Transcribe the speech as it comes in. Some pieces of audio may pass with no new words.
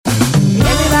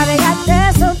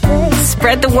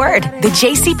spread the word. The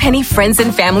JCPenney Friends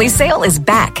and Family Sale is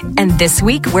back. And this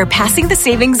week, we're passing the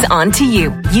savings on to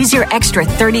you. Use your extra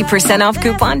 30% off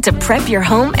coupon to prep your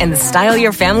home and style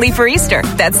your family for Easter.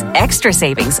 That's extra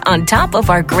savings on top of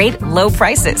our great low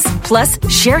prices. Plus,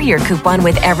 share your coupon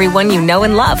with everyone you know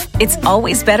and love. It's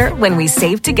always better when we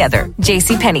save together.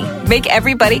 JCPenney. Make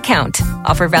everybody count.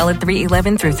 Offer valid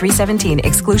 3/11 through 3/17.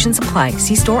 Exclusions apply.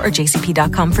 See store or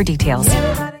jcp.com for details.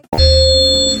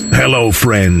 Hello,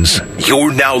 friends.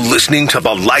 You're now listening to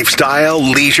the lifestyle,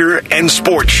 leisure, and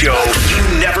sports show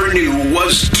you never knew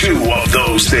was two of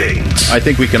those things. I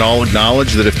think we can all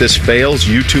acknowledge that if this fails,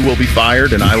 you two will be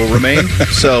fired and I will remain.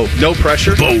 So, no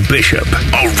pressure. Bo Bishop,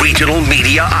 a regional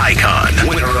media icon,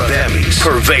 winner of Emmys,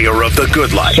 purveyor of the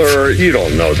good life. Sir, you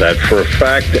don't know that for a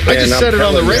fact. I just said it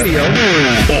on the radio.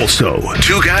 Also,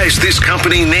 two guys this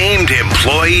company named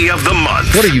Employee of the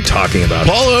Month. What are you talking about?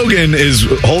 Paul Hogan is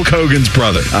Hulk Hogan's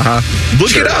brother.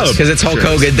 Look it up. Because it's Hulk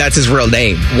Hogan. That's his real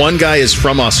name. One guy is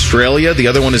from Australia. The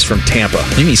other one is from Tampa.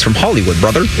 You mean he's from Hollywood,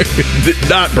 brother?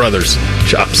 Not brothers.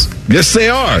 Chops. Yes, they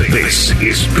are. This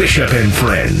is Bishop and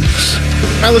Friends.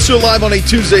 All right, let's do it live on a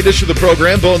Tuesday edition of the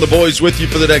program. Bo and the boys with you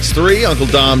for the next three. Uncle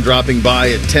Dom dropping by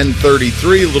at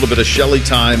 10:33. A little bit of Shelley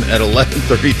time at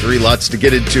 11:33. Lots to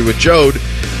get into with Jode.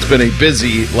 It's been a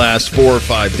busy last 4 or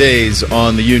 5 days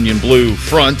on the Union Blue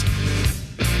front.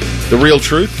 The Real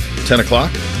Truth, 10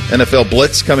 o'clock. NFL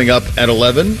Blitz coming up at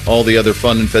 11. All the other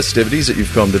fun and festivities that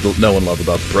you've come to know and love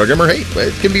about the program. Or, hey,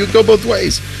 it can go both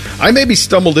ways. I maybe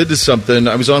stumbled into something.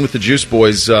 I was on with the Juice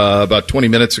Boys about 20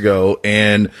 minutes ago,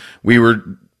 and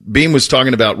Beam was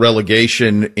talking about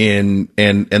relegation and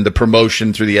the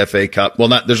promotion through the FA Cup.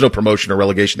 Well, there's no promotion or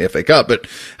relegation in the FA Cup, but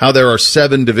how there are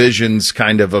 7 divisions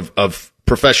kind of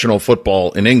professional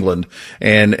football in England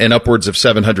and upwards of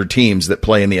 700 teams that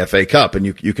play in the FA Cup. And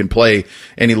you can play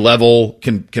any level,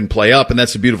 can play up. And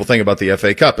that's the beautiful thing about the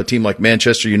FA Cup. A team like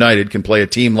Manchester United can play a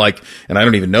team like, and I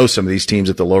don't even know some of these teams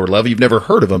at the lower level. You've never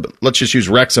heard of them, but let's just use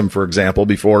Wrexham, for example,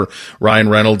 before Ryan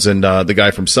Reynolds and the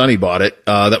guy from Sunny bought it.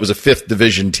 That was a 5th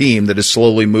division team that is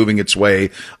slowly moving its way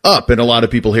up. And a lot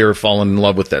of people here have fallen in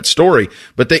love with that story.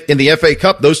 But in the FA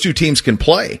Cup, those two teams can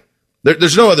play.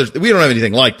 There's no other. We don't have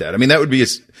anything like that. I mean, that would be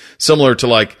similar to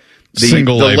like the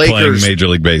Lakers playing Major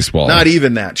League Baseball. Not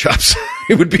even that, Chops.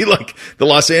 It would be like the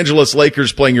Los Angeles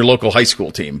Lakers playing your local high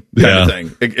school team kind of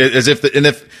thing. As if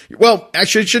well,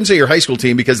 actually, I shouldn't say your high school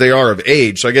team because they are of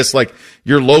age. So I guess like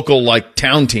your local like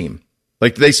town team.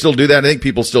 Like, they still do that? I think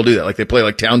people still do that. Like, they play,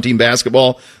 like, town team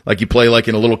basketball. Like, you play, like,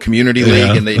 in a little community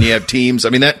league, and then you have teams. I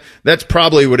mean, that's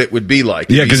probably what it would be like.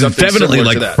 Yeah, because it's definitely,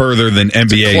 like, further than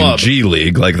NBA and G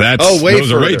League. Like,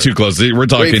 those are way too close. We're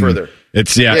talking... Way further.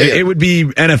 It would be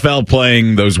NFL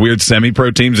playing those weird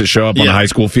semi-pro teams that show up on a high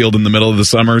school field in the middle of the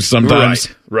summer sometimes.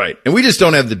 Right. And we just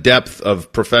don't have the depth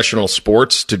of professional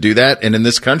sports to do that. And in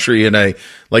this country,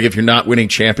 if you're not winning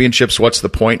championships, what's the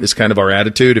point is kind of our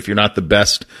attitude. If you're not the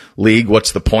best league,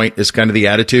 what's the point is kind of the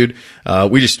attitude.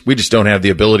 We just don't have the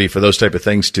ability for those type of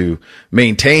things to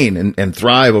maintain and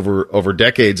thrive over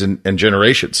decades and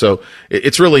generations. So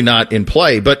it's really not in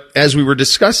play. But as we were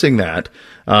discussing that,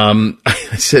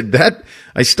 I said that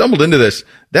I stumbled into this.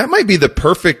 That might be the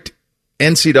perfect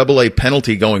NCAA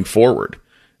penalty going forward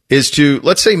is to,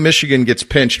 let's say Michigan gets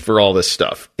pinched for all this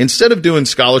stuff. Instead of doing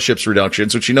scholarships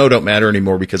reductions, which don't matter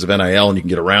anymore because of NIL and you can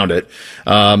get around it,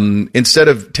 instead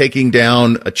of taking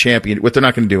down a champion, what they're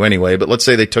not going to do anyway, but let's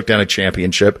say they took down a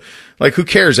championship. Like, who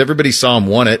cares? Everybody saw them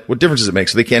won it. What difference does it make?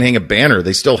 So they can't hang a banner.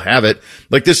 They still have it.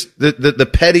 Like the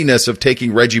pettiness of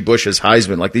taking Reggie Bush's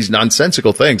Heisman, like these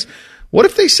nonsensical things. What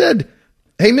if they said,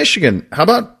 hey, Michigan, how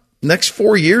about next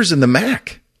 4 years in the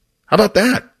MAC? How about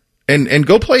that? And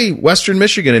go play Western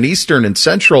Michigan and Eastern and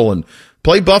Central and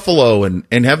play Buffalo and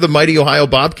have the mighty Ohio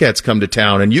Bobcats come to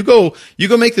town. And you go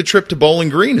make the trip to Bowling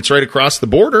Green. It's right across the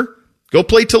border. Go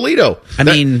play Toledo.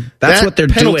 That's what they're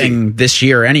doing this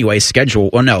year anyway, schedule.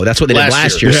 Oh, no, that's what they did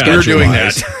last year. We're doing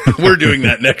that. We're doing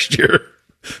that next year.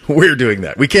 We're doing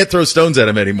that. We can't throw stones at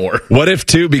them anymore. What if,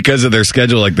 too, because of their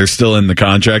schedule, like they're still in the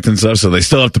contract and stuff, so they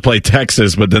still have to play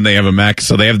Texas, but then they have a MAC.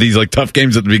 So they have these like tough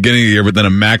games at the beginning of the year, but then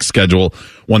a MAC schedule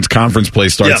once conference play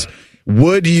starts. Yeah.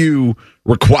 Would you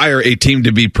require a team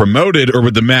to be promoted, or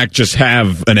would the MAC just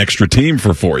have an extra team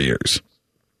for 4 years?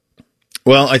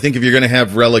 Well, I think if you're going to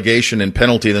have relegation and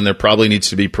penalty, then there probably needs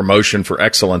to be promotion for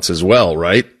excellence as well,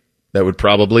 right? That would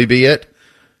probably be it.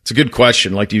 It's a good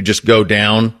question. Like, do you just go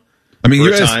down? I mean,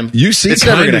 it's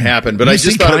never going to happen, but I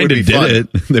just thought it would be fun.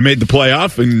 They made the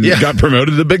playoff and got promoted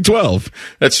to the Big 12.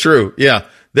 That's true. Yeah.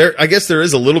 I guess there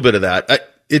is a little bit of that.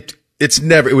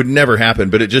 it would never happen,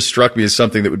 but it just struck me as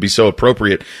something that would be so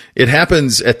appropriate. It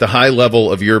happens at the high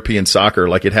level of European soccer.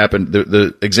 Like it happened,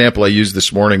 the example I used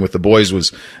this morning with the boys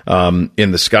was,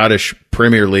 in the Scottish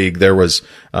Premier League, there's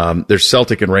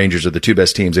Celtic and Rangers are the two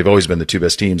best teams. They've always been the two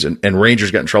best teams. And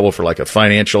Rangers got in trouble for like a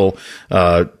financial,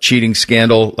 cheating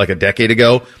scandal like a decade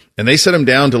ago. And they sent them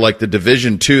down to like the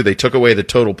Division 2. They took away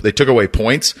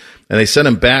points, and they sent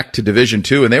them back to Division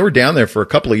 2. And they were down there for a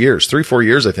couple of years, 3-4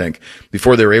 years, I think,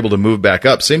 before they were able to move back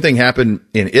up. Same thing happened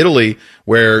in Italy,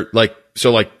 where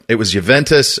it was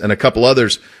Juventus and a couple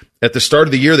others. At the start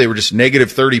of the year, they were just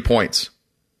negative 30 points.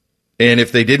 And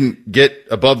if they didn't get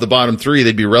above the bottom 3,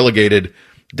 they'd be relegated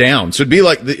down. So it'd be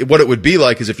like what it would be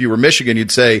like is if you were Michigan,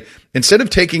 you'd say, instead of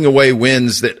taking away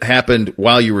wins that happened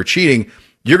while you were cheating,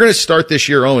 you're going to start this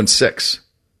year 0-6.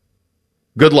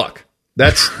 Good luck.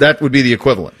 That would be the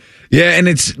equivalent. Yeah, and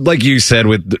it's like you said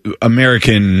with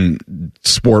American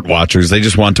sport watchers, they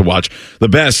just want to watch the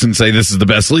best and say this is the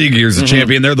best league, here's the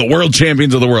champion. They're the world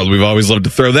champions of the world. We've always loved to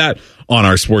throw that on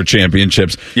our sport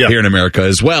championships here in America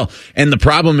as well. And the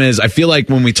problem is, I feel like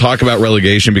when we talk about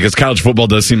relegation, because college football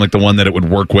does seem like the one that it would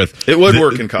work with. It would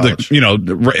work in college.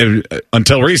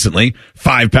 Until recently,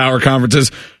 5 power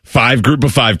conferences, 5 group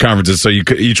of 5 conferences, so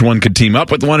each one could team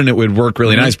up with one and it would work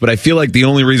really nice. But I feel like the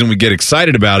only reason we get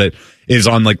excited about it is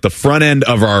on like the front end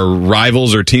of our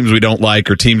rivals or teams we don't like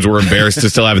or teams we're embarrassed to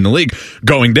still have in the league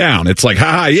going down. It's like,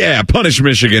 punish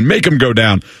Michigan, make them go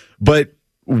down. But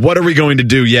what are we going to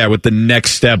do, with the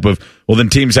next step of, well, then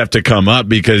teams have to come up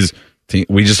because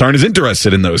we just aren't as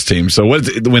interested in those teams. So when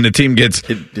the team gets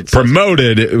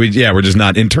promoted, we're just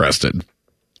not interested.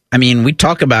 I mean, we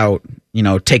talk about,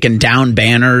 taking down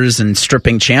banners and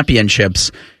stripping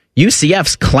championships.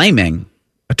 UCF's claiming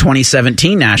a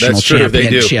 2017 national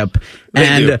championship.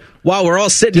 While we're all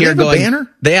sitting here going, banner?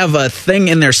 They have a thing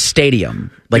in their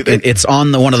stadium. Like it's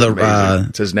on one of the.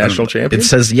 It says national champions. It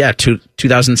says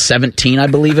 2017, I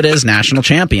believe it is national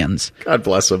champions. God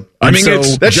bless them. I mean,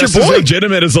 that's just as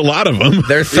legitimate as a lot of them.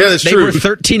 They were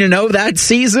 13-0 that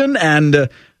season, and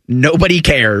nobody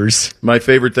cares. My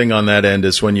favorite thing on that end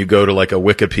is when you go to like a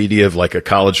Wikipedia of like a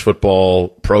college football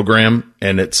program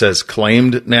and it says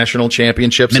claimed national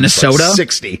championships. Minnesota? Like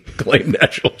 60 claimed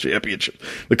national championships.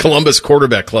 The Columbus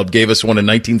Quarterback Club gave us one in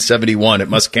 1971. It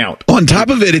must count. On top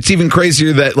of it, it's even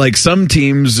crazier that like some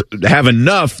teams have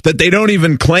enough that they don't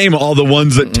even claim all the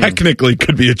ones that technically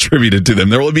could be attributed to them.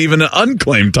 There will be even an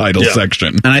unclaimed title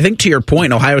section. And I think to your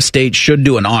point, Ohio State should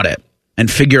do an audit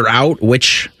and figure out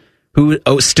who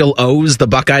still owes the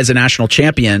Buckeyes a national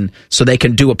champion so they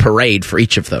can do a parade for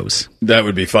each of those. That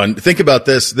would be fun. Think about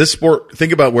this sport.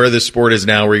 Think about where this sport is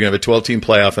now, where you're going to have a 12-team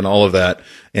playoff and all of that.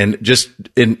 And just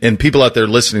in people out there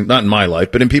listening, not in my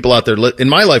life, but in people out there, in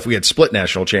my life, we had split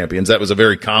national champions. That was a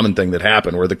very common thing that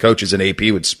happened, where the coaches in AP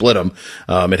would split them.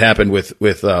 It happened with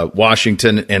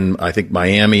Washington and I think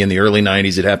Miami in the early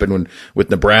 90s. It happened with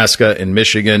Nebraska and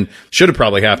Michigan. Should have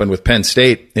probably happened with Penn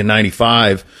State in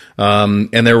 95.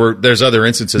 And there's other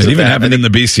instances. It even happened in the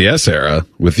BCS era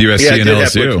with USC and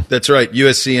LSU. That's right.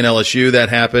 USC and LSU, that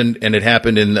happened. And it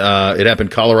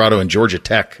happened Colorado and Georgia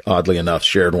Tech, oddly enough,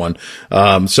 shared one.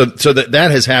 So that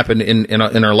has happened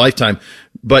in our lifetime.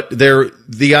 But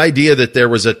the idea that there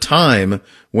was a time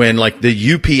when like the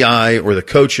UPI or the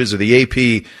coaches or the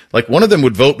AP, like one of them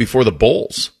would vote before the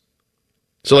bowls.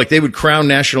 So like they would crown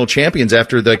national champions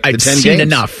after the 10 games.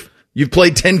 Enough. You've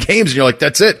played 10 games and you're like,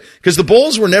 that's it. Because the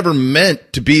bowls were never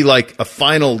meant to be like a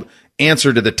final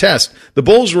answer to the test. The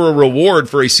bowls were a reward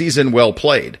for a season well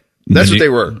played. That's what they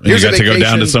were. You got to go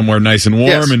down to somewhere nice and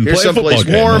warm and play a football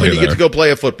game. Warm, and you get to go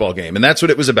play a football game. And that's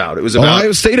what it was about. It was about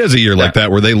Ohio State has a year like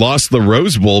that where they lost the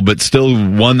Rose Bowl but still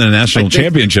won the national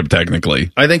championship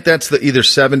technically. I think that's either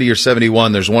 70 or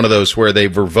 71. There's one of those where they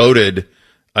were voted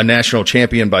a national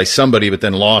champion by somebody but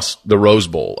then lost the Rose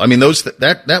Bowl. I mean,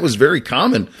 that was very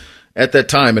common at that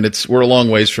time, and we're a long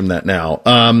ways from that now.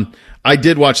 I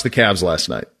did watch the Cavs last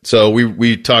night. So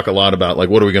we talk a lot about, like,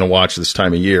 what are we going to watch this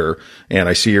time of year? And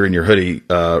I see you're in your hoodie,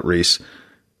 Reese.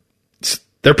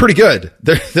 They're pretty good.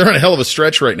 They're on a hell of a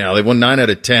stretch right now. They've won 9 out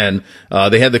of 10.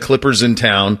 They had the Clippers in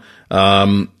town.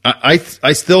 I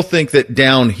still think that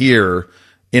down here,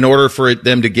 in order for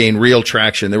them to gain real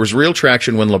traction, there was real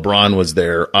traction when LeBron was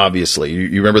there, obviously.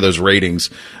 You remember those ratings.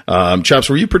 Chops,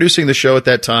 were you producing the show at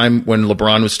that time when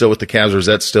LeBron was still with the Cavs, or is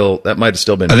that might have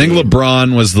still been? I think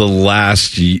LeBron was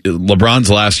LeBron's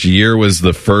last year was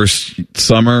the first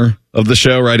summer of the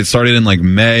show, right? It started in like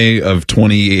May of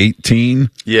 2018.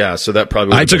 Yeah, so that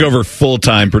probably I took over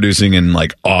full-time producing in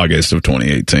like August of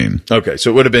 2018. Okay,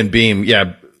 so it would have been Beam.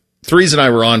 Yeah, Threes and I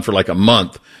were on for like a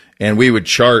month. and we would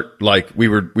chart like they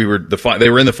were in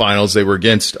the finals. They were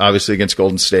obviously against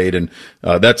Golden State, and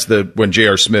that's when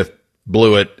J.R. Smith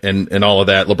blew it and all of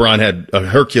that. LeBron had a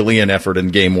Herculean effort in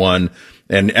game one.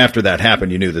 And after that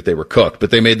happened, you knew that they were cooked.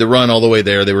 But they made the run all the way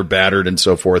there. They were battered and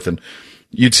so forth. And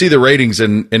you'd see the ratings,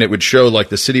 and it would show like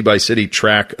the city-by-city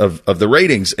track of the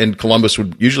ratings. And Columbus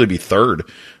would usually be third.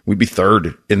 We'd be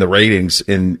third in the ratings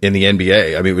in the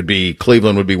NBA. I mean, it would be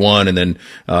Cleveland would be one, and then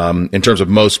in terms of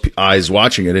most eyes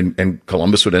watching it, and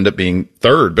Columbus would end up being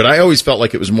third. But I always felt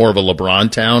like it was more of a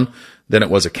LeBron town than it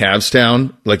was a Cavs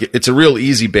town. Like, it's a real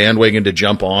easy bandwagon to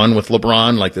jump on with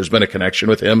LeBron. Like, there's been a connection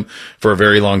with him for a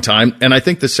very long time. And I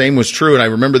think the same was true. And I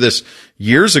remember this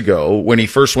years ago when he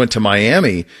first went to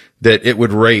Miami, that it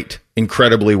would rate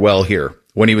incredibly well here.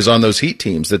 When he was on those Heat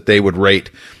teams, that they would rate,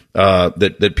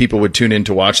 that people would tune in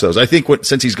to watch those. I think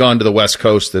since he's gone to the West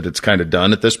Coast, that it's kind of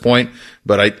done at this point.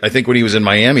 But I think when he was in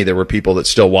Miami, there were people that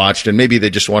still watched, and maybe they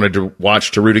just wanted to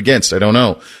watch to root against. I don't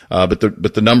know. But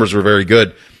the numbers were very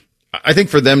good. I think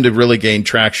for them to really gain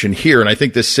traction here, and I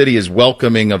think this city is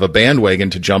welcoming of a bandwagon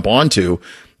to jump onto,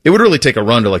 it would really take a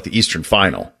run to like the Eastern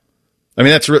Final. I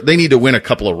mean, they need to win a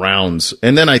couple of rounds,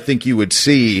 and then I think you would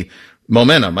see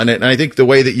momentum. And I think the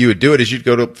way that you would do it is you'd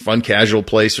go to a fun casual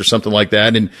place or something like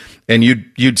that, and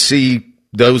you'd see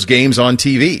those games on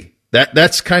TV.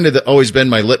 That's kind of always been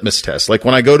my litmus test. Like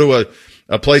when I go to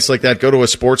a place like that, go to a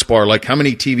sports bar, like how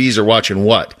many TVs are watching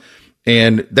what?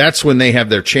 And that's when they have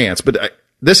their chance. But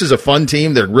this is a fun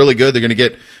team. They're really good. They're going to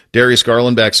get Darius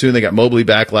Garland back soon. They got Mobley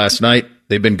back last night.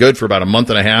 They've been good for about a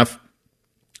month and a half.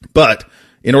 But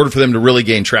in order for them to really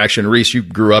gain traction, Reese, you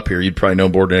grew up here. You'd probably know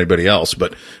more than anybody else.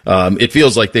 But it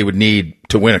feels like they would need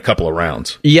to win a couple of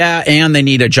rounds. Yeah, and they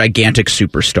need a gigantic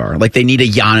superstar. Like they need a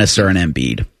Giannis or an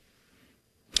Embiid.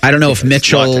 I don't know if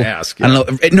Mitchell. Ask, yeah. I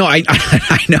don't know. No, I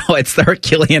know it's the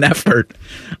Herculean effort.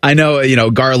 I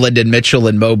know, Garland and Mitchell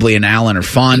and Mobley and Allen are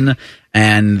fun.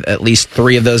 And at least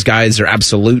 3 of those guys are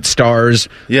absolute stars.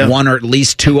 Yeah. 1 or at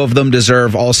least 2 of them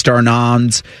deserve all-star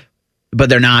nods, but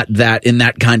they're not in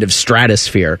that kind of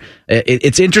stratosphere.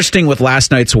 It's interesting with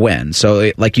last night's win.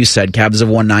 So, like you said, Cavs have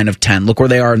won 9 of 10. Look where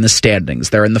they are in the standings.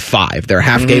 They're in the 5. They're a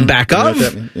half game back of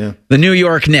the New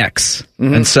York Knicks.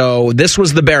 Mm-hmm. And so this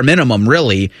was the bare minimum,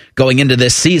 really, going into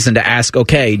this season to ask,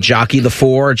 okay, jockey the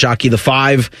 4, jockey the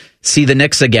 5, see the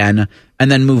Knicks again,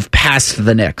 and then move past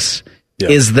the Knicks. Yeah.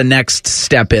 Is the next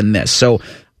step in this. So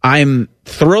I'm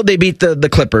thrilled they beat the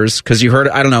Clippers because you heard,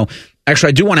 I don't know. Actually,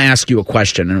 I do want to ask you a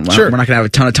question, and sure. We're not going to have a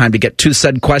ton of time to get to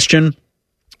said question.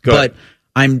 But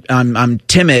I'm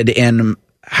timid in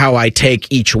how I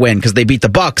take each win because they beat the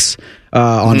Bucks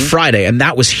on Friday, and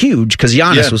that was huge because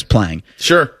Giannis was playing.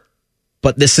 Sure.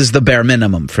 But this is the bare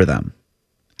minimum for them.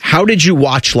 How did you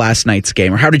watch last night's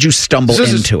game, or how did you stumble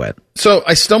into it? So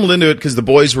I stumbled into it because the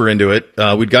boys were into it.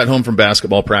 We'd got home from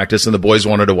basketball practice, and the boys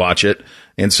wanted to watch it,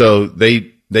 and so they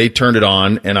turned it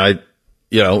on. And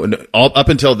up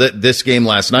until this game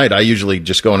last night, I usually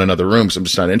just go in another room because I'm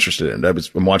just not interested in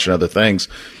it. I'm watching other things,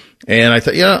 and I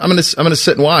thought, I'm gonna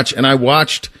sit and watch. And I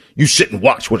watched. You sit and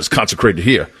watch what is consecrated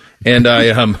here, and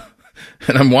and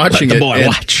I'm watching it.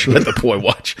 Let the boy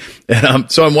watch.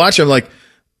 And so I'm watching. I'm like,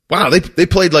 wow, they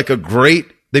played like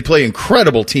they play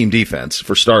incredible team defense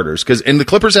for starters. And the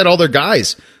Clippers had all their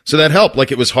guys. So that helped.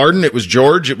 Like it was Harden, it was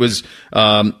George, it was,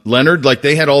 Leonard. Like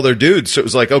they had all their dudes. So it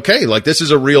was like, okay, like this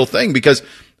is a real thing because,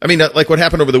 I mean, like what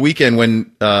happened over the weekend when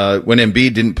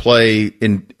Embiid didn't play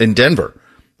in Denver.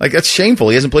 Like that's shameful.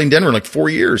 He hasn't played in Denver in like 4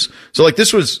 years. So like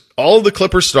this was all of the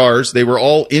Clippers stars. They were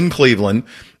all in Cleveland.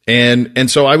 And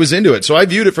so I was into it. So I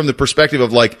viewed it from the perspective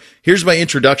of like, here's my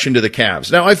introduction to the Cavs.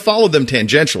 Now I've followed them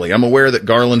tangentially. I'm aware that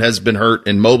Garland has been hurt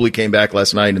and Mobley came back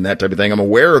last night and that type of thing. I'm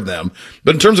aware of them.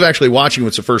 But in terms of actually watching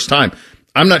what's the first time,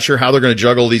 I'm not sure how they're going to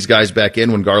juggle these guys back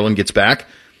in when Garland gets back.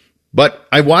 But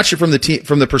I watched it from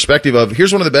the perspective of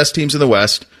here's one of the best teams in the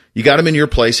West. You got them in your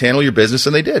place, handle your business,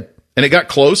 and they did. And it got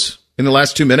close in the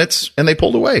last 2 minutes, and they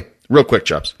pulled away. Real quick,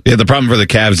 Chops. Yeah, the problem for the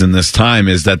Cavs in this time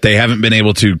is that they haven't been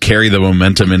able to carry the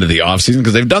momentum into the offseason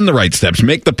because they've done the right steps.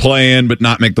 Make the play-in, but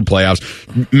not make the playoffs.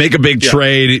 Make a big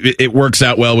trade. It works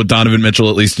out well with Donovan Mitchell,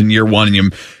 at least in year one,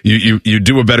 and you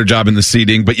do a better job in the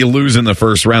seeding, but you lose in the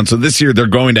first round. So this year, they're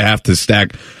going to have to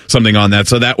stack something on that.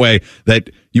 So that way that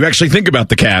you actually think about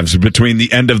the Cavs between the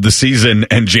end of the season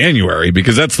and January,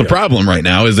 because that's the problem right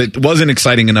now, is it wasn't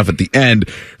exciting enough at the end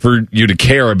for you to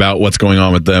care about what's going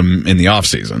on with them in the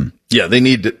offseason. Yeah, they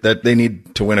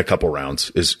need to win a couple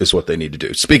rounds is what they need to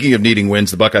do. Speaking of needing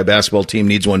wins, the Buckeye basketball team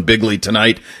needs one bigly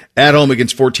tonight at home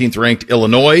against 14th ranked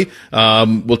Illinois.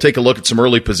 We'll take a look at some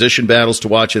early position battles to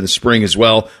watch in the spring as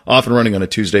well. Off and running on a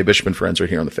Tuesday. Bishop and Friends right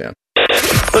here on The Fan.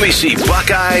 Let me see.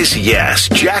 Buckeyes, yes.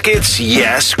 Jackets,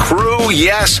 yes. Crew,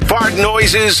 yes. Fart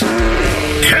noises,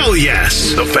 hell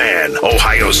yes. The Fan,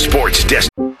 Ohio sports desk.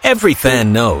 Every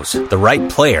fan knows the right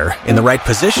player in the right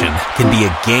position can be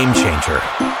a game changer.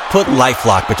 Put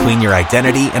LifeLock between your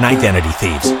identity and identity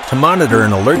thieves to monitor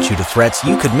and alert you to threats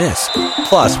you could miss.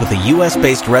 Plus, with a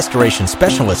U.S.-based restoration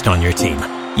specialist on your team,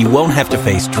 you won't have to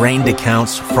face drained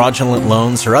accounts, fraudulent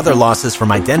loans, or other losses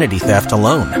from identity theft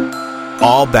alone.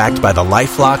 All backed by the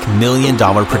LifeLock $1 Million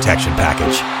Protection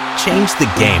Package. Change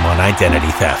the game on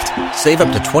identity theft. Save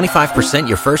up to 25%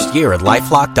 your first year at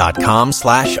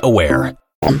LifeLock.com/aware.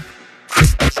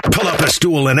 Pull up a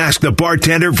stool and ask the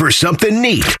bartender for something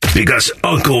neat, because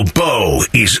Uncle Bo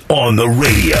is on the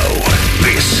radio.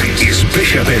 This is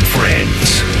Bishop and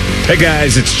Friends. Hey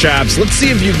guys, it's Chaps. Let's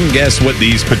see if you can guess what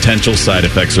these potential side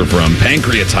effects are from.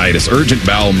 Pancreatitis, urgent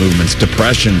bowel movements,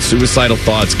 depression, suicidal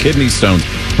thoughts, kidney stones,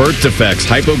 birth defects,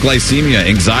 hypoglycemia,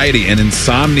 anxiety, and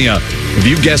insomnia. If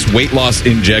you guess weight loss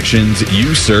injections,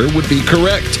 you, sir, would be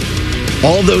correct.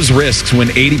 All those risks when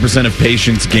 80% of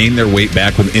patients gain their weight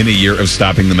back within a year of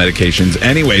stopping the medications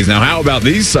anyways. Now, how about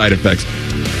these side effects?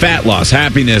 Fat loss,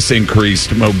 happiness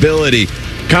increased, mobility,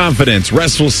 confidence,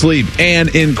 restful sleep, and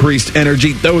increased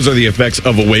energy. Those are the effects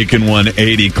of Awaken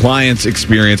 180 clients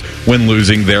experience when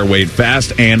losing their weight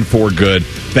fast and for good,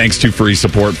 thanks to free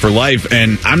support for life.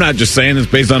 And I'm not just saying this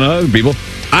based on other people.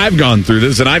 I've gone through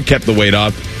this, and I've kept the weight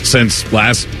off since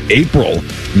last April.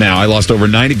 Now, I lost over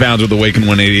 90 pounds with Awaken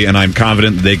 180, and I'm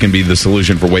confident that they can be the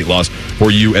solution for weight loss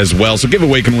for you as well. So give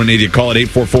Awaken 180 a call at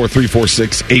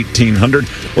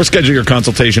 844-346-1800 or schedule your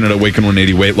consultation at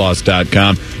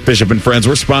awaken180weightloss.com. Bishop and Friends,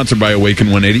 we're sponsored by Awaken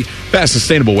 180. Fast,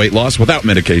 sustainable weight loss without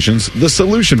medications. The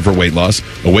solution for weight loss.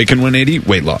 Awaken 180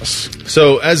 Weight Loss.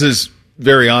 So, as is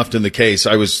very often the case,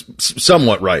 I was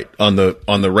somewhat right on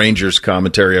the Rangers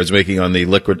commentary I was making on the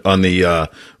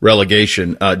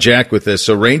relegation. Jack with this.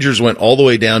 So Rangers went all the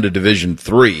way down to Division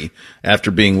 3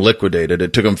 after being liquidated.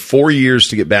 It took them 4 years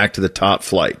to get back to the top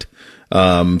flight.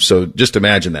 So just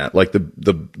imagine that. Like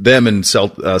them and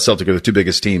Celtic are the two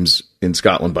biggest teams in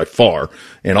Scotland by far,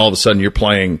 and all of a sudden you're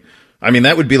playing. I mean,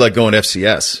 that would be like going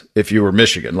FCS if you were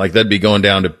Michigan. Like that'd be going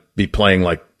down to be playing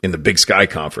like in the Big Sky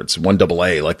Conference,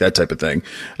 1AA, like that type of thing.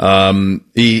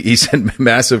 He said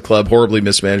massive club, horribly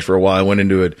mismanaged for a while, went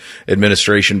into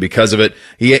administration because of it.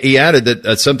 He added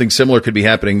that something similar could be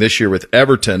happening this year with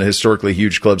Everton, a historically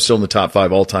huge club, still in the top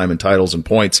 5 all-time in titles and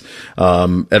points,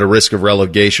 at a risk of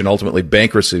relegation, ultimately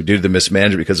bankruptcy due to the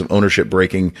mismanagement because of ownership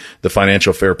breaking the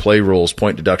financial fair play rules.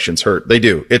 Point deductions hurt. They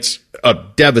do. It's a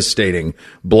devastating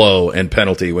blow and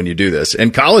penalty when you do this.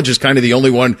 And college is kind of the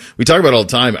only one we talk about all the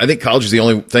time. I think college is the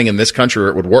only thing in this country where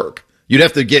it would work. You'd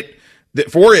have to get,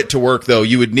 for it to work though,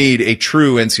 you would need a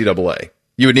true NCAA.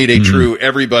 You would need a true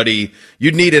everybody.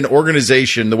 You'd need an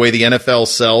organization the way the NFL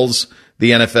sells the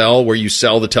NFL, where you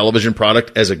sell the television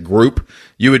product as a group.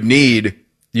 You would need,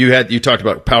 you talked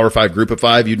about Power 5, Group of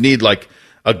 5. You'd need like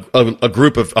a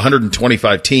group of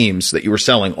 125 teams that you were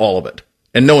selling all of it.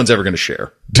 And no one's ever going to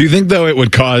share. Do you think, though, it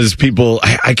would cause people...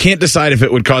 I can't decide if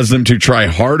it would cause them to try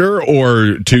harder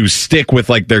or to stick with,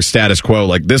 like, their status quo.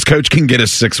 Like, this coach can get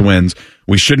us 6 wins.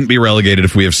 We shouldn't be relegated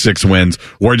if we have 6 wins.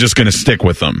 We're just going to stick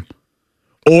with them.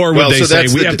 Or would they say,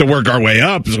 we have to work our way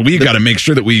up, so we've got to make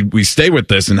sure that we stay with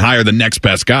this and hire the next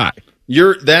best guy?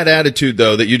 That attitude,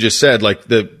 though, that you just said, like,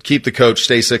 keep the coach,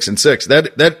 stay 6-6,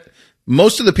 that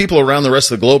most of the people around the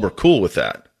rest of the globe are cool with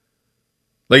that.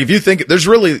 Like, if you think...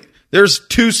 There's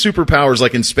 2 superpowers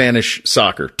like in Spanish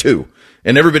soccer, 2.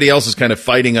 And everybody else is kind of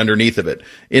fighting underneath of it.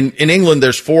 In England,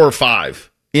 there's 4 or 5.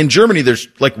 In Germany, there's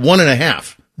like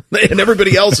 1.5. And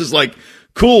everybody else is like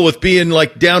cool with being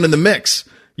like down in the mix.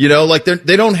 You know, like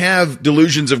they don't have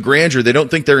delusions of grandeur. They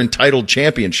don't think they're entitled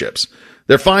championships.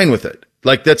 They're fine with it.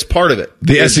 Like, that's part of it.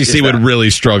 The SEC would really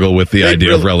struggle with the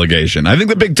idea of relegation. I think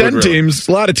the Big Ten teams,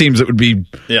 a lot of teams that would be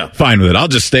fine with it. I'll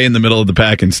just stay in the middle of the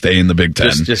pack and stay in the Big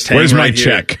Ten. Where's my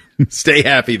check? Stay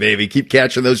happy, baby. Keep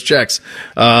catching those checks.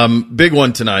 Big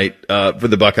one tonight for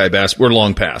the Buckeye Bass. We're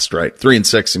long past, right?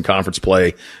 3-6 in conference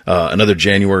play. Another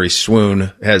January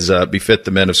swoon has befit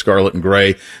the men of Scarlet and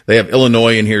Gray. They have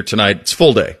Illinois in here tonight. It's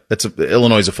full day.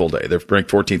 Illinois is a full day. They're ranked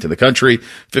 14th in the country,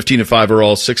 15-5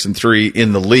 overall, 6-3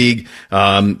 in the league.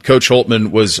 Coach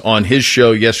Holtman was on his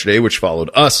show yesterday, which followed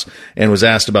us, and was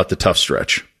asked about the tough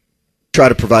stretch. Try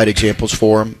to provide examples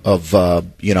for him of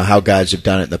how guys have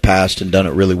done it in the past and done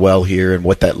it really well here, and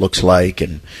what that looks like.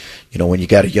 And when you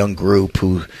got a young group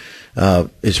who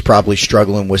is probably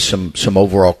struggling with some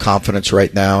overall confidence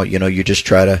right now, you just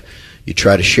try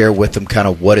to share with them kind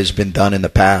of what has been done in the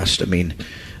past. I mean,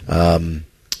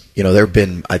 there have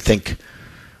been, I think,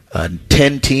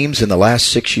 10 teams in the last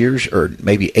 6 years, or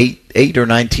maybe eight or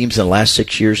 9 teams in the last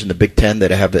 6 years in the Big Ten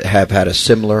that have had a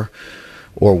similar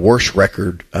or worse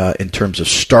record in terms of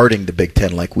starting the Big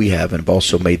Ten like we have, and have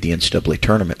also made the NCAA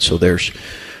tournament. So there's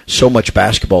so much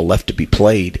basketball left to be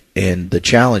played, and the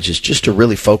challenge is just to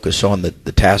really focus on the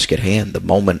task at hand, the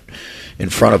moment in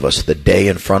front of us, the day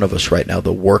in front of us right now,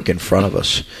 the work in front of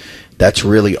us. That's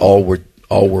really all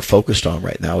we're focused on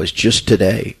right now, is just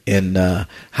today, and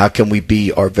how can we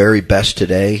be our very best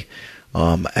today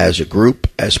as a group,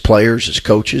 as players, as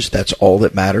coaches. That's all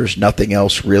that matters. Nothing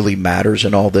else really matters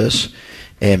in all this.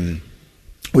 And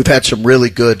we've had some really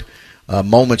good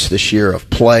moments this year of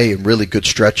play, and really good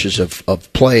stretches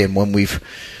of play. And when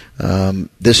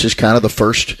this is kind of the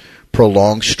first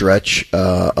prolonged stretch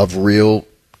of real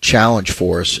challenge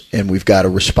for us, and we've got to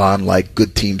respond like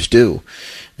good teams do.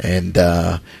 And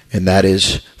that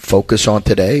is focus on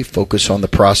today, focus on the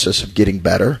process of getting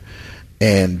better,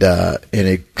 and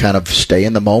it kind of stay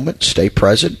in the moment, stay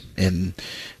present, and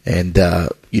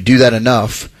you do that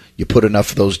enough, you put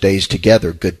enough of those days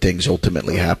together, good things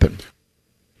ultimately happen.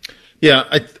 Yeah,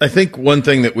 I think one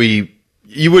thing that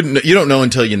you don't know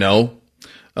until you know,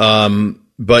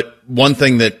 but one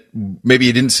thing that maybe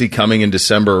you didn't see coming in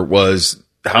December was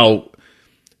how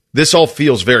this all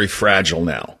feels very fragile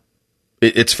now.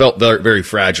 It's felt very, very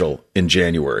fragile in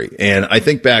January. And I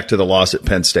think back to the loss at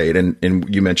Penn State, and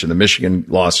you mentioned the Michigan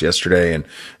loss yesterday,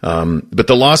 but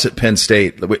the loss at Penn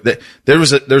State,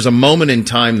 there's a moment in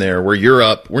time there where you're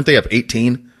up, weren't they up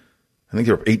 18? I think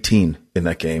they were up 18 in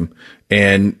that game.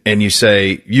 And you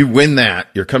say, you win that,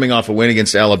 you're coming off a win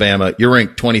against Alabama, you're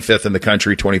ranked 25th in the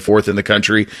country, 24th in the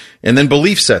country, and then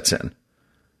belief sets in.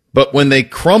 But when they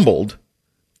crumbled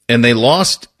and they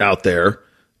lost out there,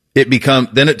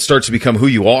 then it starts to become who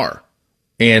you are,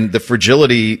 and the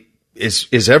fragility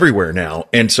is everywhere now.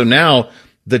 And so now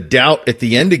the doubt at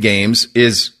the end of games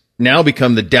is now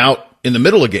become the doubt in the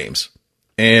middle of games,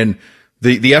 and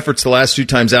the efforts the last 2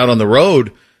 times out on the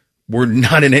road were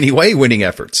not in any way winning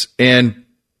efforts. And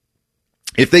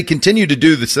if they continue to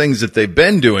do the things that they've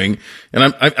been doing, and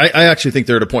I actually think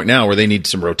they're at a point now where they need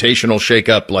some rotational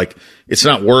shakeup. Like, it's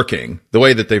not working the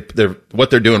way that what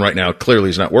they're doing right now clearly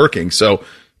is not working. So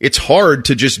it's hard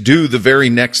to just do the very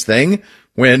next thing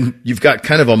when you've got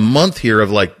kind of a month here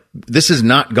of like, this has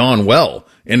not gone well,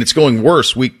 and it's going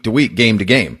worse week to week, game to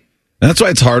game. And that's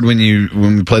why it's hard when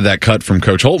we play that cut from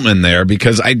Coach Holtman there,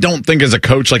 because I don't think as a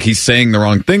coach, like, he's saying the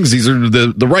wrong things. These are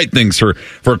the right things for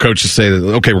a coach to say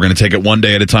that, okay, we're going to take it one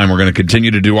day at a time. We're going to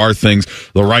continue to do our things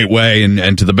the right way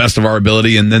and to the best of our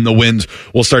ability, and then the wins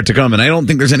will start to come. And I don't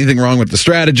think there's anything wrong with the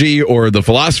strategy or the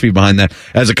philosophy behind that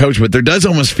as a coach, but there does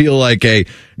almost feel like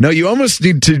you almost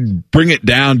need to bring it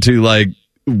down to, like,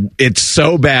 it's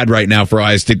so bad right now for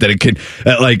Ohio State that it can,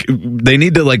 they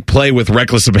need to, play with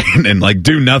reckless abandon,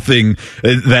 do nothing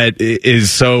that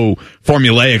is so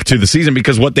formulaic to the season,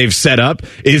 because what they've set up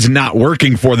is not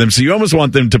working for them. So you almost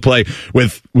want them to play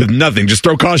with nothing. Just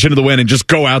throw caution to the wind and just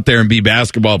go out there and be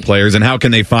basketball players. And how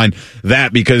can they find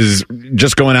that? Because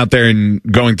just going out there and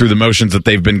going through the motions that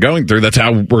they've been going through, that's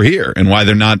how we're here, and why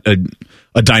they're not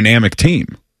a dynamic team.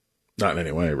 Not in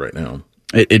any way right now.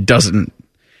 It doesn't.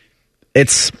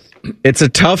 It's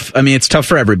tough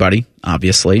for everybody,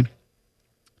 obviously,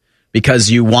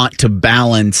 because you want to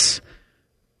balance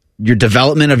your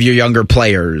development of your younger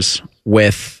players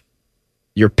with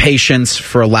your patience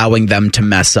for allowing them to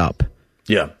mess up.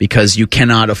 Yeah. Because you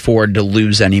cannot afford to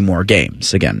lose any more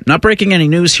games. Again, not breaking any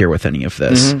news here with any of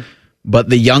this, but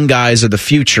the young guys are the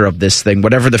future of this thing,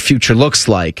 whatever the future looks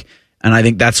like. And I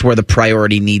think that's where the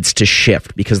priority needs to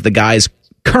shift, because the guys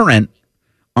current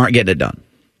aren't getting it done.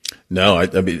 No,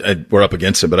 we're up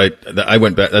against it, but I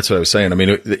went back. That's what I was saying. I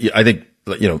mean, I think,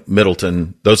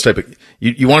 Middleton, those type of,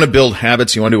 you want to build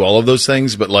habits, you want to do all of those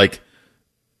things, but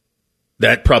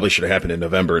that probably should have happened in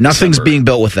November. Nothing's December. Being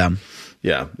built with them.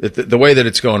 Yeah, the way that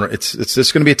it's going, it's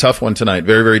going to be a tough one tonight.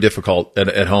 Very, very difficult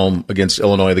at home against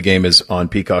Illinois. The game is on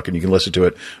Peacock, and you can listen to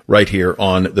it right here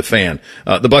on The Fan.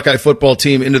 The Buckeye football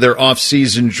team into their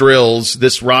off-season drills.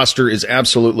 This roster is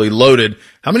absolutely loaded.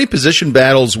 How many position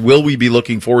battles will we be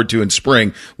looking forward to in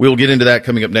spring? We'll get into that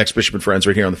coming up next. Bishop and Friends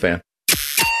right here on The Fan.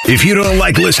 If you don't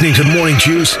like listening to Morning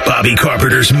Juice, Bobby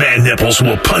Carpenter's man nipples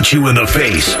will punch you in the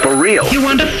face. For real. You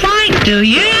want to fight, do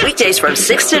you? Weekdays from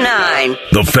 6 to 9.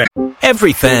 The Fan.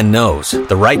 Every fan knows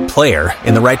the right player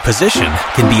in the right position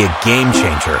can be a game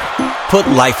changer. Put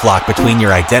LifeLock between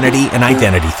your identity and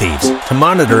identity thieves to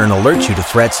monitor and alert you to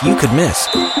threats you could miss.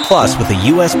 Plus, with a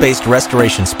U.S.-based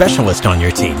restoration specialist on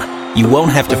your team, you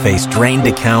won't have to face drained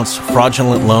accounts,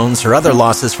 fraudulent loans, or other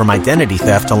losses from identity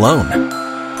theft alone.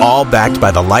 all backed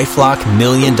by the LifeLock $1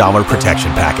 Million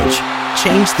Protection Package.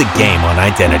 Change the game on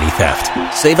identity theft.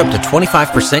 Save up to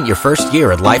 25% your first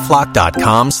year at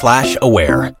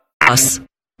LifeLock.com/aware. What's up?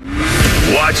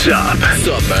 What's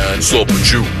up, man? What's up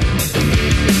with you?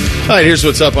 All right, here's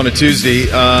what's up on a Tuesday.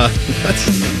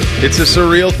 It's a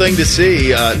surreal thing to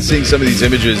see, seeing some of these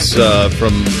images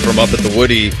from up at the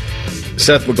Woody.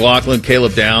 Seth McLaughlin,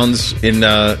 Caleb Downs in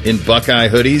Buckeye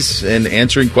hoodies and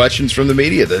answering questions from the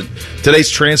media. Today's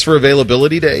transfer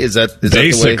availability day, is that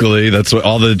basically that's what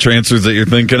all the transfers that you're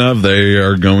thinking of, they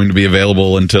are going to be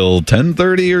available until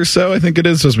 10:30 or so. I think it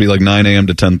is supposed to be like 9 a.m.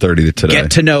 to 10:30 today. Get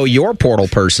to know your portal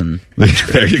person.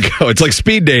 There you go. It's like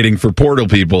speed dating for portal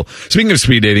people. Speaking of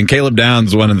speed dating, Caleb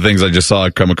Downs, one of the things I just saw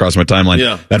come across my timeline.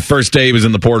 Yeah. That first day he was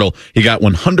in the portal, he got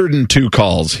 102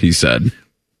 calls, he said.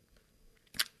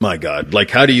 My God,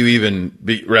 like how do you even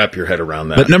wrap your head around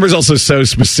that? That number's also so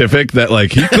specific that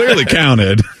like he clearly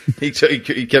counted. He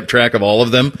kept track of all of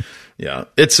them. Yeah,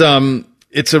 it's a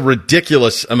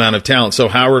ridiculous amount of talent. So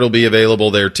Howard will be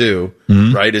available there too,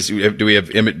 right? Do we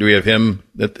have him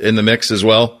in the mix as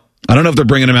well? I don't know if they're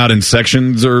bringing him out in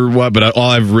sections or what, but all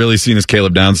I've really seen is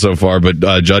Caleb Downs so far. But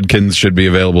Judkins should be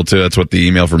available too. That's what the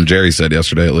email from Jerry said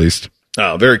yesterday, at least.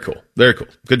 Oh, very cool, very cool.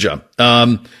 Good job.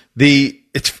 God,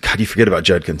 you forget about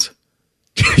Judkins.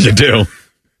 You do.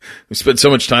 We spent so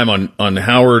much time on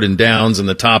Howard and Downs and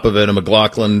the top of it, and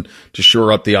McLaughlin to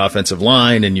shore up the offensive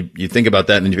line, and you think about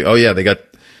that, and they got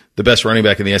the best running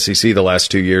back in the SEC the last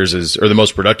 2 years or the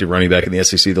most productive running back in the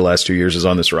SEC the last 2 years is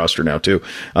on this roster now too.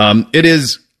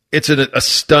 It's a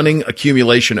stunning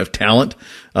accumulation of talent.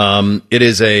 It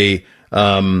is in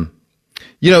a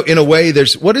way,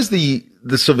 what is the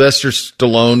Sylvester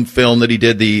Stallone film that he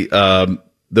did, the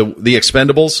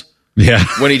Expendables? Yeah.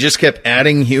 When he just kept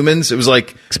adding humans, it was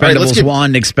like Expendables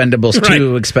 1, Expendables 2,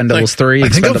 Expendables 3,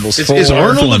 Expendables 4. Is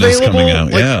Arnold available? Coming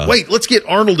out, yeah. Wait, let's get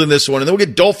Arnold in this one, and then we'll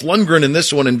get Dolph Lundgren in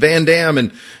this one, and Van Damme,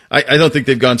 and I don't think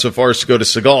they've gone so far as to go to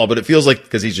Seagal, but it feels like,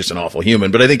 because he's just an awful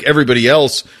human, but I think everybody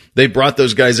else, they brought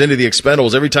those guys into the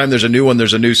Expendables. Every time there's a new one,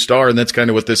 there's a new star, and that's kind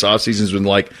of what this offseason's been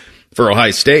like for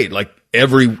Ohio State. Like,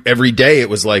 every day it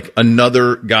was like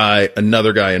another guy,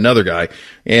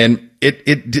 and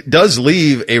it does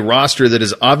leave a roster that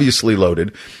is obviously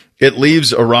loaded. It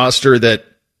leaves a roster that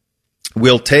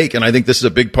will take, and I think this is a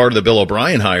big part of the Bill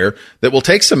O'Brien hire, that will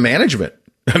take some management.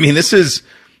 I mean, this is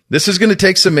going to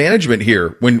take some management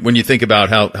here when you think about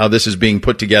how this is being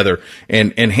put together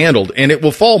and handled, and it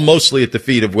will fall mostly at the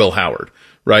feet of Will Howard,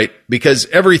 right? Because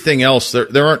everything else,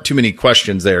 there aren't too many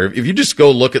questions there. If you just go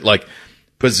look at like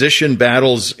position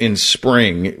battles in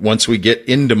spring, once we get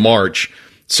into March,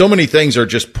 so many things are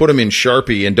just put them in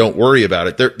Sharpie and don't worry about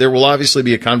it. There will obviously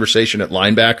be a conversation at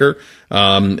linebacker,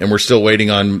 and we're still waiting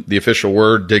on the official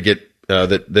word to get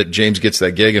that James gets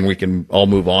that gig, and we can all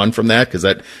move on from that, because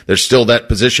there's still that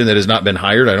position that has not been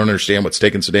hired. I don't understand what's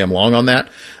taking so damn long on that,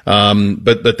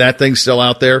 but that thing's still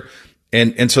out there.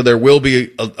 And so there will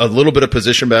be a little bit of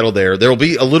position battle there. There will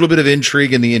be a little bit of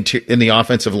intrigue in the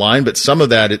offensive line, but some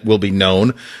of that it will be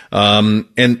known. And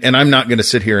I'm not going to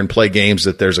sit here and play games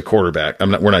that there's a quarterback.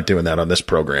 We're not doing that on this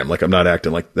program. Like, I'm not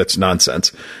acting like that's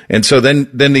nonsense. And so then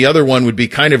the other one would be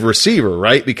kind of receiver,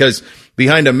 right? Because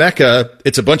behind Emeka,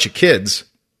 it's a bunch of kids.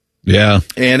 Yeah.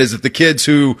 And is it the kids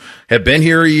who have been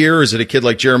here a year? Or is it a kid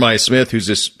like Jeremiah Smith, who's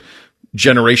this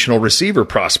generational receiver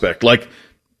prospect? Like,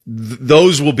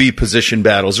 those will be position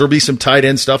battles. There'll be some tight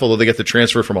end stuff, although they get the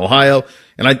transfer from Ohio.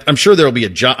 And I'm sure there'll be a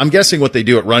job. I'm guessing what they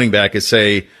do at running back is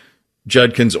say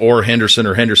Judkins or Henderson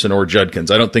or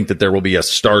Judkins. I don't think that there will be a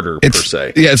starter per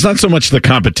se. Yeah, it's not so much the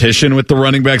competition with the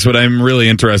running backs, but I'm really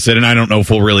interested, and I don't know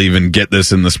if we'll really even get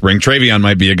this in the spring. Travion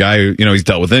might be a guy who, he's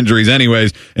dealt with injuries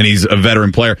anyways, and he's a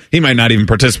veteran player. He might not even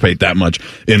participate that much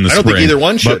in the spring. I don't think either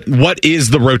one should. But what is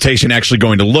the rotation actually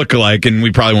going to look like? And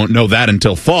we probably won't know that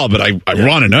until fall, but I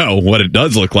want to know what it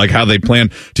does look like, how they plan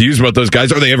to use both those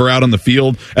guys. Are they ever out on the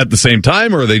field at the same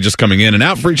time, or are they just coming in and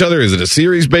out for each other? Is it a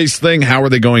series-based thing? How are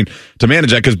they going to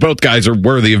manage that? Because both guys are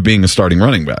worthy of being a starting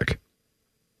running back.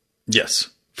 Yes,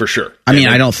 for sure. I mean,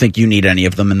 I don't think you need any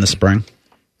of them in the spring.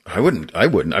 I wouldn't. I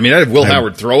mean, I'd have Will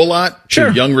Howard throw a lot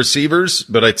to young receivers,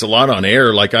 but it's a lot on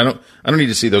air. Like, I don't need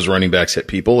to see those running backs hit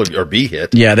people or be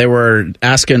hit. Yeah, they were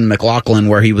asking McLaughlin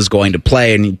where he was going to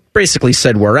play, and he basically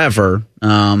said wherever,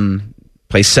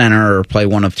 play center or play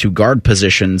one of two guard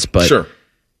positions. But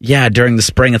yeah, during the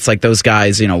spring, it's like those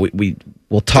guys.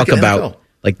 We'll talk about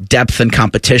like depth and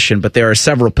competition, but there are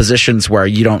several positions where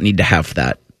you don't need to have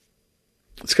that.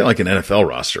 It's kind of like an NFL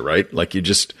roster, right? Like,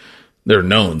 they're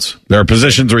knowns. There are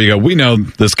positions where you go, we know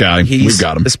this guy, we've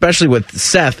got him. Especially with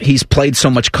Seth, he's played so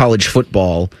much college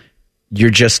football, you're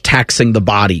just taxing the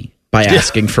body by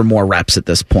asking for more reps at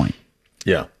this point.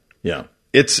 Yeah.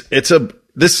 This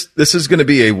is going to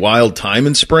be a wild time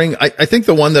in spring. I think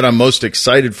the one that I'm most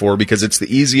excited for, because it's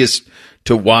the easiest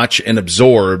to watch and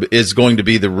absorb, is going to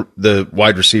be the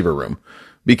wide receiver room,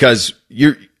 because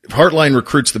Heartline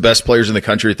recruits the best players in the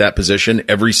country at that position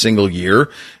every single year,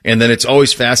 and then it's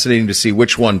always fascinating to see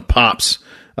which one pops.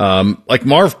 Like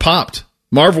Marv popped.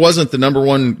 Marv wasn't the number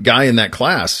one guy in that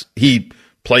class. He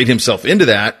played himself into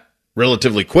that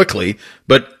relatively quickly,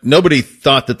 but nobody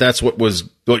thought that that's what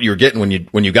you were getting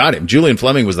when you got him. Julian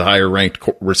Fleming was the higher ranked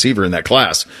receiver in that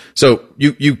class. So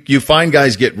you find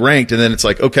guys get ranked, and then it's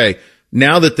like, okay,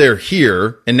 now that they're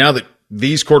here and now that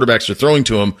these quarterbacks are throwing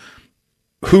to them,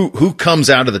 who comes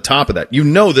out of the top of that? You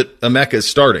know that Emeka is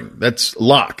starting. That's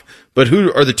lock. But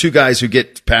who are the two guys who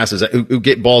get passes, who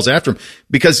get balls after him?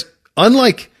 Because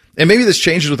unlike, and maybe this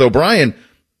changes with O'Brien,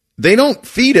 they don't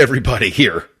feed everybody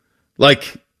here.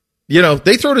 Like,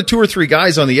 they throw to 2 or 3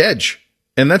 guys on the edge,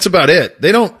 and that's about it.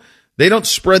 They don't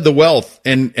spread the wealth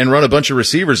and run a bunch of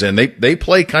receivers in. They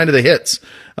play kind of the hits.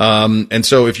 And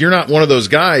so if you're not one of those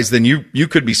guys, then you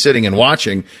could be sitting and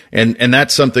watching, and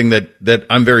that's something that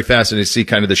I'm very fascinated to see,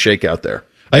 kind of the shakeout there.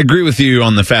 I agree with you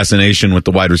on the fascination with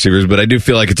the wide receivers, but I do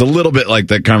feel like it's a little bit like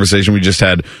that conversation we just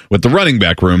had with the running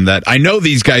back room, that I know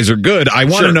these guys are good. I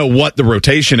want to know what the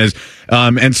rotation is.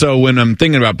 And so when I'm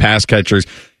thinking about pass catchers,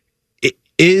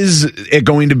 is it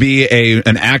going to be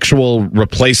an actual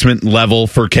replacement level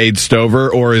for Cade Stover,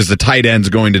 or is the tight ends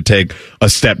going to take a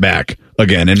step back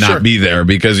again and not be there?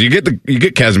 Because you get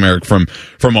Kaczmarek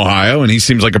from Ohio, and he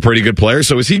seems like a pretty good player.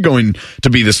 So is he going to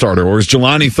be the starter, or is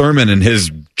Jelani Thurman and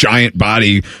his giant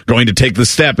body going to take the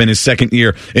step in his second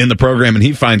year in the program and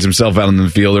he finds himself out on the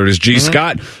field? Or does G.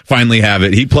 Scott finally have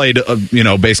it? He played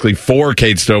basically for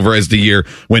Cade Stover as the year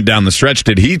went down the stretch.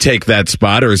 Did he take that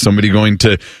spot, or is somebody going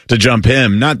to jump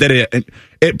him? Not that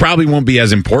it probably won't be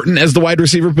as important as the wide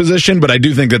receiver position, but I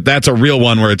do think that that's a real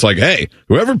one where it's like, hey,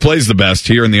 whoever plays the best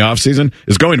here in the offseason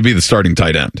is going to be the starting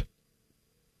tight end.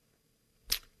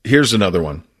 Here's another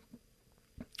one.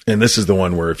 And this is the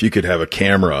one where if you could have a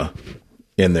camera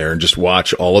in there and just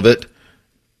watch all of it,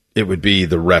 it would be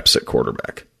the reps at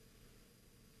quarterback.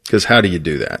 Because how do you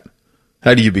do that?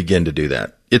 How do you begin to do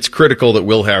that? It's critical that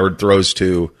Will Howard throws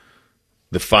to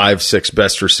the 5-6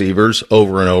 best receivers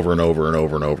over and over and over and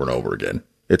over and over and over again.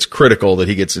 It's critical that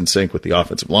he gets in sync with the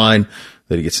offensive line,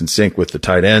 that he gets in sync with the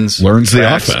tight ends. Learns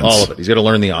the offense. All of it. He's got to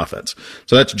learn the offense.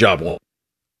 So that's job one.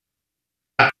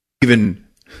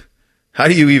 How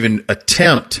do you even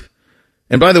attempt?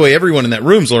 And by the way, everyone in that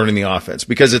room's learning the offense,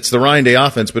 because it's the Ryan Day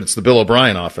offense, but it's the Bill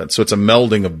O'Brien offense. So it's a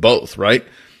melding of both, right?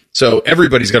 So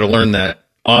everybody's got to learn that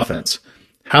offense.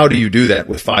 How do you do that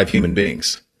with 5 human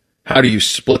beings? How do you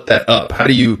split that up? How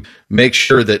do you make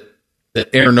sure that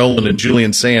Aaron Nolan and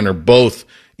Julian Sand are both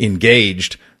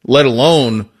engaged, let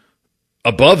alone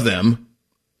above them?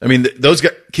 I mean, those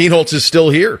guys, Keenholz is still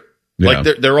here. Yeah.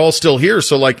 Like they're all still here.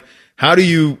 So like, how do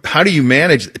you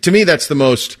manage? To me, that's the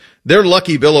most. They're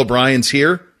lucky Bill O'Brien's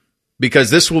here, because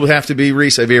this will have to be,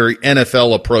 Reese, a very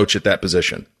NFL approach at that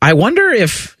position. I wonder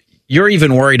if you're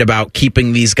even worried about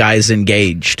keeping these guys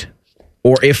engaged,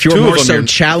 or if you're more so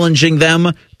challenging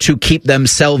them to keep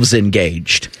themselves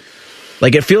engaged.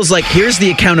 Like, it feels like here's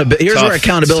where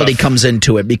accountability comes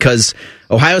into it, because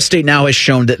Ohio State now has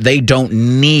shown that they don't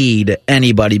need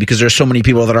anybody, because there's so many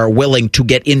people that are willing to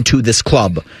get into this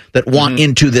club, that want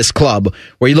into this club.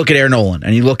 Where you look at Aaron Nolan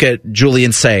and you look at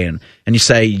Julian Sayin and you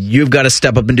say, you've got to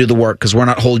step up and do the work, because we're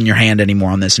not holding your hand anymore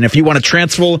on this. And if you want to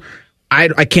transfer,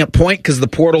 I can't point because the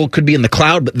portal could be in the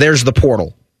cloud, but there's the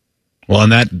portal. Well,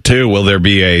 and that too, will there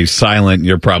be a silent,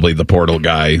 you're probably the portal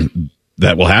guy,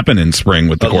 that will happen in spring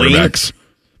with the quarterbacks?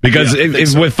 Because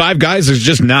with 5 guys, there's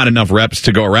just not enough reps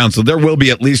to go around. So there will be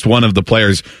at least one of the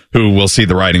players who will see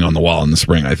the writing on the wall in the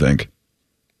spring, I think.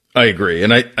 I agree.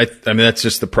 And I mean, that's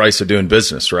just the price of doing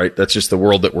business, right? That's just the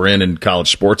world that we're in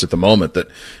college sports at the moment.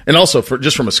 And also,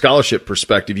 just from a scholarship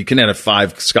perspective, you cannot have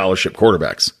 5 scholarship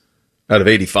quarterbacks out of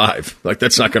 85. Like,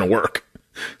 that's not going to work.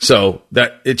 So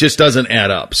that it just doesn't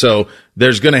add up. So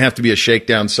there's going to have to be a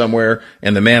shakedown somewhere,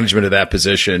 and the management of that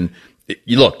position.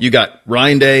 You got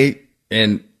Ryan Day,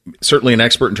 and certainly an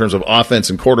expert in terms of offense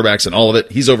and quarterbacks and all of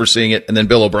it. He's overseeing it, and then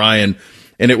Bill O'Brien.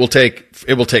 And it will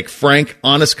take frank,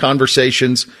 honest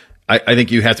conversations. I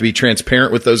think you have to be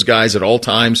transparent with those guys at all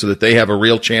times so that they have a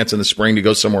real chance in the spring to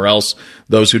go somewhere else.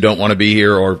 Those who don't want to be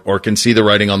here or can see the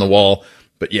writing on the wall.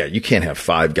 But yeah, you can't have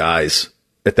 5 guys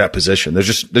at that position.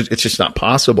 It's just not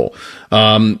possible.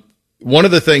 One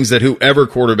of the things that whoever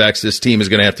quarterbacks this team is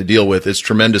going to have to deal with is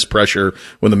tremendous pressure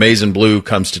when the maize and blue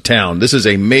comes to town. This is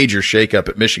a major shakeup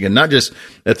at Michigan, not just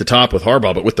at the top with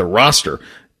Harbaugh, but with the roster.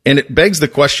 And it begs the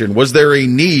question, was there a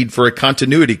need for a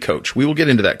continuity coach? We will get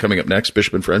into that coming up next.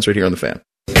 Bishop and Friends right here on The Fan.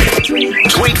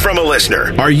 Tweet from a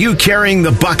listener. Are you carrying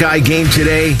the Buckeye game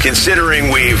today?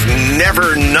 Considering we've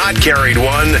never not carried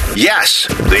one, yes.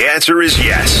 The answer is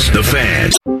yes. The Fan.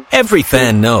 Every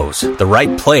fan knows the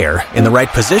right player in the right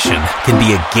position can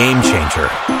be a game changer.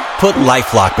 Put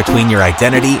LifeLock between your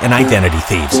identity and identity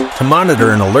thieves to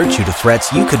monitor and alert you to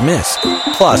threats you could miss.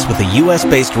 Plus, with a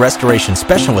U.S.-based restoration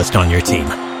specialist on your team,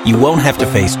 you won't have to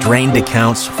face drained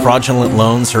accounts, fraudulent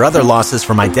loans, or other losses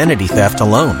from identity theft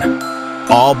alone.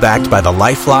 All backed by the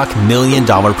LifeLock $1 Million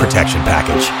Protection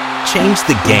Package. Change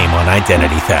the game on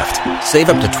identity theft. Save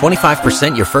up to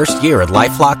 25% your first year at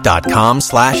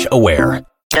LifeLock.com/aware.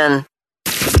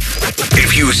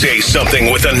 If you say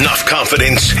something with enough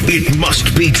confidence, it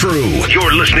must be true.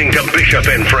 You're listening to Bishop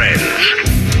and Friends.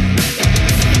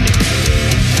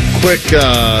 Quick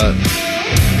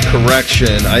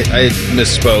correction. I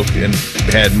misspoke and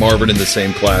had Marvin in the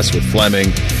same class with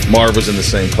Fleming. Marv was in the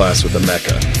same class with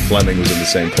Emeka. Fleming was in the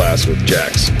same class with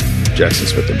Jackson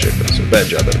Smith and Jigba. So bad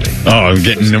job at me. Oh, I'm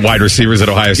getting wide receivers at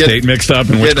Ohio State mixed up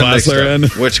and which class they're in.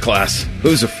 Which class?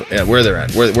 Where they're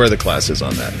at? Where the class is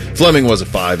on that? Fleming was a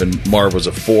 5 and Marv was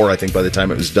a 4. I think by the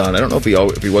time it was done, I don't know if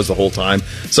he was the whole time.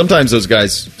 Sometimes those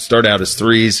guys start out as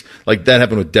 3s. Like that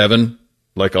happened with Devin.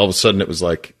 Like all of a sudden it was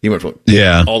like he went from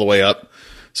all the way up.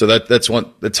 So that's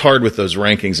one. It's hard with those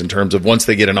rankings in terms of once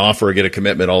they get an offer or get a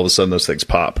commitment, all of a sudden those things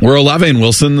pop. Were Olave and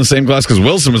Wilson in the same class? Because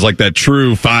Wilson was like that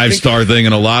true 5-star thing,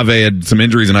 and Olave had some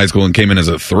injuries in high school and came in as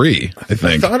a 3. I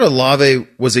think. I thought Olave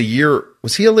was a year.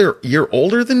 Was he a year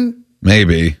older than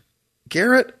maybe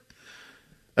Garrett?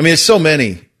 I mean, it's so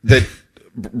many that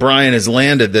Brian has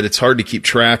landed that it's hard to keep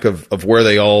track of where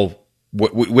they all.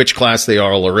 Which class they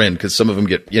all are in, because some of them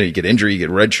get you get injury, you get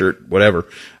red shirt, whatever.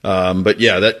 But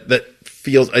yeah, that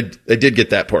feels I did get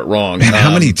that part wrong. Man,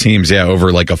 how many teams,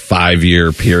 over like a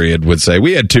 5-year period would say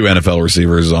we had 2 NFL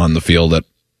receivers on the field at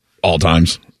all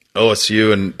times?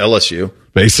 OSU and LSU,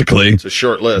 basically. It's a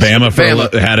short list. Bama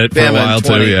had it for a while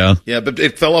too. Yeah, but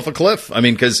it fell off a cliff. I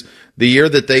mean, because the year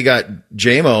that they got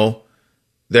JMO,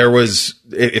 there was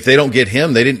if they don't get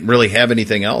him, they didn't really have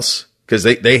anything else because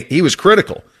he was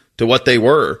critical to what they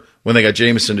were when they got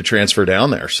Jameson to transfer down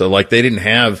there. So like they didn't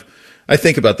have. I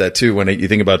think about that too when you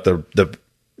think about the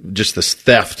just this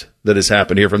theft that has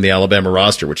happened here from the Alabama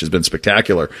roster, which has been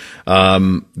spectacular.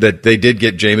 That they did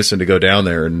get Jameson to go down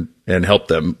there and help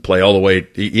them play all the way.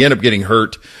 He ended up getting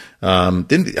hurt. I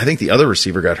think the other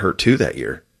receiver got hurt too that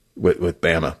year with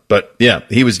Bama. But yeah,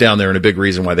 he was down there and a big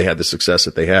reason why they had the success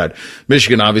that they had.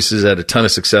 Michigan obviously has had a ton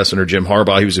of success under Jim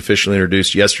Harbaugh. He was officially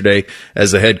introduced yesterday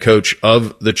as the head coach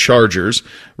of the Chargers.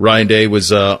 Ryan Day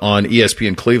was on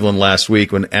ESPN Cleveland last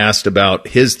week when asked about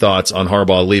his thoughts on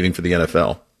Harbaugh leaving for the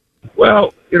NFL.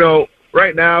 Well,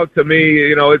 right now to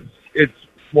me, it's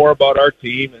more about our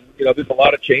team, and there's a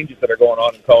lot of changes that are going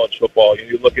on in college football.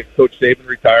 You look at Coach Saban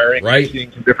retiring, right? You're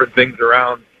seeing some different things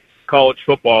around college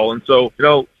football, and so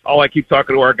all I keep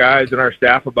talking to our guys and our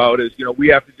staff about is we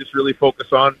have to just really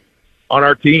focus on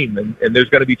our team, and there's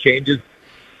going to be changes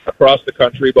across the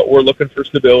country, but we're looking for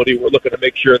stability. We're looking to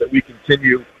make sure that we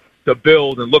continue to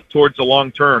build and look towards the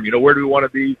long term. Where do we want to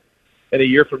be in a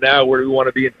year from now? Where do we want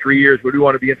to be in 3 years? Where do we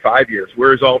want to be in 5 years?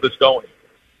 Where is all this going?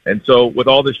 And so with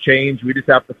all this change, we just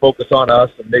have to focus on us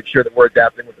and make sure that we're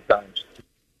adapting with the times.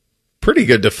 Pretty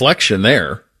good deflection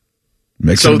there.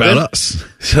 Makes it about us.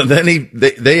 So then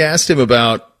they asked him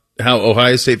about how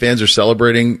Ohio State fans are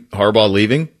celebrating Harbaugh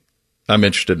leaving. I'm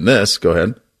interested in this. Go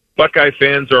ahead. Buckeye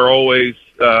fans are always,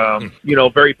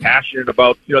 very passionate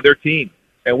about, their team,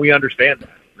 and we understand that.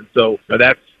 And so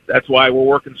that's why we're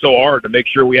working so hard to make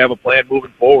sure we have a plan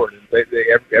moving forward.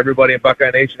 And everybody in Buckeye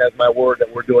Nation has my word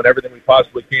that we're doing everything we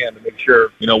possibly can to make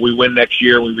sure, we win next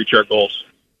year and we reach our goals.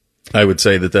 I would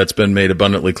say that that's been made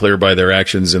abundantly clear by their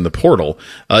actions in the portal.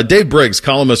 Dave Briggs,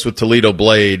 columnist with Toledo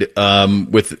Blade,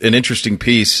 with an interesting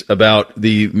piece about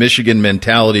the Michigan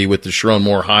mentality with the Sharon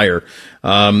Moore hire.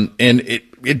 And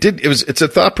it's a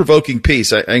thought-provoking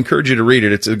piece. I encourage you to read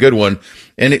it. It's a good one.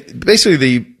 And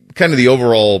basically the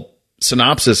overall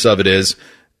synopsis of it is,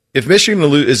 if Michigan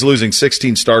is losing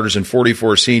 16 starters and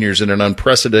 44 seniors in an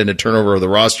unprecedented turnover of the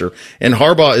roster, and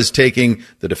Harbaugh is taking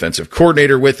the defensive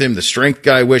coordinator with him, the strength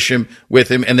guy with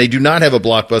him, and they do not have a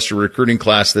blockbuster recruiting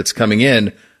class that's coming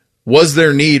in, was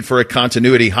there need for a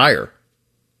continuity hire?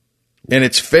 And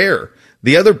it's fair.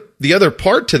 The other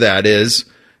part to that is,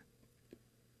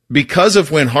 because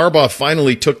of when Harbaugh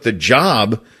finally took the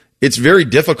job, it's very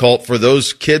difficult for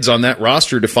those kids on that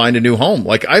roster to find a new home.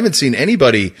 Like, I haven't seen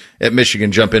anybody at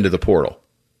Michigan jump into the portal.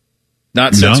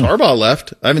 Not since Harbaugh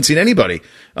left. I haven't seen anybody.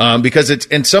 Because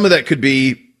and some of that could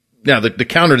be Now, the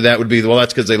counter to that would be, well,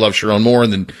 that's because they love Sharon more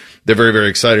and then they're very, very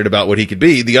excited about what he could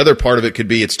be. The other part of it could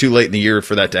be it's too late in the year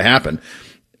for that to happen.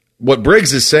 What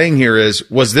Briggs is saying here is,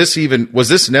 was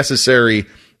this necessary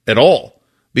at all?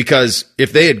 Because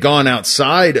if they had gone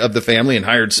outside of the family and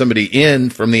hired somebody in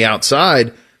from the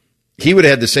outside, he would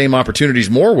have had the same opportunities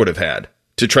Moore would have had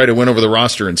to try to win over the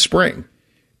roster in spring.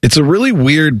 It's a really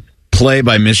weird play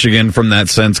by Michigan from that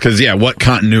sense because, what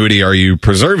continuity are you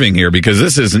preserving here? Because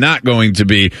this is not going to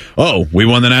be, we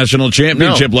won the national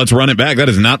championship, let's run it back. That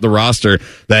is not the roster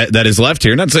that is left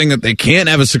here. Not saying that they can't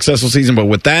have a successful season, but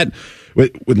with that,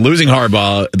 with losing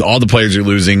Harbaugh, all the players you're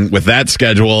losing, with that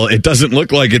schedule, it doesn't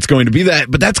look like it's going to be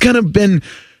that. But that's kind of been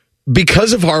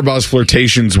because of Harbaugh's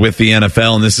flirtations with the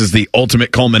NFL, and this is the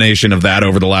ultimate culmination of that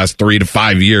over the last 3 to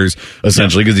 5 years,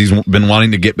 essentially, because he's been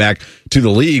wanting to get back to the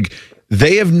league.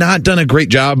 They have not done a great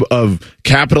job of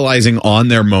capitalizing on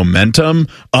their momentum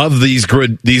of these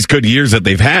good years that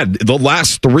they've had the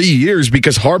last 3 years,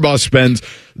 because Harbaugh spends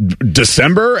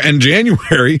December and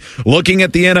January looking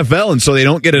at the NFL, and so they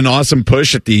don't get an awesome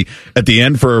push at the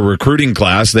end for a recruiting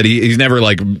class that he's never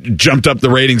jumped up the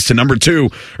ratings to number 2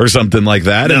 or something like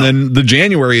that. No. And then the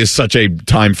January is such a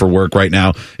time for work right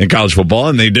now in college football,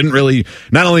 and they didn't really.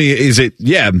 Not only is it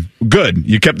good,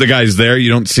 you kept the guys there, you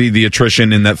don't see the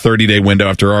attrition in that 30-day window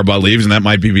after Harbaugh leaves, and that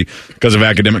might be because of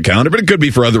academic calendar, but it could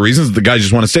be for other reasons. The guys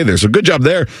just want to stay there. So good job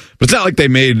there. But it's not like they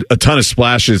made a ton of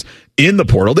splashes in the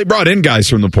portal. They brought in guys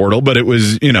from the portal, but it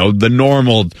was, the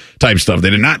normal type stuff.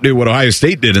 They did not do what Ohio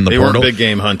State did in the portal. They weren't big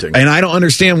game hunting. And I don't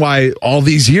understand why all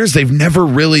these years they've never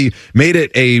really made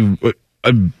it a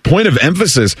point of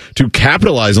emphasis to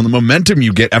capitalize on the momentum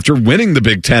you get after winning the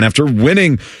Big Ten, after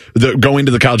winning going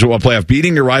to the college football playoff,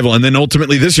 beating your rival, and then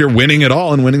ultimately this year winning it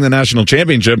all and winning the national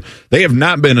championship. They have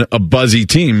not been a buzzy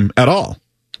team at all.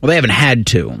 Well, they haven't had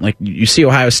to. You see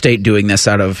Ohio State doing this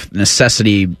out of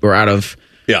necessity or out of,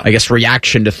 I guess,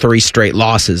 reaction to 3 straight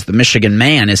losses. The Michigan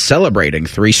Man is celebrating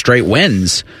 3 straight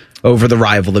wins over the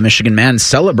rival. The Michigan Man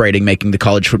celebrating making the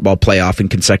college football playoff in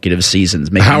consecutive seasons.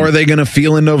 How are they going to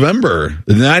feel in November?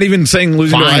 Not even saying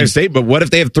losing to Ohio State, but what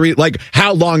if they have 3?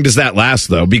 How long does that last,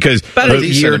 though? Because about a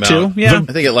year or 2. Yeah,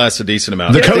 I think it lasts a decent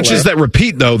amount. The coaches that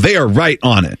repeat, though, they are right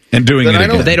on it and doing it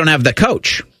again. They don't have the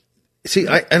coach. See,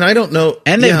 I don't know.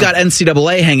 And they've got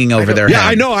NCAA hanging over their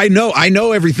head. Yeah, I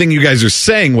know everything you guys are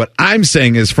saying. What I'm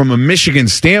saying is, from a Michigan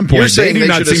standpoint, you're saying they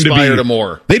should aspire to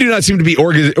more. They do not seem to be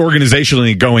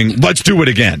organizationally going, let's do it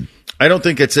again. I don't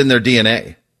think it's in their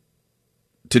DNA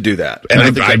to do that. And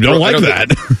I don't like that.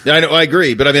 I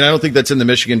agree, but I don't think that's in the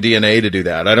Michigan DNA to do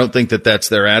that. I don't think that that's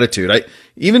their attitude.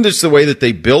 Even just the way that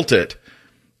they built it.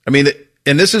 And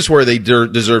this is where they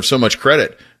deserve so much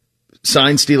credit.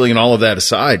 Sign stealing and all of that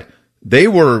aside.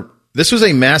 This was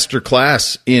a master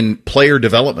class in player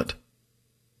development.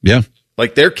 Yeah.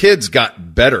 Their kids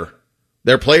got better.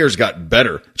 Their players got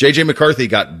better. J.J. McCarthy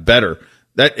got better.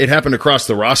 It happened across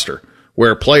the roster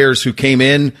where players who came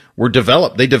in were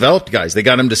developed. They developed guys. They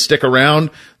got them to stick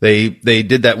around. They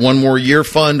did that 1 more year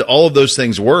fund. All of those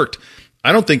things worked.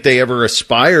 I don't think they ever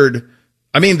aspired.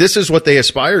 This is what they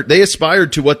aspired. They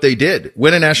aspired to what they did.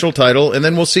 Win a national title, and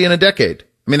then we'll see in a decade.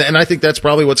 And I think that's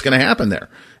probably what's going to happen there.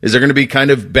 Is they're going to be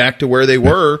kind of back to where they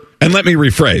were. And let me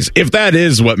rephrase. If that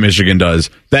is what Michigan does,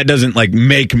 that doesn't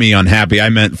make me unhappy. I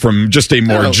meant from just a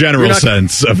more general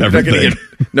sense of everything.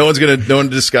 No one to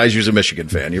disguise you as a Michigan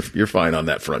fan. You're fine on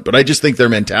that front. But I just think their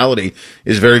mentality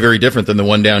is very, very different than the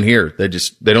one down here. They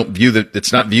don't view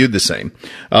it's not viewed the same.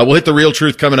 We'll hit the real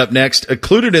truth coming up next.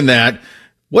 Included in that,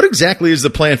 what exactly is the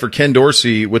plan for Ken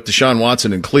Dorsey with Deshaun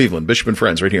Watson in Cleveland? Bishop and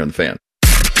Friends right here on The Fan.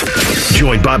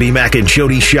 Join Bobby Mack and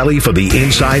Jody Shelley for the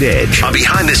Inside Edge, a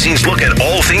behind-the-scenes look at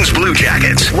all things Blue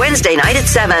Jackets. Wednesday night at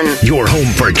 7. Your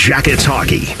home for Jackets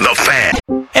hockey. The Fan.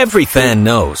 Every fan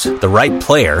knows the right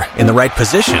player in the right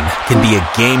position can be a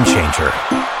game changer.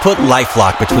 Put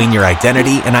LifeLock between your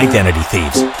identity and identity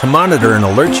thieves to monitor and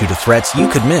alert you to threats you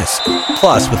could miss.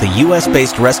 Plus, with a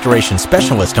U.S.-based restoration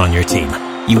specialist on your team,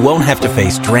 you won't have to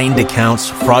face drained accounts,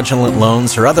 fraudulent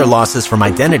loans, or other losses from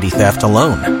identity theft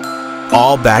alone.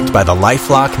 All backed by the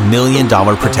LifeLock $1 Million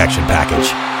Protection Package.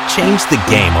 Change the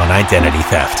game on identity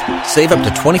theft. Save up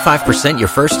to 25% your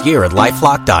first year at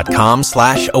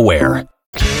LifeLock.com/aware.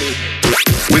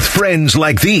 With friends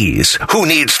like these, who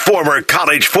needs former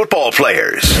college football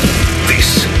players?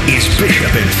 This is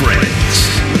Bishop and Friends.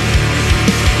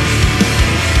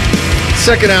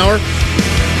 Second hour.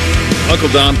 Uncle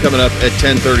Dom coming up at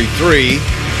 10:33.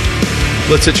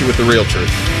 Let's hit you with the real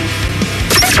truth.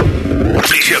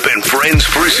 Bishop and Friends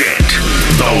present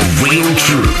The Real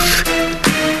Truth.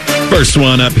 First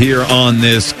one up here on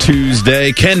this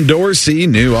Tuesday. Ken Dorsey,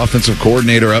 new offensive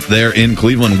coordinator up there in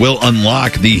Cleveland, will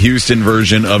unlock the Houston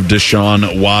version of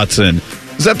Deshaun Watson.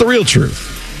 Is that the real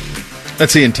truth?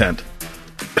 That's the intent.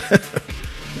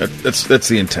 That's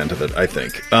the intent of it, I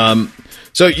think.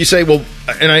 So you say, well,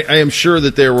 and I am sure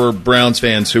that there were Browns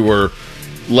fans who were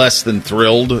less than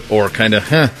thrilled or kind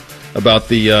of, about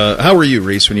the how were you,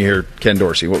 Reese, when you hear Ken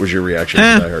Dorsey? What was your reaction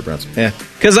when I heard Browns?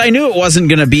 Because I knew it wasn't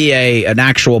going to be an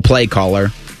actual play caller.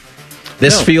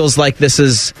 This feels like this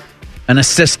is an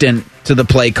assistant to the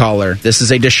play caller. This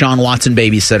is a Deshaun Watson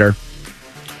babysitter.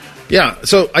 Yeah,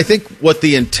 so I think what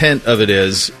the intent of it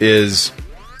is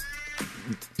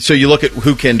so you look at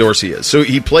who Ken Dorsey is. So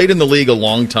he played in the league a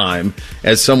long time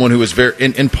as someone who was very,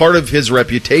 and part of his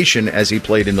reputation as he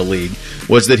played in the league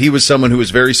was that he was someone who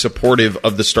was very supportive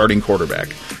of the starting quarterback,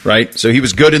 right? So he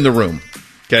was good in the room.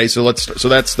 Okay, so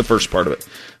that's the first part of it.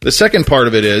 The second part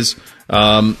of it is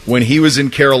when he was in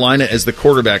Carolina as the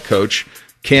quarterback coach,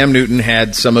 Cam Newton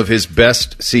had some of his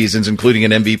best seasons, including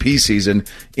an MVP season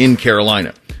in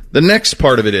Carolina. The next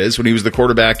part of it is when he was the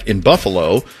quarterback in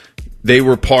Buffalo, they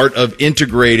were part of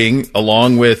integrating,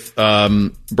 along with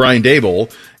Brian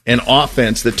Daboll, an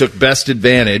offense that took best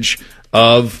advantage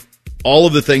of all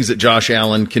of the things that Josh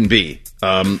Allen can be,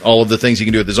 all of the things he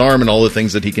can do with his arm and all the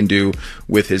things that he can do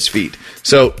with his feet.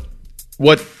 So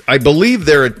what I believe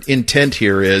their intent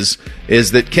here is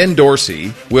that Ken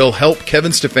Dorsey will help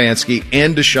Kevin Stefanski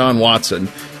and Deshaun Watson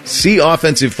see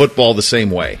offensive football the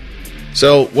same way.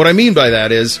 So what I mean by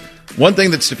that is, one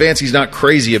thing that Stefanski's not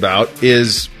crazy about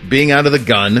is being out of the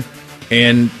gun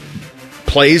and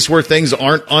plays where things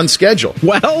aren't on schedule.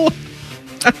 Well,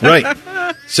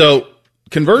 right. So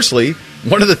conversely,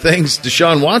 one of the things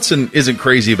Deshaun Watson isn't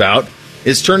crazy about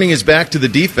is turning his back to the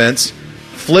defense,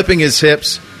 flipping his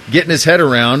hips, getting his head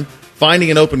around, finding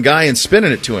an open guy and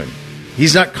spinning it to him.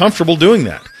 He's not comfortable doing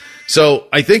that. So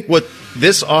I think what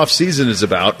this offseason is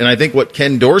about, and I think what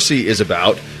Ken Dorsey is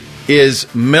about, is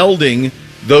melding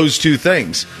those two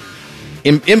things.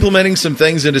 Implementing some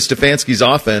things into Stefanski's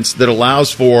offense that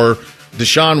allows for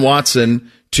Deshaun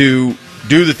Watson to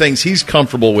do the things he's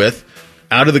comfortable with,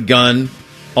 out of the gun,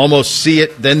 almost see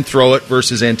it, then throw it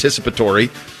versus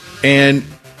anticipatory, and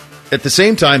at the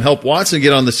same time help Watson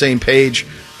get on the same page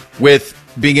with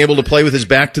being able to play with his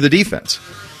back to the defense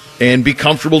and be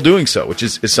comfortable doing so, which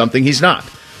is something he's not.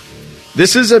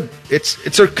 This is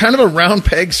it's a kind of a round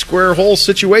peg, square hole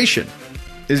situation.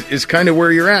 Is kind of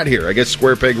where you're at here. I guess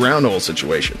square peg, round hole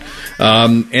situation.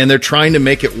 And they're trying to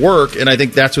make it work, and I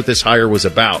think that's what this hire was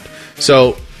about.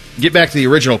 So, get back to the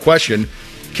original question.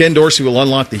 Ken Dorsey will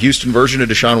unlock the Houston version of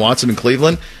Deshaun Watson in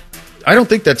Cleveland. I don't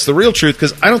think that's the real truth,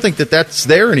 because I don't think that that's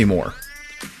there anymore.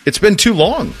 It's been too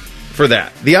long for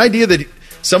that. The idea that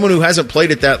someone who hasn't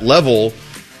played at that level,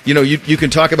 you can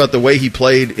talk about the way he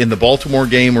played in the Baltimore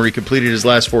game where he completed his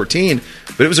last 14,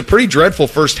 but it was a pretty dreadful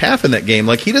first half in that game.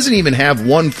 Like, he doesn't even have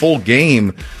one full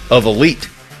game of elite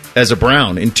as a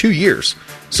Brown in 2 years.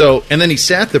 So, and then he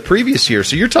sat the previous year.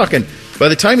 So you're talking, by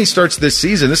the time he starts this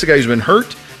season, this is a guy who's been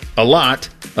hurt a lot,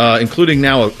 including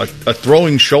now a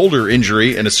throwing shoulder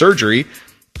injury and a surgery,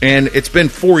 and it's been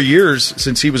 4 years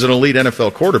since he was an elite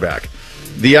NFL quarterback.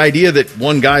 The idea that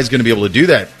one guy is going to be able to do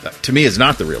that, to me, is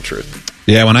not the real truth.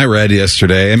 Yeah, when I read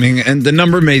yesterday, and the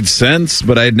number made sense,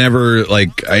 but I'd never, I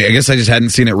guess I just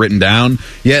hadn't seen it written down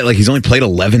yet. He's only played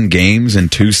 11 games in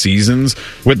 2 seasons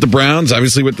with the Browns,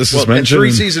 obviously with the suspension. And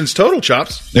 3 seasons total,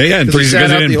 Chops. Yeah, and 3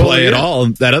 seasons he didn't play at all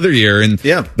that other year. And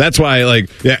that's why,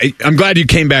 I'm glad you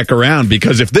came back around,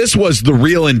 because if this was the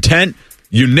real intent,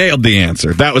 you nailed the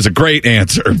answer. That was a great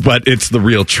answer, but it's the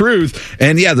real truth.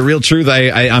 And yeah, the real truth,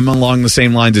 I'm along the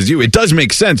same lines as you. It does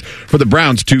make sense for the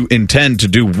Browns to intend to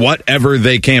do whatever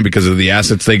they can because of the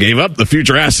assets they gave up, the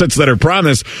future assets that are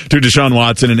promised to Deshaun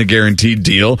Watson in a guaranteed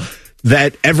deal,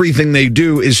 that everything they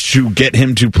do is to get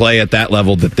him to play at that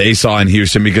level that they saw in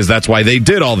Houston, because that's why they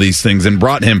did all these things and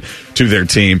brought him to their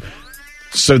team.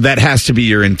 So that has to be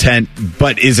your intent,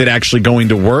 but is it actually going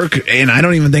to work? And I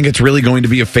don't even think it's really going to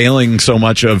be a failing so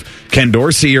much of Ken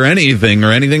Dorsey or anything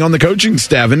on the coaching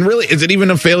staff. And really, is it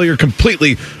even a failure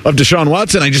completely of Deshaun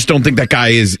Watson? I just don't think that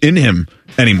guy is in him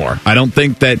anymore. I don't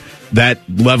think that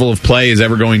level of play is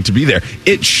ever going to be there.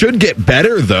 It should get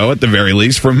better, though, at the very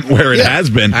least, from where it has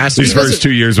been these first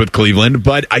 2 years with Cleveland.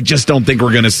 But I just don't think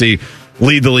we're going to see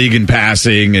lead the league in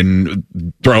passing and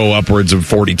throw upwards of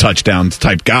 40 touchdowns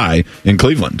type guy in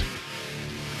Cleveland.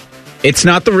 It's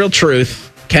not the real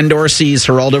truth. Ken Dorsey's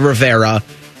Geraldo Rivera,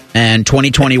 and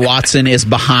 2020 Watson is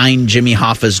behind Jimmy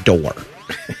Hoffa's door.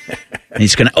 And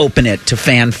he's going to open it to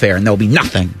fanfare, and there'll be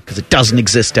nothing because it doesn't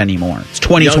exist anymore. It's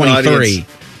 2023.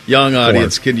 Young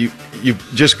audience, can you you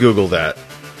just Google that.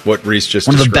 What Reese just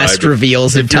one described. One of the best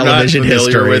reveals in television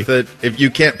history. With it, if you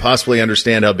can't possibly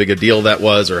understand how big a deal that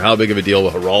was, or how big of a deal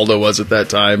Geraldo was at that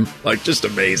time, like just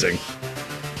amazing.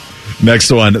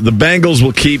 Next one, the Bengals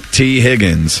will keep T.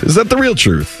 Higgins. Is that the real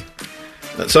truth?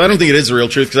 So I don't think it is the real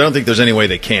truth because I don't think there's any way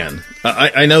they can.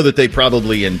 I know that they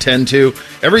probably intend to.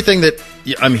 Everything that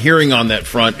I'm hearing on that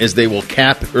front is they will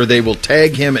cap or they will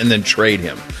tag him and then trade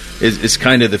him. Is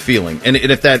kind of the feeling. And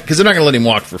if that, because they're not going to let him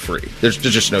walk for free. There's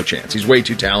just no chance. He's way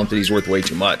too talented. He's worth way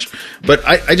too much. But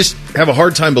I just have a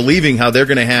hard time believing how they're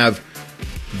going to have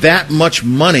that much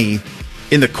money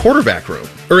in the quarterback room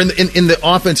or in the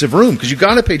offensive room, because you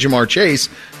got to pay Jamar Chase.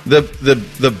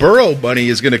 The Burrow money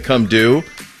is going to come due.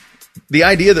 The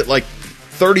idea that like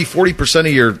 30-40%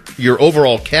 of your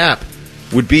overall cap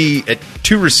would be at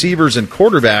two receivers and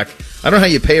quarterback, I don't know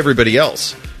how you pay everybody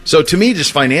else. So to me,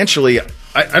 just financially,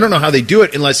 I don't know how they do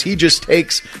it unless he just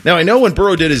takes... Now, I know when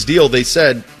Burrow did his deal, they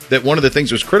said that one of the things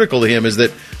that was critical to him is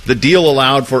that the deal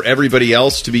allowed for everybody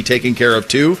else to be taken care of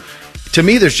too. To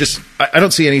me, there's just... I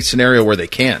don't see any scenario where they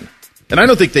can. And I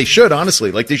don't think they should,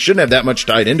 honestly. Like, they shouldn't have that much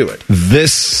tied into it.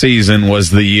 This season was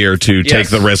the year to take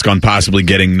the risk on possibly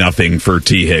getting nothing for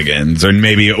T. Higgins,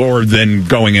 or then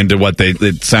going into what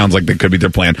it sounds like that could be their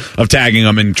plan of tagging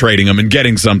him and trading him and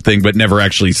getting something, but never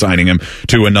actually signing him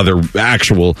to another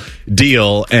actual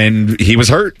deal. And he was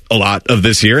hurt a lot of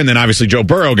this year. And then obviously Joe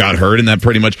Burrow got hurt, and that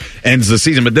pretty much ends the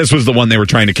season. But this was the one they were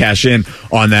trying to cash in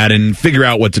on that and figure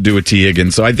out what to do with T.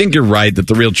 Higgins. So I think you're right that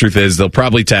the real truth is they'll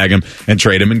probably tag him and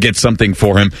trade him and get something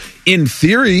for him. In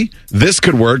theory, this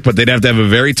could work, but they'd have to have a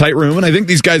very tight room, and I think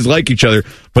these guys like each other.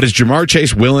 But is Jamar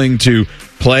Chase willing to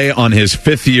play on his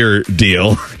fifth-year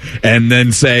deal and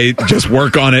then say, just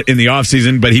work on it in the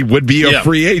offseason, but he would be a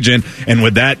free agent, and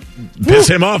would that piss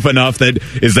him off enough that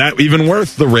is that even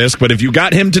worth the risk? But if you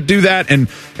got him to do that and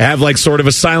have like sort of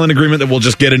a silent agreement that we'll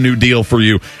just get a new deal for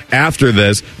you after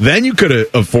this, then you could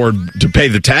afford to pay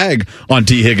the tag on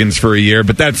T. Higgins for a year,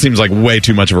 but that seems like way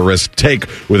too much of a risk to take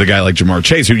with a guy like Jamar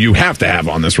Chase, who you have to have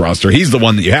on this roster. He's the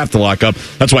one that you have to lock up.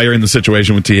 That's why you're in the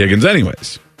situation with T. Higgins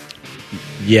anyways.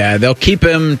 Yeah, they'll keep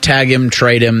him, tag him,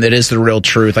 trade him. That is the real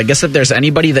truth. I guess if there's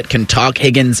anybody that can talk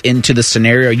Higgins into the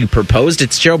scenario you proposed,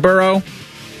 it's Joe Burrow.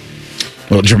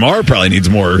 Well, Jamar probably needs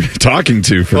more talking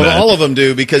to for that. All of them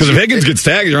do, because if Higgins gets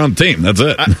tagged, you're on the team. That's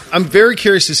it. I'm very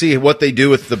curious to see what they do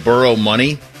with the Burrow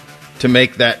money to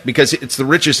make that, because it's the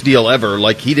richest deal ever.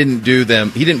 Like, he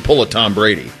didn't pull a Tom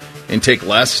Brady and take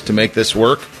less to make this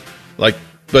work. Like,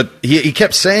 but he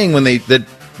kept saying that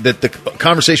the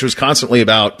conversation was constantly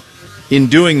about, in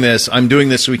doing this, I'm doing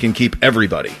this so we can keep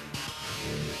everybody.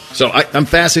 So I'm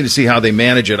fascinated to see how they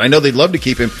manage it. I know they'd love to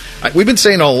keep him. We've been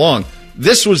saying all along,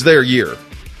 this was their year.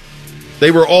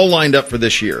 They were all lined up for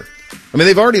this year. I mean,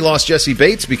 they've already lost Jesse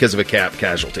Bates because of a cap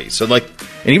casualty. So, and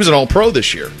he was an all-pro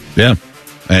this year. Yeah.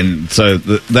 And so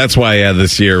that's why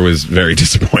this year was very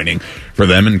disappointing for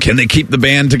them. And can they keep the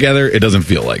band together? It doesn't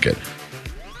feel like it.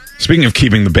 Speaking of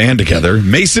keeping the band together,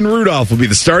 Mason Rudolph will be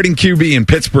the starting QB in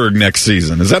Pittsburgh next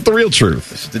season. Is that the real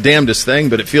truth? It's the damnedest thing,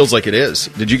 but it feels like it is.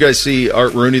 Did you guys see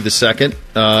Art Rooney II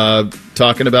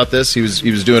talking about this? He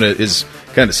was doing his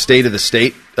kind of state of the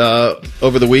state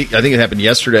over the week. I think it happened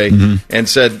yesterday, and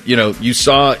said, you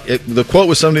saw it, the quote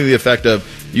was something to the effect of,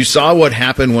 "You saw what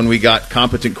happened when we got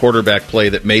competent quarterback play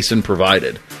that Mason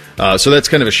provided." So that's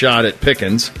kind of a shot at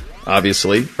Pickens,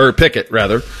 obviously, or Pickett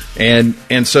rather, and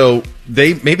so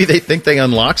they think they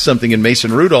unlocked something in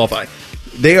Mason Rudolph.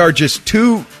 They are just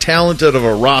too talented of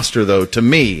a roster, though, to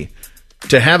me,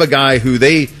 to have a guy who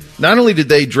they not only did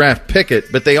they draft Pickett,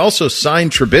 but they also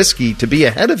signed Trubisky to be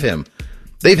ahead of him.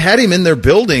 They've had him in their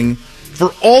building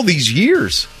for all these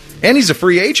years, and he's a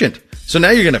free agent. So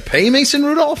now you're going to pay Mason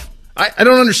Rudolph? I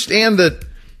don't understand that,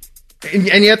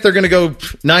 and yet they're going to go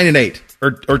 9-8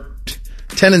 or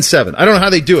 10-7. I don't know how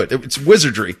they do it. It's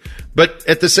wizardry. But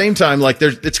at the same time,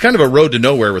 it's kind of a road to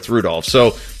nowhere with Rudolph.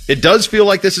 So it does feel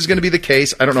like this is going to be the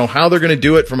case. I don't know how they're going to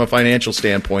do it from a financial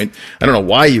standpoint. I don't know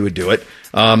why you would do it.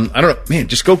 I don't know. Man,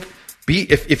 just go be,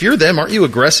 if you're them, aren't you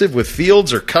aggressive with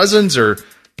Fields or Cousins or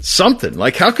something?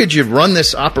 Like, how could you run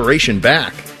this operation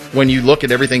back when you look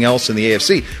at everything else in the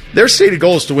AFC? Their stated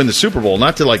goal is to win the Super Bowl,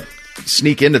 not to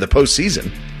sneak into the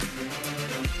postseason.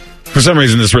 For some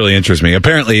reason, this really interests me.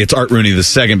 Apparently, it's Art Rooney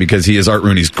II because he is Art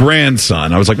Rooney's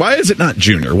grandson. I was like, why is it not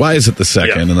Junior? Why is it the second?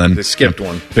 Yeah, and then they skipped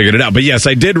one. Figured it out. But yes,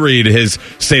 I did read his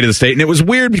State of the State, and it was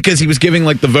weird because he was giving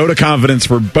the vote of confidence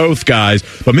for both guys.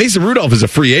 But Mason Rudolph is a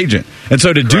free agent. And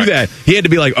so to do that, he had to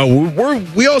be like,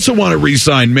 we also want to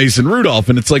re-sign Mason Rudolph.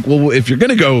 And it's like, well, if you're going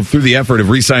to go through the effort of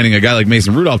re-signing a guy like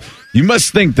Mason Rudolph, you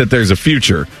must think that there's a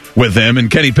future with him.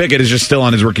 And Kenny Pickett is just still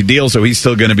on his rookie deal, so he's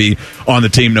still going to be on the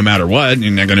team no matter what.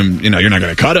 You're not going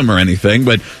to cut him or anything.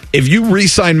 But if you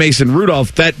re-sign Mason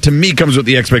Rudolph, that to me comes with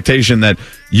the expectation that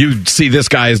you see this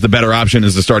guy as the better option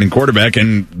as the starting quarterback.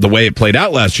 And the way it played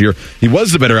out last year, he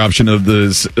was the better option of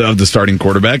the starting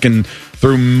quarterback. And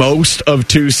through most of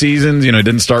 2 seasons, he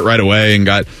didn't start right away and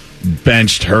got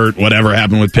benched, hurt, whatever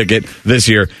happened with Pickett this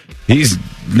year. He's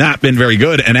not been very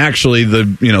good, and actually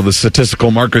the statistical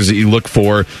markers that you look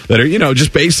for that are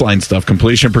just baseline stuff,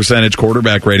 completion percentage,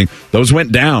 quarterback rating, those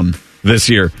went down this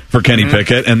year for Kenny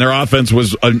Pickett, and their offense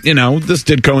was this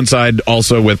did coincide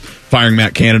also with firing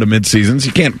Matt Canada mid-season, so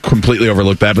you can't completely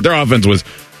overlook that, but their offense was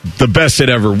the best it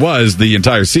ever was the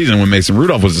entire season when Mason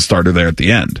Rudolph was the starter there at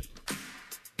the end.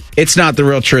 It's not the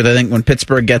real truth. I think when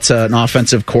Pittsburgh gets an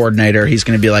offensive coordinator, he's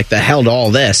going to be like, the hell to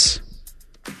all this.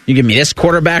 You give me this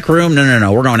quarterback room?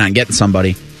 No. We're going out and getting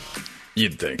somebody.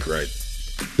 You'd think, right?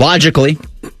 Logically.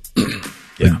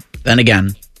 Yeah. Then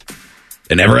again.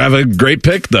 They never have a great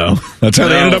pick, though. That's how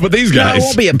they ended up with these guys. No, it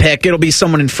won't be a pick. It'll be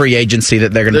someone in free agency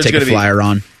that they're going to take a flyer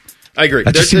on. I agree.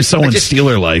 That just seems so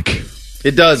Steeler-like.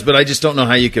 It does, but I just don't know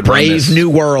how you could Brave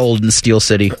New World in Steel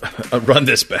City. Run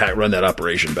this back. Run that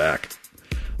operation back.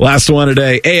 Last one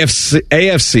today.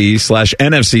 AFC/NFC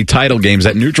title games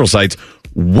at neutral sites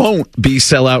won't be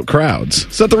sellout crowds.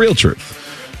 Is that the real truth?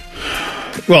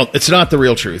 Well, it's not the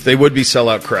real truth. They would be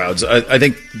sellout crowds. I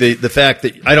think the fact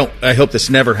that I hope this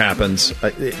never happens.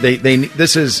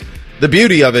 This is the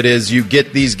beauty of it is you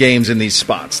get these games in these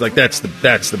spots. Like that's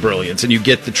the brilliance, and you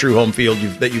get the true home field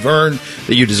that you've earned,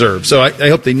 that you deserve. So I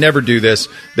hope they never do this.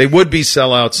 They would be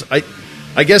sellouts.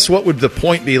 I guess what would the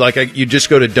point be? Like you just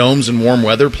go to domes and warm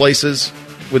weather places?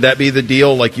 Would that be the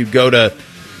deal? Like you'd go to.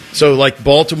 So, like,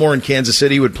 Baltimore and Kansas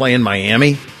City would play in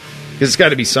Miami? Because it's got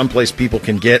to be someplace people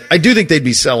can get. I do think they'd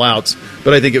be sellouts,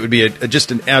 but I think it would be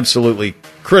just an absolutely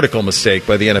critical mistake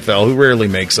by the NFL, who rarely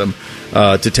makes them,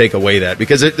 to take away that.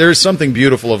 Because there's something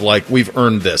beautiful of, like, we've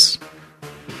earned this.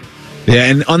 Yeah,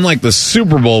 and unlike the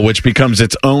Super Bowl, which becomes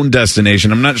its own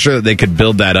destination, I'm not sure that they could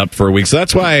build that up for a week. So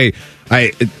that's why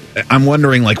I'm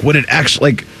wondering, like, would it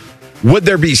actually, like... Would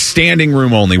there be standing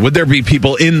room only? Would there be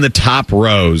people in the top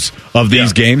rows of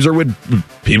these games? Or would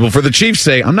people for the Chiefs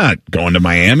say, I'm not going to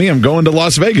Miami, I'm going to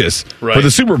Las Vegas for the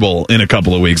Super Bowl in a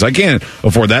couple of weeks? I can't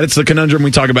afford that. It's the conundrum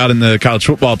we talk about in the college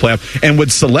football playoff. And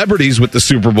with celebrities with the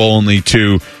Super Bowl only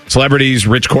celebrities,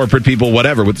 rich corporate people,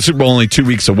 whatever, with the Super Bowl only 2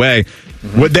 weeks away,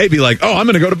 would they be like, oh, I'm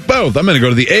going to go to both. I'm going to go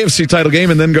to the AFC title game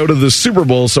and then go to the Super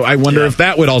Bowl. So I wonder if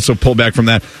that would also pull back from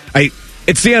that.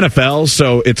 It's the NFL,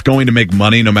 so it's going to make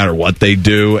money no matter what they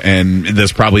do, and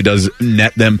this probably does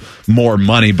net them more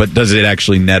money, but does it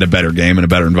actually net a better game and a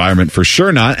better environment? For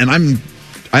sure not, and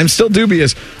I'm still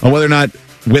dubious on whether or not,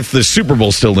 with the Super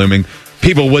Bowl still looming,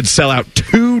 people would sell out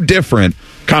 2 different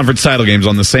conference title games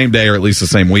on the same day or at least the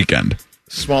same weekend.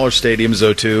 Smaller stadiums,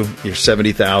 though, too. You're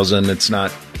 70,000. It's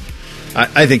not...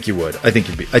 I think you would. I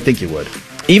think you would.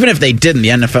 Even if they didn't, the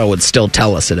NFL would still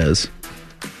tell us it is.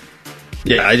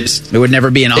 Yeah, it would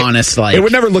never be an honest, like... It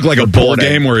would never look like a bowl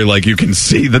game where, like, you can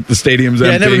see that the stadium's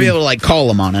empty. Yeah, never be able to, like, call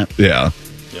them on it. Yeah.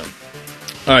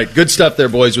 All right, good stuff there,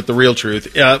 boys, with the real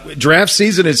truth. Draft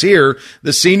season is here.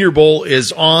 The Senior Bowl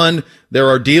is on. There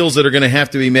are deals that are going to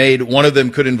have to be made. One of them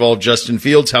could involve Justin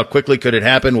Fields. How quickly could it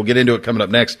happen? We'll get into it coming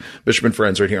up next. Bishop and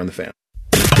Friends right here on The Fan.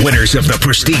 Winners of the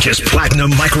prestigious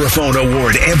Platinum Microphone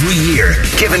Award every year,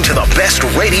 given to the best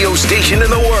radio station in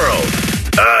the world.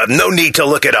 No need to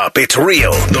look it up. It's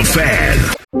real. The Fan.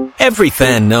 Every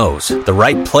fan knows the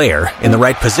right player in the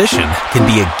right position can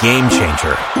be a game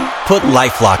changer. Put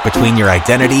LifeLock between your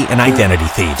identity and identity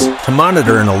thieves to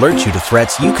monitor and alert you to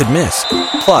threats you could miss.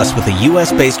 Plus, with a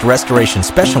U.S.-based restoration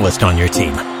specialist on your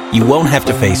team, you won't have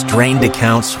to face drained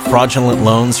accounts, fraudulent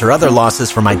loans, or other losses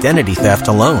from identity theft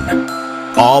alone.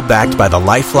 All backed by the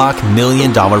LifeLock $1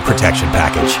 Million Protection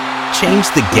Package. Change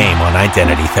the game on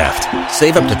identity theft.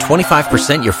 Save up to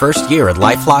 25% your first year at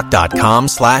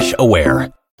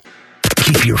LifeLock.com/aware.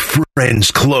 Keep your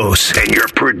friends close and your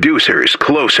producers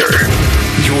closer.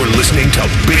 You're listening to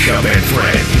Bishop and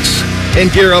Friends. And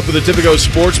gear up with the Tipico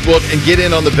Sportsbook and get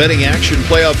in on the betting action.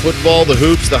 Playoff football, the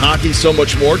hoops, the hockey, so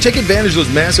much more. Take advantage of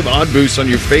those massive odd boosts on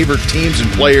your favorite teams and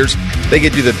players. They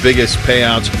get you the biggest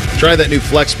payouts. Try that new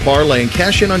Flex Parlay and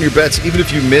cash in on your bets even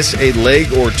if you miss a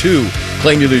leg or two.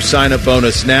 Claim your new sign-up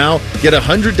bonus now. Get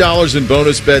 $100 in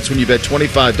bonus bets when you bet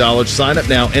 $25. Sign up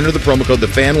now. Enter the promo code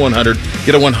TheFan100.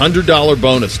 Get a $100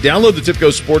 bonus. Download the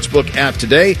Tipico Sportsbook app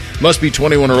today. Must be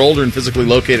 21 or older and physically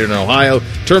located in Ohio.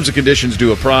 Terms and conditions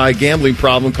do apply. Gambling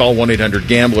problem, call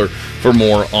 1-800-GAMBLER for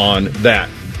more on that.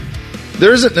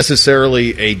 there isn't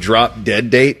necessarily a drop-dead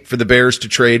date for the Bears to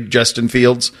trade Justin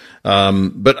Fields,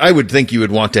 but I would think you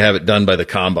would want to have it done by the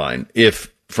Combine,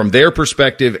 if from their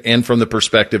perspective and from the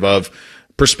perspective of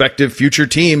prospective future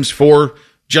teams for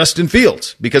Justin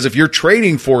Fields. Because if you're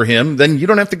trading for him, then you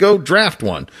don't have to go draft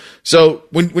one. So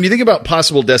when you think about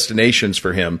possible destinations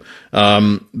for him,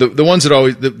 the ones that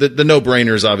always, the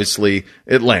no-brainer is obviously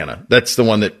Atlanta. That's the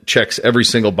one that checks every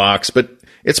single box, but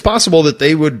it's possible that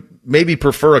they would maybe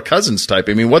prefer a Cousins type.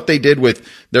 I mean, what they did with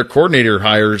their coordinator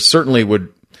hires certainly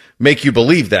would make you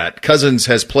believe that. Cousins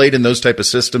has played in those type of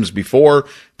systems before,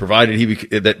 provided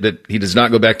that he does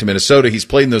not go back to Minnesota. He's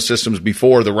played in those systems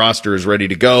before. The roster is ready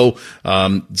to go.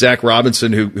 Zach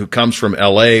Robinson, who comes from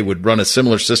L.A., would run a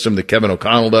similar system that Kevin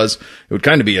O'Connell does. It would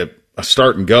kind of be a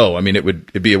start and go. I mean,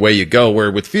 it'd be a way you go,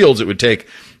 where with Fields, it would take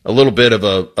a little bit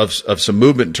of some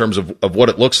movement in terms of what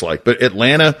it looks like. But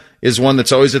Atlanta is one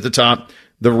that's always at the top.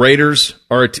 The Raiders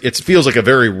it feels like a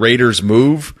very Raiders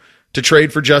move to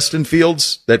trade for Justin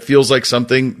Fields. That feels like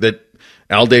something that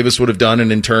Al Davis would have done,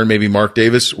 and in turn maybe Mark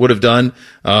Davis would have done.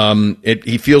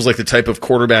 He feels like the type of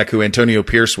quarterback who Antonio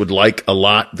Pierce would like a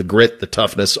lot, the grit, the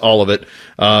toughness, all of it.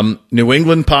 New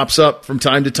England pops up from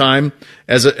time to time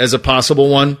as a possible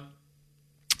one.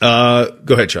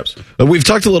 Go ahead, Chubbs. We've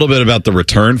talked a little bit about the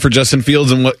return for Justin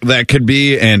Fields and what that could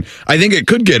be, and I think it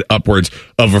could get upwards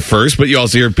of a first, but you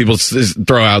also hear people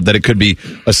throw out that it could be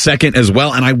a second as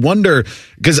well, and I wonder,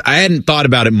 because I hadn't thought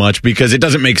about it much, because it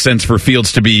doesn't make sense for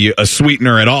Fields to be a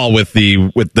sweetener at all with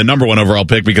the number one overall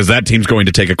pick, because that team's going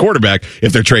to take a quarterback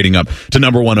if they're trading up to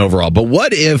number one overall. But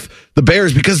what if the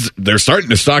Bears, because they're starting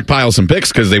to stockpile some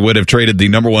picks, because they would have traded the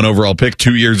number one overall pick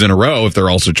 2 years in a row if they're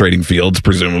also trading Fields,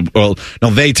 presumably. Well, no,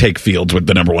 they take Fields with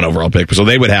the number one overall pick, so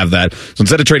they would have that. So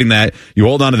instead of trading that, you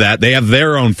hold on to that. They have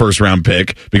their own first round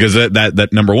pick, because that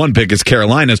number one pick is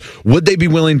Carolina's. Would they be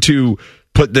willing to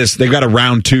put this? They got a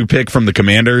round 2 pick from the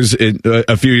Commanders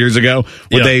a few years ago.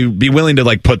 Would they be willing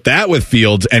to put that with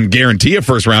Fields and guarantee a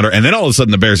first rounder, and then all of a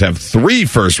sudden the Bears have 3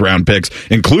 first round picks,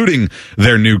 including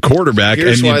their new quarterback,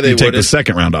 and you take the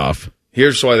second round off?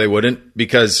 Here's why they wouldn't,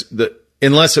 because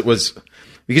unless it was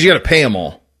because you got to pay them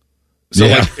all. So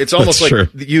it's almost like true.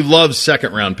 You love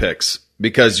second round picks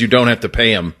because you don't have to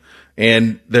pay them,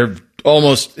 and they're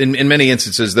almost in many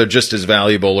instances they're just as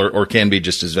valuable or can be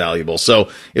just as valuable. So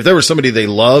if there was somebody they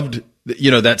loved,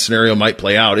 that scenario might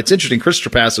play out. It's interesting. Chris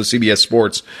Trapasso, CBS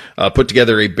Sports, put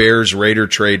together a Bears-Raider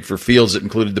trade for Fields that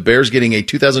included the Bears getting a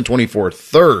 2024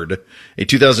 third, a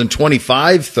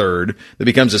 2025 third that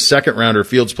becomes a second rounder.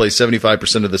 Fields plays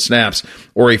 75% of the snaps,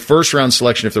 or a first-round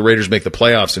selection if the Raiders make the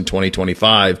playoffs in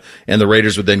 2025, and the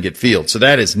Raiders would then get Fields. So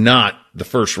that is not the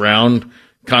first round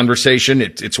conversation.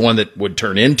 It's one that would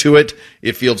turn into it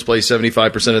if Fields plays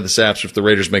 75% of the snaps if the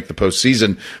Raiders make the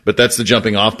postseason, but that's the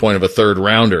jumping off point of a third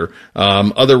rounder.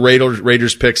 Other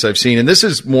Raiders picks I've seen, and this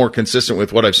is more consistent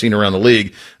with what I've seen around the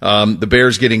league, the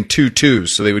Bears getting 2 2s,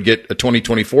 so they would get a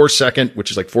 2024 second, which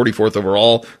is like 44th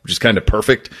overall, which is kind of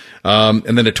perfect, and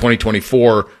then a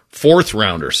 2024 fourth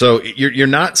rounder. So you're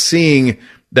not seeing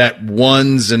that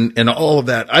ones and all of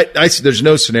that. There's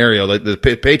no scenario like the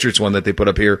Patriots one that they put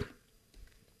up here.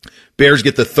 Bears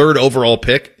get the third overall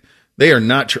pick. They are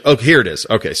not. Here it is.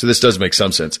 Okay, so this does make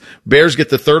some sense. Bears get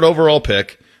the third overall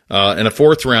pick and a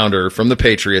fourth rounder from the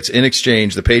Patriots. In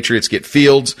exchange, the Patriots get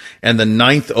Fields and the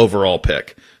 9th overall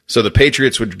pick. So the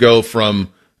Patriots would go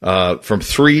from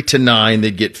 3 to 9.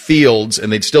 They'd get Fields,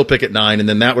 and they'd still pick at 9, and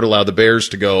then that would allow the Bears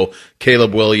to go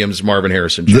Caleb Williams, Marvin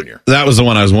Harrison Jr. That was the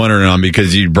one I was wondering on,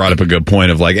 because you brought up a good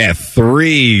point of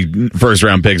 3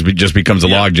 first-round picks just becomes a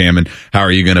logjam, and how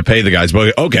are you going to pay the guys?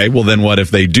 But okay, well then what if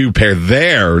they do pair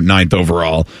their 9th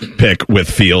overall pick with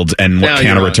Fields, and what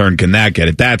kind of return can that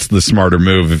get? That's the smarter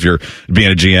move if you're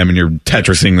being a GM and you're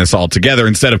Tetrising this all together,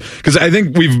 instead of, because I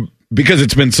think because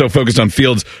it's been so focused on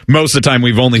Fields, most of the time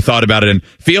we've only thought about it in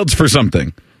Fields for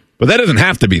something. But that doesn't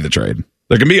have to be the trade.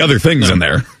 There can be other things in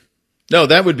there. No,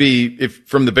 that would be, if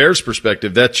from the Bears'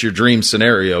 perspective, that's your dream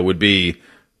scenario, would be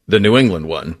the New England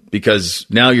one. Because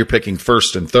now you're picking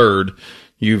first and third.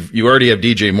 You already have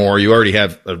DJ Moore. You already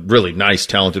have a really nice,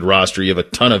 talented roster. You have a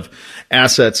ton of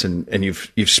assets, and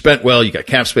you've spent well. You got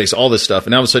cap space, all this stuff.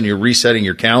 And now all of a sudden you're resetting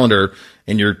your calendar,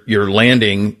 and you're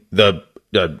landing the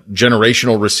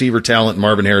generational receiver talent,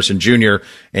 Marvin Harrison Jr.,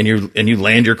 and you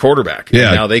land your quarterback. Yeah.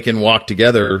 And now they can walk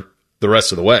together the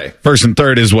rest of the way. First and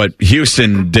third is what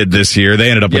Houston did this year. They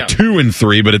ended up with 2 and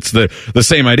 3, but it's the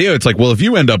same idea. It's like, well, if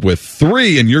you end up with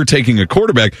 3 and you're taking a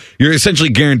quarterback, you're essentially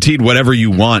guaranteed whatever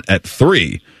you want at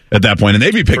 3 at that point, and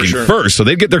they'd be picking first. So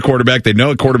they'd get their quarterback. They'd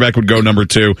know a quarterback would go number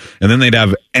 2, and then they'd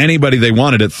have anybody they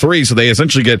wanted at 3. So they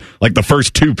essentially get the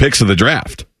first 2 picks of the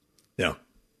draft. Yeah.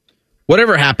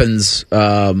 Whatever happens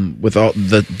with all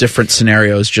the different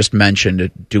scenarios just mentioned,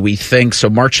 do we think, so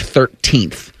March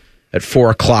 13th at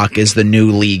 4 o'clock is the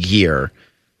new league year.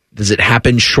 Does it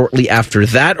happen shortly after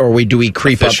that, or do we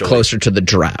creep up closer to the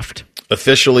draft?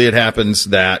 Officially, it happens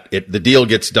that the deal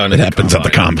gets done at the combine. It happens at the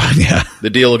combine, yeah. The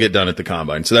deal will get done at the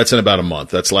combine. So that's in about a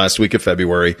month. That's last week of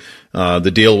February.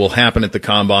 The deal will happen at the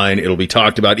combine. It'll be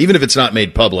talked about. Even if it's not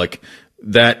made public,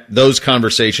 those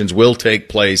conversations will take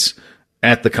place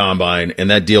at the combine,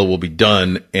 and that deal will be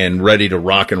done and ready to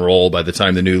rock and roll by the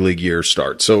time the new league year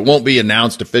starts. So it won't be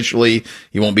announced officially.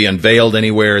 He won't be unveiled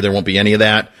anywhere. There won't be any of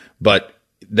that. But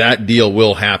that deal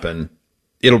will happen.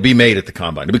 It'll be made at the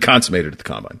combine. It'll be consummated at the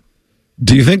combine.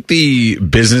 Do you think the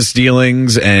business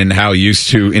dealings and how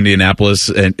used to Indianapolis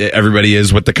and everybody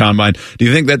is with the combine, do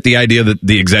you think that the idea that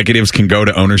the executives can go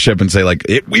to ownership and say, like,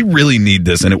 we really need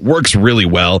this and it works really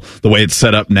well the way it's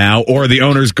set up now, or are the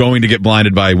owners going to get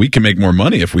blinded by, we can make more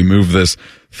money if we move this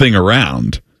thing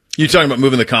around? You talking about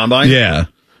moving the combine? Yeah.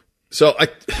 So I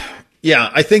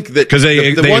think that because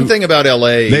the one thing about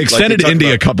LA, they extended Indy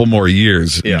a couple more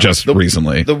years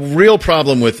recently. The real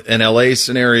problem with an LA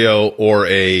scenario or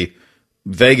a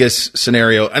Vegas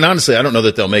scenario, and honestly, I don't know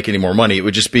that they'll make any more money. It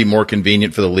would just be more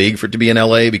convenient for the league for it to be in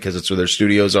LA because it's where their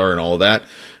studios are and all of that.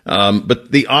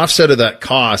 But the offset of that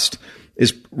cost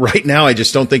is right now, I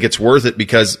just don't think it's worth it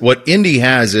because what Indy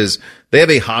has is they have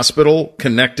a hospital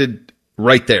connected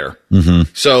right there.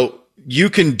 Mm-hmm. So you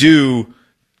can do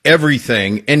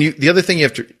everything. And the other thing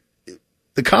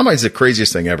the combine's the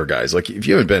craziest thing ever, guys. Like if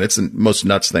you haven't been, it's the most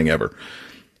nuts thing ever.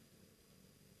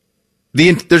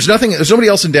 There's nobody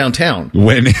else in downtown.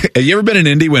 Have you ever been in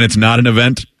Indy when it's not an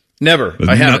event? Never.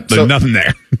 I haven't. There's nothing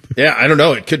there. Yeah, I don't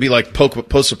know. It could be like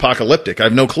post-apocalyptic. I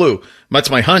have no clue. That's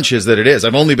my hunch is that it is.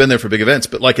 I've only been there for big events,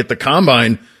 but like at the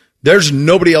combine, there's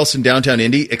nobody else in downtown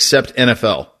Indy except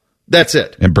NFL. That's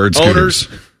it. And bird scooters.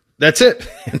 Owners. That's it.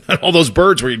 And all those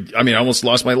birds I almost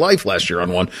lost my life last year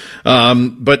on one.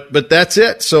 But that's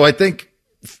it. So I think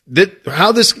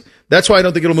that's why I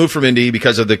don't think it'll move from Indy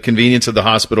because of the convenience of the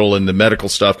hospital and the medical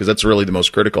stuff, because that's really the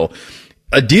most critical.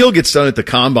 A deal gets done at the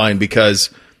combine because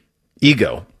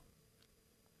ego.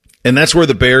 And that's where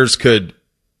the Bears could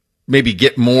maybe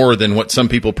get more than what some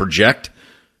people project,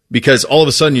 because all of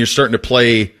a sudden you're starting to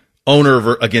play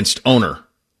owner against owner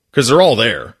because they're all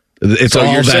there. It's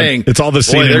all the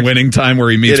scene in Winning Time where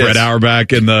he meets Red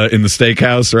Auerbach in the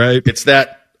steakhouse, right? It's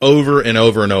that over and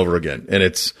over and over again. And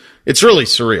it's really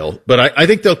surreal, but I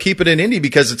think they'll keep it in Indy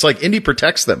because it's like Indy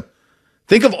protects them.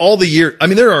 Think of all the year. I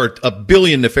mean, there are a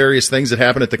billion nefarious things that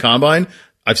happen at the combine.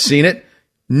 I've seen it.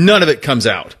 None of it comes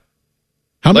out.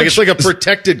 It's like a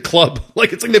protected club.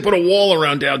 Like it's like they put a wall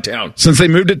around downtown. Since they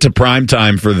moved it to prime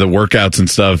time for the workouts and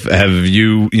stuff, have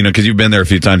you, because you've been there a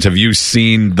few times, have you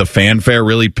seen the fanfare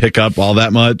really pick up all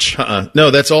that much?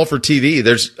 No, that's all for TV.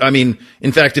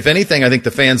 In fact, if anything, I think the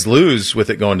fans lose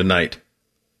with it going to night.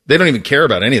 They don't even care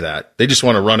about any of that. They just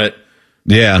want to run it.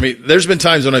 Yeah. I mean, there's been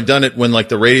times when I've done it when like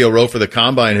the radio row for the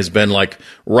combine has been like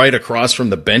right across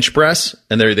from the bench press,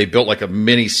 and they built like a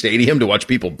mini stadium to watch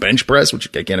people bench press, which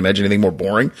I can't imagine anything more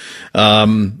boring.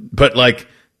 But like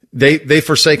they've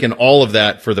forsaken all of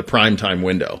that for the primetime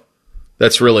window.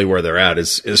 That's really where they're at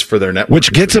is for their network.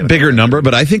 Which gets a bigger number,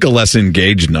 but I think a less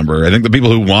engaged number. I think the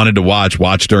people who wanted to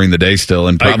watch during the day still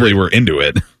and probably were into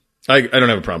it. I don't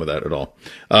have a problem with that at all.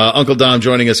 Uncle Dom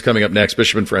joining us coming up next.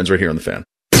 Bishop and Friends right here on The Fan.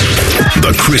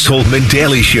 The Chris Holtman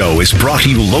Daily Show is brought to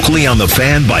you locally on The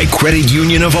Fan by Credit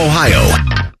Union of Ohio.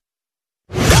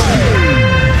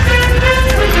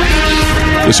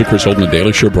 This is Chris Holtman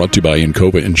Daily Show brought to you by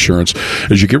Encova Insurance.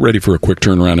 As you get ready for a quick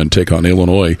turnaround and take on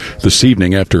Illinois this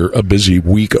evening after a busy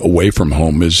week away from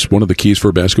home, is one of the keys for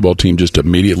a basketball team just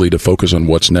immediately to focus on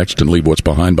what's next and leave what's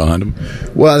behind them?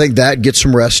 Well, I think that gets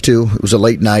some rest too. It was a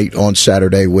late night on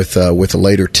Saturday with a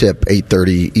later tip,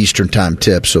 8:30 Eastern time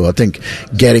tip. So I think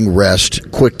getting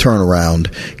rest, quick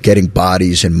turnaround, getting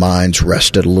bodies and minds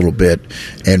rested a little bit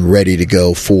and ready to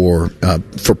go for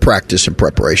practice and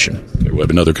preparation. Okay, we'll have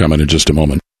another comment in just a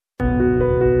moment.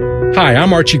 Hi,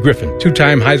 I'm Archie Griffin,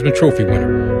 two-time Heisman Trophy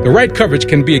winner. The right coverage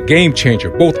can be a game changer,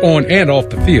 both on and off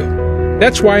the field.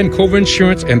 That's why Encova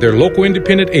Insurance and their local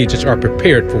independent agents are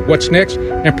prepared for what's next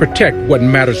and protect what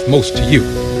matters most to you.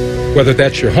 Whether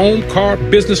that's your home, car,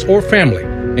 business, or family,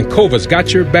 Encova's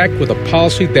got your back with a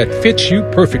policy that fits you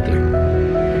perfectly.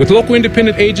 With local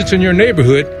independent agents in your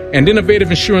neighborhood and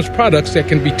innovative insurance products that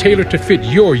can be tailored to fit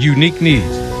your unique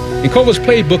needs, Encova's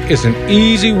playbook is an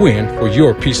easy win for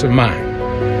your peace of mind.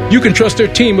 You can trust their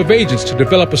team of agents to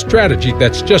develop a strategy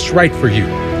that's just right for you.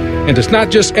 And it's not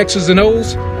just X's and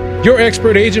O's. Your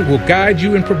expert agent will guide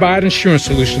you and provide insurance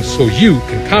solutions so you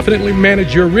can confidently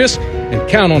manage your risk and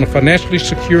count on a financially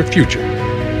secure future.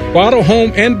 For auto,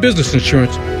 home, and business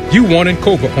insurance, you want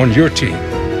Encova on your team.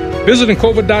 Visit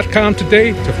Encova.com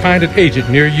today to find an agent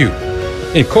near you.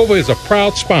 Encova is a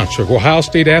proud sponsor of Ohio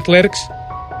State Athletics.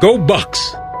 Go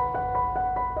Bucks!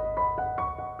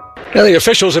 Now, the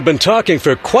officials have been talking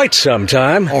for quite some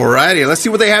time. All righty, let's see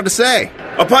what they have to say.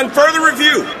 Upon further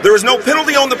review, there is no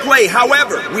penalty on the play.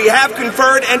 However, we have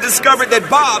conferred and discovered that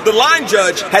Bob, the line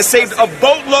judge, has saved a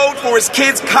boatload for his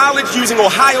kids' college using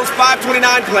Ohio's 529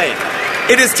 plan.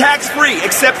 It is tax-free,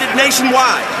 accepted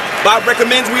nationwide. Bob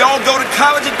recommends we all go to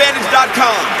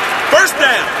collegeadvantage.com. First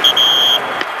down.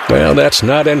 Well, that's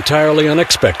not entirely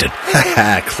unexpected.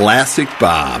 Classic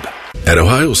Bob. At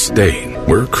Ohio State,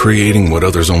 we're creating what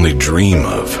others only dream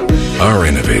of. Our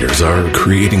innovators are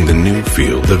creating the new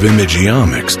field of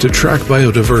imageomics to track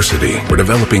biodiversity. We're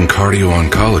developing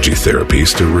cardio-oncology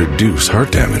therapies to reduce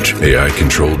heart damage,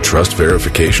 AI-controlled trust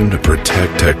verification to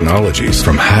protect technologies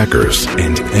from hackers,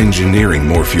 and engineering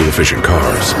more fuel-efficient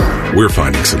cars. We're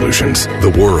finding solutions the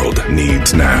world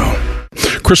needs now.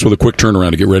 Chris, with a quick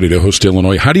turnaround to get ready to host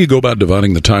Illinois, how do you go about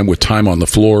dividing the time with time on the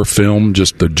floor, film,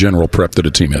 just the general prep that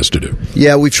a team has to do?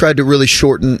 Yeah, we've tried to really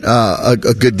shorten a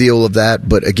good deal of that,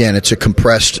 but again, it's a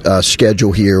compressed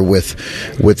schedule here with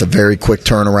a very quick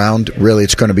turnaround. Really,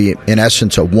 it's going to be, in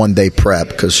essence, a one-day prep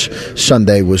because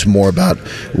Sunday was more about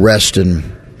rest and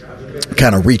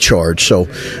kind of recharge. So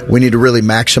we need to really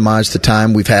maximize the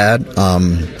time we've had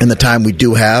and the time we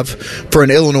do have for an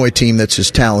Illinois team that's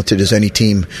as talented as any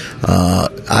team,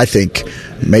 I think,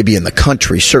 maybe in the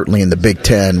country, certainly in the Big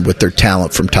Ten, with their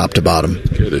talent from top to bottom.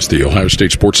 It is the Ohio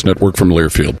State Sports Network from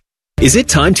Learfield. Is it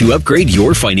time to upgrade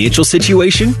your financial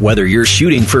situation? Whether you're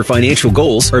shooting for financial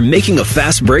goals or making a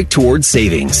fast break towards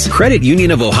savings, Credit Union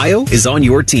of Ohio is on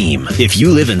your team. If you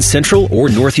live in Central or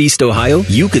Northeast Ohio,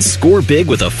 you could score big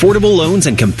with affordable loans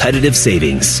and competitive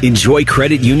savings. Enjoy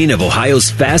Credit Union of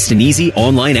Ohio's fast and easy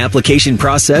online application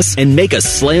process and make a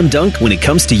slam dunk when it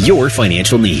comes to your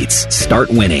financial needs.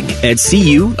 Start winning at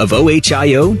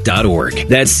cuofohio.org.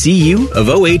 That's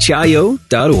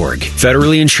cuofohio.org.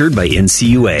 Federally insured by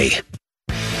NCUA.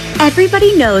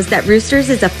 Everybody knows that Roosters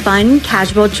is a fun,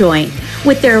 casual joint.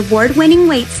 With their award-winning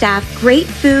waitstaff, great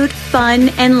food, fun,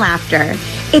 and laughter.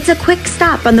 It's a quick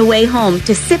stop on the way home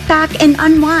to sit back and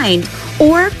unwind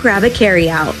or grab a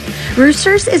carryout.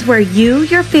 Roosters is where you,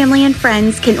 your family, and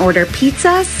friends can order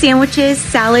pizza, sandwiches,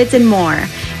 salads, and more.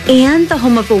 And the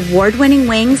home of award-winning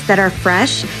wings that are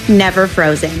fresh, never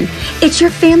frozen. It's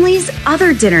your family's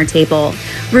other dinner table.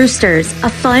 Roosters, a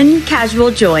fun,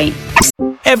 casual joint.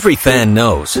 Every fan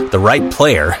knows the right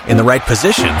player in the right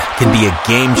position can be a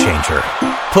game changer.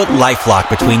 Put LifeLock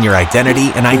between your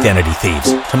identity and identity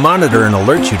thieves to monitor and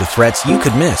alert you to threats you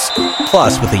could miss.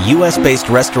 Plus, with a U.S.-based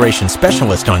restoration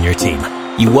specialist on your team,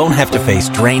 you won't have to face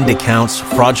drained accounts,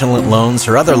 fraudulent loans,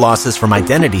 or other losses from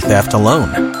identity theft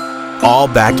alone. All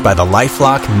backed by the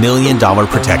LifeLock $1 Million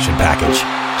Protection Package.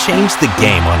 Change the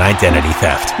game on identity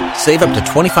theft. Save up to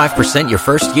 25% your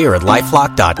first year at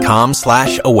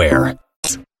LifeLock.com/aware.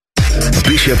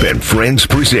 Bishop and Friends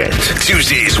present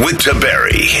Tuesdays with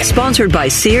Tiberi. Sponsored by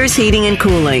Sears Heating and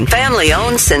Cooling. Family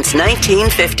owned since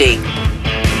 1950.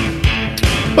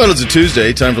 Well, it's a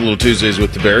Tuesday. Time for a little Tuesdays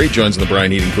with Tiberi. Joins in the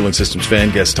Brian Heating Cooling Systems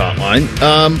fan guest hotline.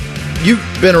 You've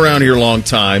been around here a long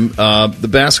time. The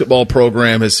basketball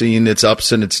program has seen its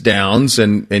ups and its downs,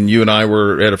 and you and I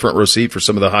were at a front row seat for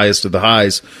some of the highest of the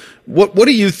highs. What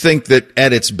do you think that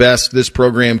at its best this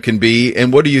program can be,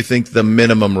 and what do you think the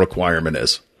minimum requirement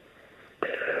is?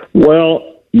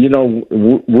 Well, we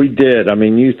did. I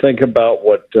mean, you think about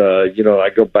what, I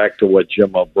go back to what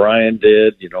Jim O'Brien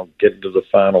did, getting to the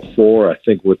Final Four. I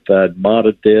think what Thad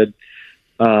Matta did.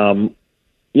 I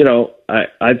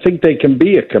think they can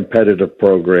be a competitive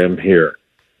program here.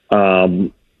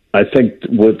 I think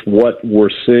with what we're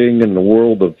seeing in the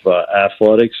world of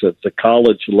athletics at the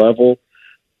college level,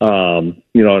 and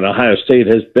Ohio State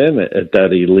has been at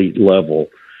that elite level.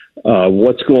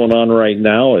 What's going on right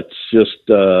now? It's just,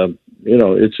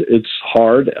 it's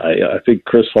hard. I think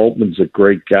Chris Holtman's a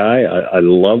great guy. I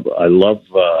love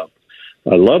the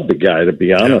guy, to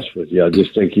be honest with you. I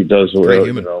just think he does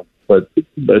well, but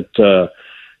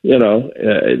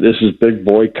this is big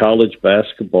boy college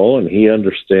basketball, and he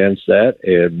understands that.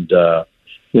 And,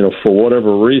 for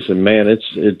whatever reason, man, I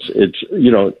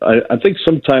think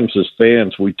sometimes as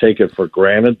fans, we take it for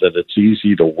granted that it's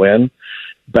easy to win.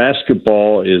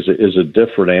 Basketball is a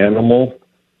different animal,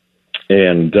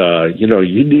 and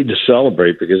you need to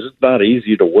celebrate because it's not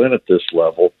easy to win at this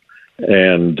level.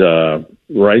 And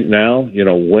right now,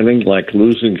 winning like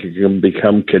losing can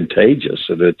become contagious,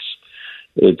 and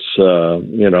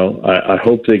I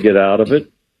hope they get out of it.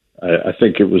 I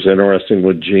think it was interesting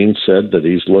what Gene said, that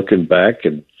he's looking back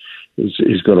and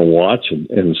he's going to watch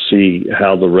and see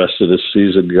how the rest of this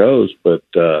season goes. But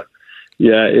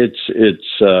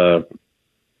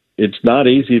it's not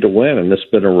easy to win, and it's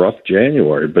been a rough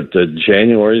January. But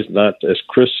January is not, as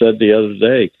Chris said the other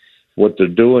day, what they're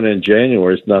doing in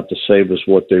January is not the same as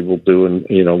what they will do in,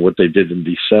 what they did in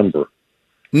December.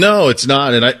 No, it's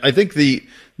not. And I think the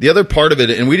other part of it,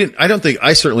 and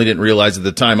I certainly didn't realize at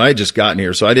the time. I had just gotten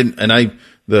here, so I didn't, and I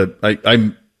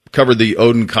covered the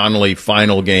Odin Connolly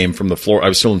final game from the floor. I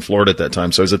was still in Florida at that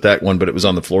time, so I was at that one, but it was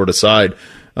on the Florida side.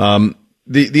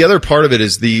 The other part of it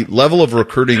is the level of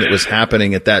recruiting that was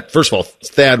happening at that. First of all,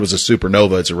 Thad was a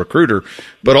supernova as a recruiter,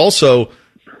 but also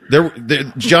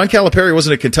John Calipari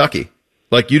wasn't at Kentucky.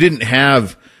 Like you didn't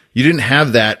have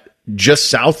that just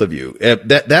south of you.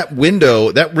 That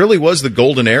window, that really was the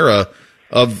golden era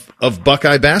of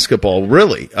Buckeye basketball,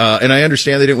 really. And I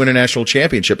understand they didn't win a national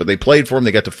championship, but they played for them.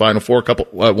 They got to Final Four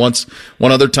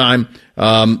one other time.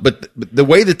 But the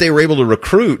way that they were able to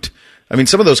recruit, I mean,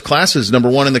 some of those classes, number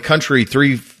one in the country, two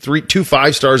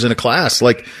 5-stars in a class,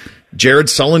 like Jared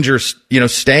Sullinger,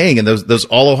 staying, and those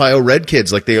all Ohio Red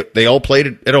kids, like they all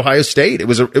played at Ohio State. It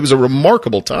was a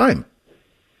remarkable time.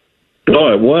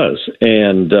 Oh, it was,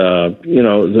 and the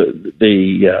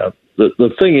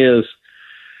thing is,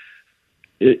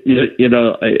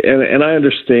 and I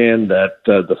understand that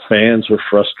the fans were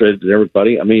frustrated and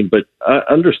everybody. I mean, but I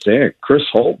understand Chris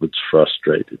Holtman's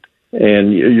frustrated,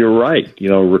 and you're right.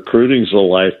 Recruiting's the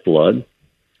lifeblood,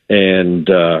 and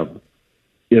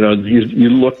you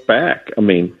look back. I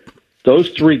mean, those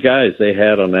three guys they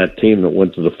had on that team that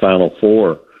went to the Final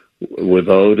Four with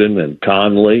Odin and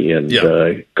Conley and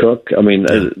Cook. I mean,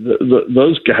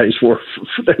 those guys were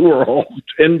all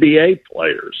NBA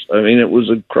players. I mean, it was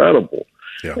incredible.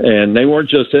 Yeah. And they weren't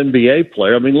just NBA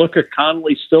players. I mean, look at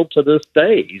Conley still to this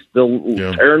day. He's still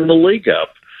tearing the league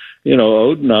up.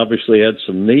 Odin obviously had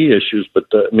some knee issues, but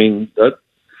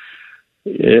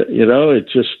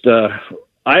it's just,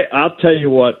 I'll tell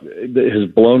you what has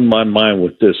blown my mind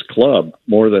with this club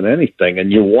more than anything.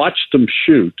 And you watched them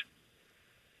shoot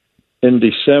in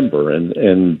December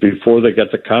and before they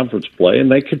got the conference play,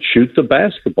 and they could shoot the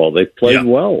basketball. They played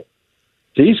well.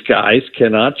 These guys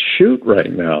cannot shoot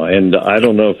right now, and I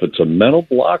don't know if it's a mental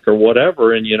block or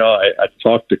whatever. And I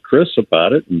talked to Chris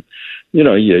about it, and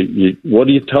you what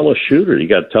do you tell a shooter? You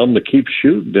got to tell them to keep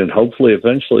shooting, and hopefully,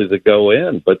 eventually, they go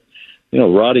in. But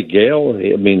Roddy Gale,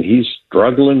 I mean, he's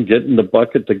struggling getting the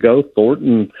bucket to go.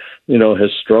 Thornton,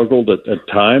 has struggled at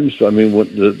times. I mean,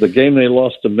 the game they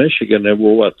lost to Michigan, they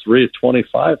were 3 of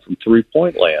 25 from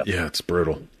 3-point land. Yeah, it's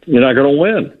brutal. You're not going to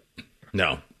win.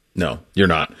 No, you're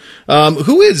not.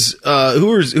 Who is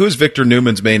Victor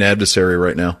Newman's main adversary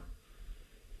right now?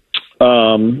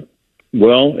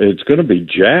 Well, it's going to be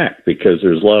Jack, because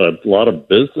there's a lot of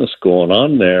business going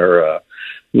on there.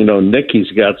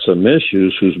 Nikki's got some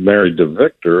issues. Who's married to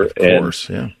Victor, of course,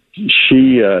 and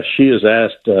she has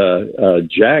asked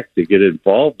Jack to get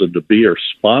involved and to be her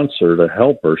sponsor to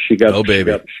help her. She got off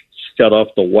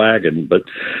the wagon, but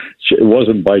it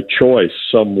wasn't by choice.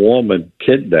 Some woman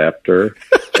kidnapped her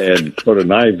and put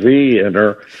an IV in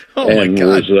her, and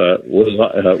was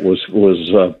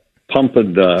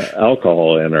pumping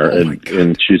alcohol in her,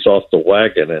 and she's off the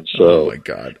wagon. And so, oh my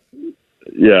God,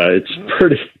 yeah, it's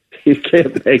pretty. You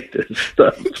can't make this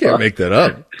stuff. You can't make that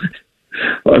up.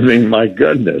 I mean, my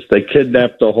goodness, they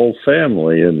kidnapped the whole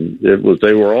family, and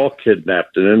they were all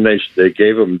kidnapped, and then they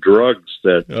gave them drugs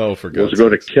that was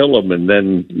going to kill them, and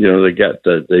then they got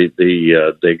them the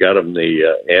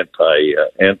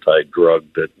anti drug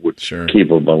that would keep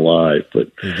them alive.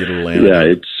 But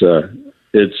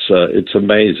it's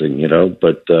amazing,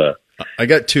 But I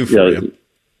got two for you.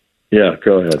 Yeah,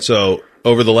 go ahead. So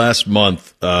over the last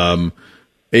month,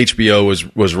 HBO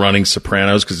was running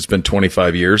Sopranos because it's been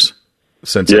 25 years.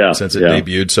 Since it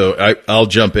debuted. So I'll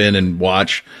jump in and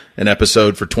watch an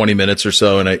episode for 20 minutes or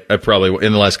so. And I probably,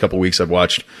 in the last couple of weeks, I've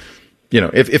watched,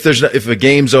 if the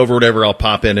game's over or whatever, I'll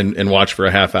pop in and watch for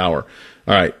a half hour.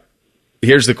 All right.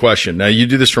 Here's the question. Now, you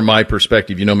do this from my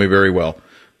perspective. You know me very well.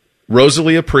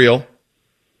 Rosalie April,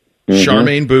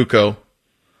 Charmaine Bucco,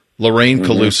 Lorraine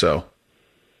Caluso.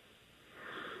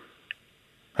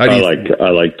 I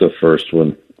like the first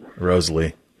one.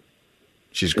 Rosalie.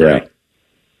 She's great. Yeah.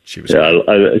 She's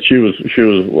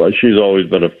always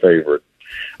been a favorite.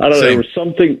 I don't know.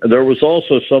 There was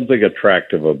also something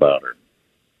attractive about her.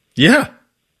 Yeah.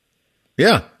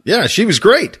 She was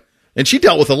great, and she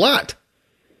dealt with a lot.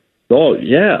 Oh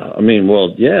yeah. I mean,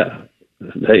 well, yeah.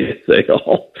 There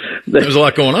was a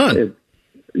lot going on.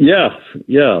 Yeah.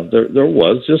 There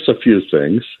was just a few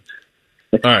things.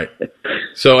 All right.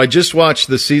 So I just watched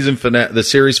the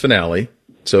series finale.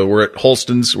 So we're at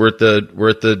Holston's. We're at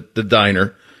the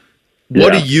diner.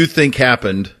 What do you think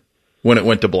happened when it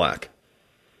went to black?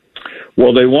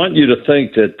 Well, they want you to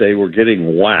think that they were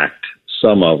getting whacked,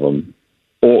 some of them.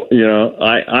 Or,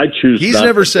 I choose. He's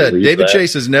never said. David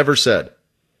Chase has never said.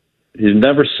 He's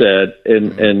never said,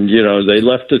 and they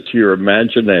left it to your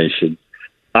imagination.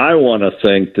 I want to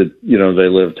think that they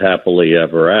lived happily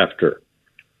ever after,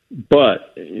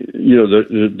 but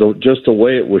just the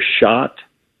way it was shot,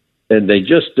 and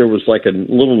there was like a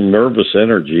little nervous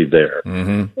energy there,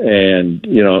 and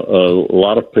a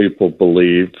lot of people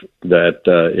believe that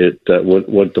it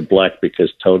went to black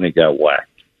because Tony got whacked.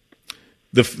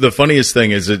 The funniest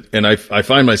thing is, and I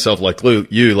find myself like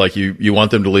you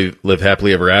want them to live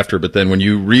happily ever after, but then when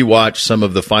you rewatch some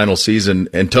of the final season,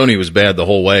 and Tony was bad the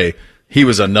whole way, he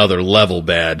was another level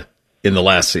bad in the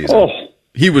last season. Oh,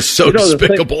 he was so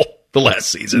despicable the last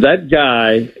season. That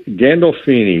guy,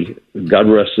 Gandolfini, God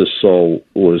rest his soul,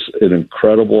 was an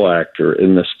incredible actor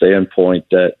in the standpoint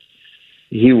that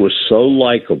he was so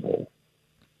likable.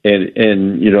 And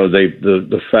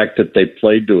the fact that they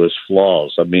played to his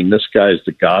flaws. I mean, this guy's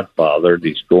the Godfather, and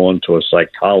he's going to a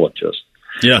psychologist.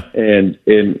 Yeah, and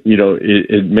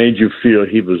it made you feel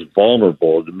he was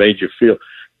vulnerable. It made you feel,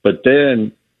 but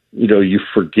then you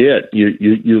forget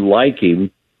you like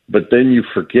him, but then you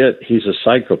forget he's a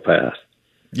psychopath.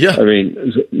 Yeah, I mean,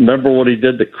 remember what he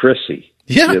did to Chrissy?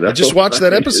 Yeah, I just watched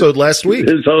that episode last week.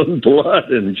 His own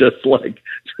blood, and just like,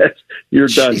 you're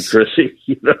done, Chrissy.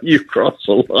 You crossed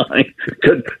the line.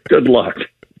 Good luck.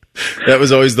 That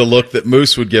was always the look that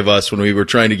Moose would give us when we were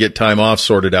trying to get time off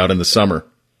sorted out in the summer.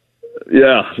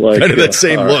 Yeah, like kind of that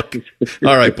same look.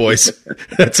 All right, boys,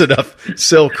 that's enough.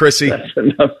 Still, Chrissy, that's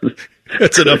enough.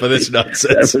 That's enough of this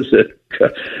nonsense. That was it.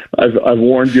 I've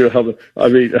warned you. I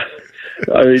mean,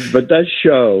 but that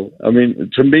show. I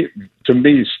mean, to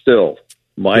me, still.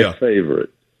 My favorite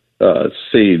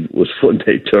scene was when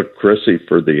they took Chrissy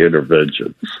for the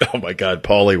intervention. Oh my God,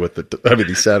 Paulie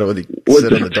he sat on the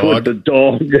dog. The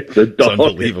dog. It's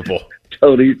unbelievable.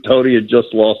 Tony had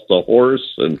just lost the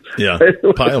horse, and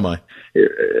Pyomai.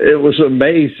 It was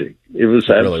amazing. It was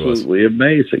absolutely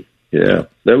amazing. Yeah,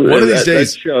 one of these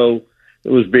days, that show, it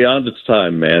was beyond its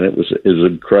time, man. It was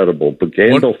incredible. But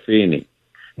Gandolfini.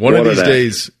 One of these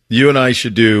days, you and I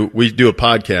we do a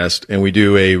podcast and we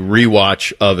do a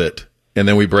rewatch of it, and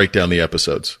then we break down the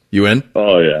episodes. You in?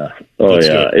 Oh yeah, Let's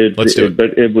do it. Let's do it.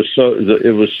 But it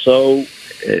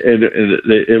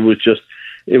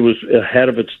was ahead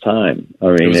of its time.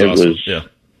 I mean, it was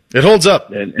It holds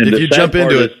up. And if you jump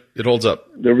into it, it holds up.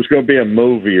 There was going to be a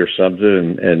movie or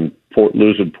something, and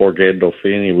losing poor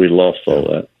Gandolfini, we lost all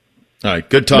that. All right,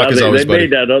 good talk as always, buddy. They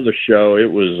made that other show.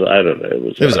 It was, I don't know.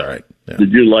 It was all right. Yeah.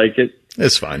 Did you like it?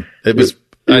 It's fine. It was.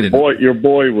 Your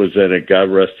boy was in it.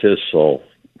 God rest his soul.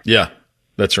 Yeah,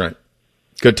 that's right.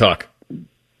 Good talk.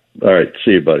 All right,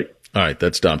 see you, buddy. All right,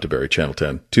 that's Dom Tiberi, Channel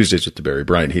 10. Tuesdays with Tiberi,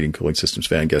 Bryant Heating Cooling Systems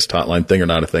Fan Guest Hotline. Thing or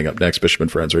not a thing up next. Bishop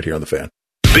and Friends right here on The Fan.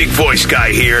 Big voice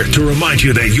guy here to remind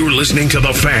you that you're listening to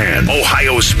The Fan,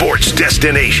 Ohio sports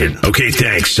destination. Okay,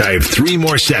 thanks. I have 3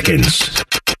 more seconds.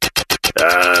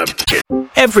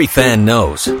 Every fan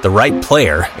knows the right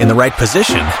player in the right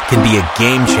position can be a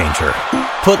game changer.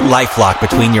 Put LifeLock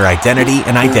between your identity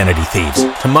and identity thieves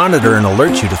to monitor and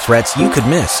alert you to threats you could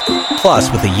miss. Plus,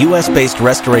 with a U.S.-based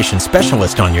restoration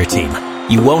specialist on your team,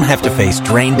 you won't have to face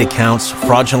drained accounts,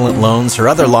 fraudulent loans, or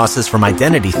other losses from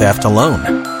identity theft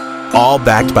alone. All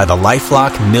backed by the LifeLock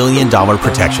 $1 Million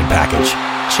Protection Package.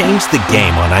 Change the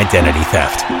game on identity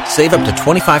theft. Save up to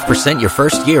 25% your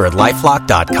first year at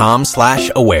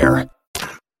LifeLock.com/aware.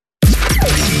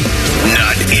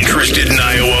 Not interested in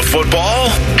Iowa football?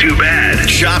 Too bad.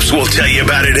 Chops will tell you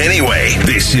about it anyway.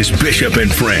 This is Bishop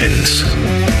and Friends. All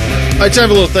right, time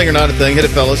for a little thing or not a thing. Hit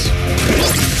it, fellas.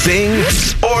 Thing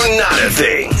or not a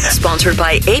thing? Sponsored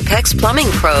by Apex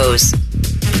Plumbing Pros.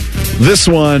 This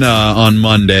one on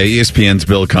Monday, ESPN's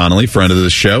Bill Connolly, friend of the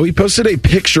show, he posted a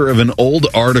picture of an old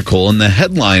article, and the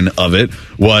headline of it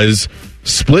was,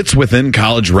 "Splits within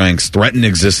college ranks threaten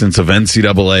existence of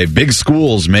NCAA. Big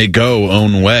schools may go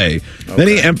own way." Okay. Then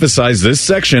he emphasized this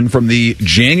section from the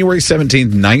January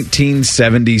 17th,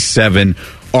 1977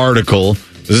 article.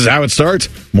 This is how it starts.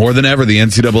 More than ever, the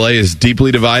NCAA is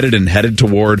deeply divided and headed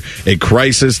toward a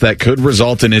crisis that could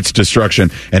result in its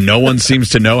destruction, and no one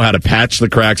seems to know how to patch the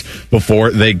cracks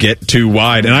before they get too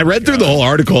wide. And I read through the whole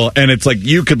article, and it's like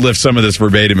you could lift some of this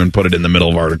verbatim and put it in the middle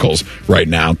of articles right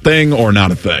now. Thing or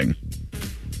not a thing?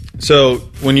 So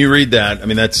when you read that, I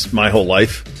mean, that's my whole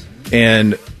life.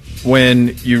 And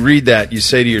when you read that, you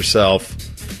say to yourself,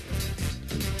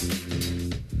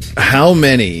 how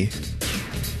many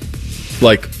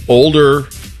like older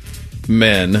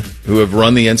men who have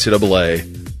run the NCAA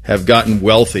have gotten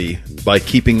wealthy by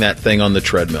keeping that thing on the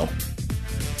treadmill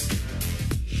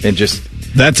and just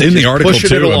that's in the article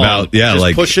too about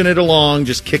like pushing it along,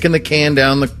 just kicking the can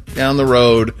down the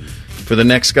road for the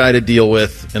next guy to deal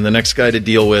with and the next guy to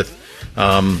deal with.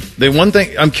 The one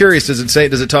thing I'm curious, does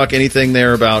it talk anything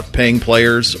there about paying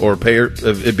players or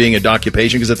it being a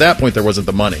occupation? Because at that point there wasn't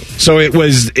the money. So it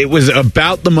was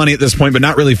about the money at this point, but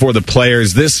not really for the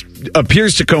players. This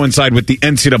appears to coincide with the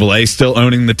NCAA still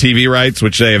owning the TV rights,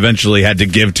 which they eventually had to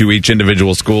give to each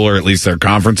individual school or at least their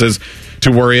conferences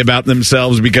to worry about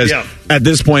themselves. Because at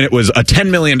this point it was a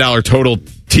 $10 million total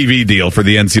TV deal for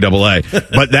the NCAA,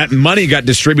 but that money got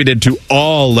distributed to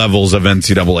all levels of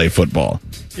NCAA football.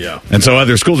 Yeah. And so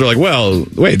other schools are like, well,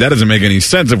 wait, that doesn't make any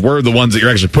sense. If we're the ones that you're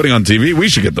actually putting on TV, we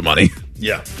should get the money.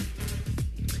 Yeah.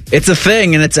 It's a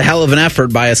thing, and it's a hell of an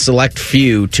effort by a select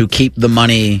few to keep the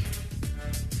money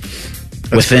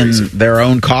within their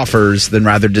own coffers than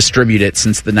rather distribute it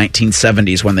since the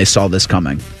 1970s when they saw this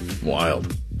coming.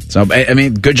 Wild. So, I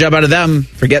mean, good job out of them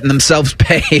for getting themselves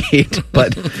paid.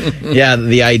 But, yeah,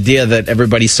 the idea that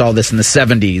everybody saw this in the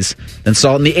 70s, then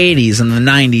saw it in the 80s and the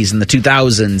 90s and the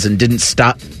 2000s and didn't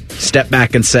step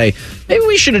back and say, maybe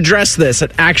we should address this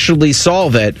and actually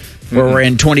solve it, where we're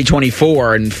in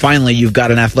 2024 and finally you've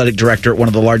got an athletic director at one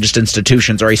of the largest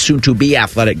institutions or a soon-to-be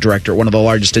athletic director at one of the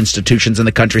largest institutions in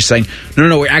the country saying,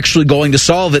 no, we're actually going to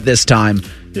solve it this time.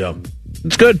 Yeah.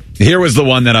 It's good. Here was the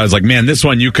one that I was like, man, this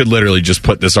one you could literally just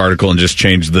put this article and just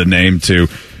change the name to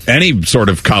any sort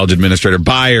of college administrator.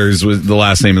 Byers was the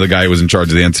last name of the guy who was in charge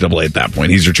of the NCAA at that point.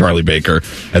 He's your Charlie Baker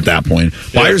at that point.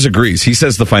 Yeah. Byers agrees. He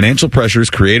says the financial pressures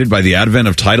created by the advent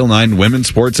of Title IX, women's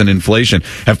sports, and inflation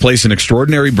have placed an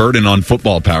extraordinary burden on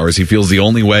football powers. He feels the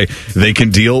only way they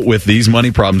can deal with these money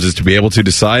problems is to be able to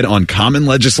decide on common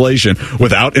legislation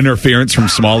without interference from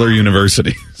smaller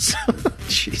universities.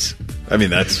 Jeez. I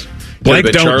mean, that's...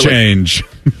 Blank don't change.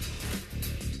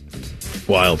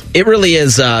 Wild. It really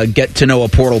is get to know a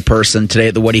portal person today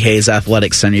at the Woody Hayes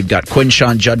Athletic Center. You've got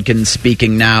Quinshon Judkins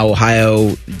speaking now,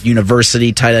 Ohio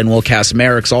University tight end Will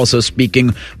Kasmerik's also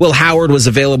speaking. Will Howard was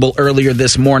available earlier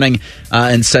this morning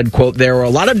and said, quote, there were a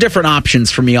lot of different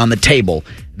options for me on the table.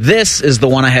 This is the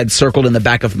one I had circled in the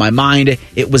back of my mind.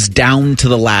 It was down to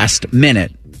the last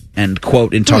minute. End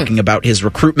quote, in talking about his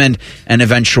recruitment and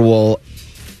eventual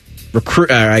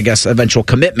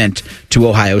commitment to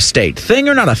Ohio State. Thing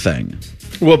or not a thing?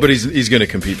 Well, but he's going to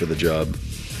compete for the job.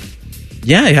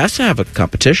 Yeah, he has to have a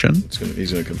competition.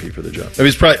 He's going to compete for the job.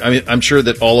 I'm sure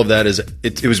that all of that is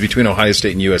it was between Ohio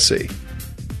State and USC.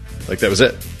 Like that was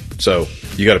it. So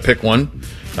you got to pick one.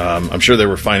 I'm sure there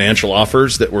were financial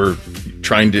offers that were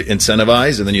trying to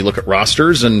incentivize, and then you look at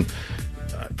rosters, and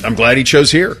I'm glad he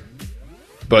chose here.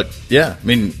 But yeah, I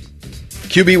mean,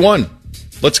 QB1,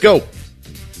 let's go.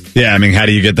 Yeah, I mean, how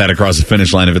do you get that across the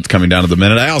finish line if it's coming down to the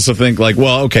minute? I also think, like,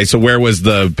 well, okay, so where was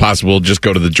the possible just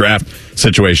go to the draft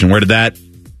situation? Where did that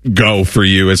go for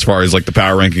you as far as, like, the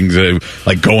power rankings,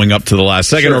 like, going up to the last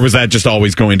second? Sure. Or was that just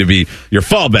always going to be your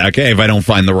fallback? Hey, if I don't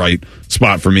find the right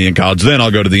spot for me in college, then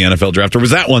I'll go to the NFL draft. Or was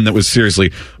that one that was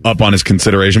seriously up on his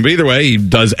consideration? But either way, he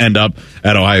does end up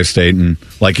at Ohio State. And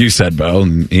like you said, Bo,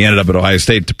 he ended up at Ohio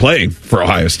State to play for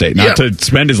Ohio State, not to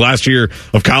spend his last year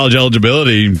of college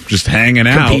eligibility just hanging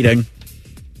out. Competing.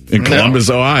 In Columbus,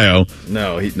 Ohio.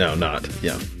 Not.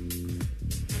 Yeah.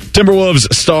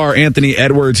 Timberwolves star Anthony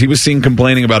Edwards, he was seen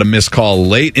complaining about a missed call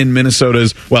late in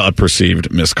a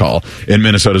perceived missed call in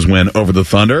Minnesota's win over the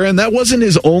Thunder, and that wasn't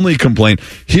his only complaint.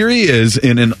 Here he is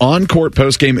in an on-court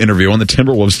post-game interview on the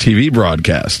Timberwolves TV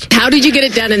broadcast. How did you get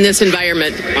it done in this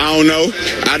environment?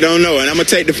 I don't know, and I'm going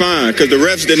to take the fine because the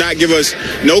refs did not give us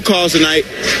no calls tonight.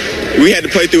 We had to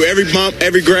play through every bump,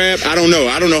 every grab. I don't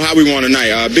know how we won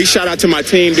tonight. Big shout out to my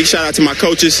team, big shout out to my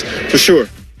coaches, for sure.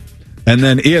 And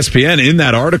then ESPN, in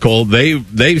that article, they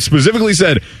specifically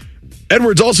said,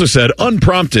 Edwards also said,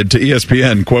 unprompted to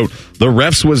ESPN, quote, the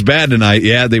refs was bad tonight.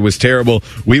 Yeah, they was terrible.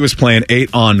 We was playing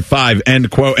 8-on-5, end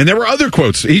quote. And there were other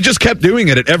quotes. He just kept doing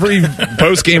it at every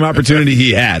post-game opportunity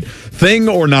he had. Thing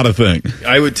or not a thing?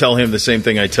 I would tell him the same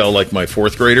thing I tell, like, my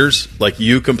fourth graders. Like,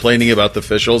 you complaining about the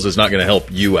officials is not going to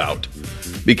help you out.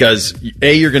 Because,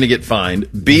 A, you're going to get fined.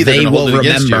 B, they're going to hold it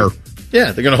against you.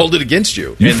 Yeah, they're going to hold it against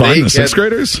you. You fine the sixth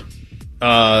graders?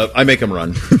 I make them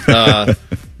run.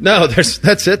 No,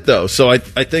 that's it though. So I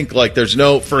think like there's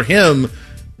no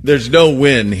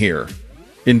win here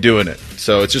in doing it.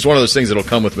 So it's just one of those things that'll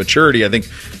come with maturity. I think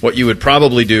what you would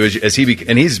probably do is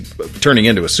and he's turning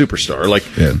into a superstar. Like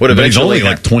what eventually he's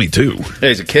only like 22. Yeah,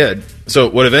 he's a kid. So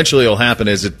what eventually will happen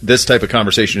is that this type of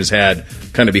conversation is had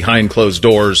kind of behind closed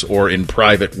doors or in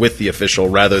private with the official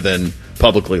rather than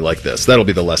publicly like this. That'll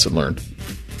be the lesson learned.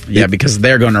 Yeah, because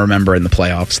they're going to remember in the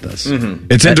playoffs this. Mm-hmm.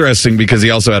 It's interesting because he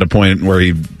also had a point where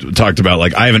he talked about,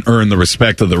 like, I haven't earned the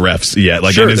respect of the refs yet.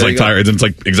 Like, sure, and it's like tired. It's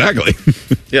like, exactly.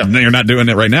 Yeah. No, you're not doing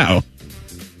it right now.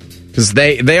 Because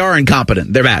they are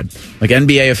incompetent. They're bad. Like,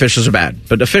 NBA officials are bad.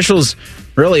 But officials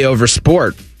really over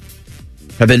sport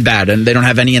have been bad, and they don't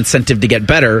have any incentive to get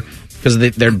better because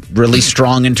they're really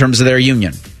strong in terms of their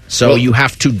union. So you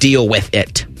have to deal with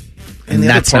it. And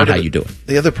that's not how you do it.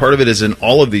 The other part of it is in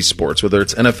all of these sports, whether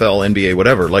it's NFL, NBA,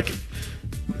 whatever, like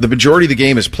the majority of the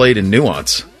game is played in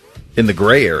nuance, in the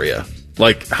gray area.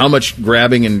 Like how much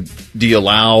grabbing and do you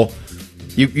allow?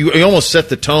 You almost set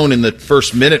the tone in the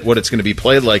first minute what it's going to be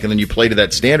played like, and then you play to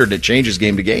that standard, and it changes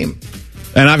game to game.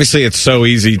 And obviously it's so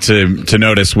easy to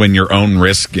notice when your own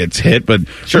wrist gets hit, but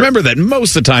remember that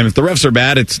most of the time if the refs are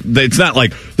bad, it's not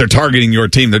like they're targeting your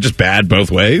team. They're just bad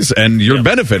both ways, and you're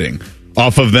benefiting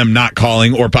off of them not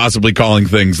calling or possibly calling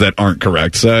things that aren't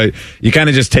correct. So you kind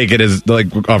of just take it as,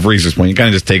 like off Reese's point, you kind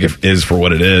of just take it as for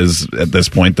what it is at this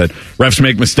point, that refs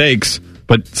make mistakes,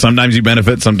 but sometimes you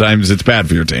benefit, sometimes it's bad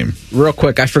for your team. Real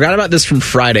quick, I forgot about this from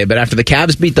Friday, but after the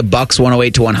Cavs beat the Bucks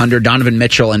 108-100, Donovan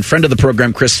Mitchell and friend of the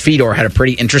program Chris Fedor had a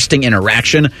pretty interesting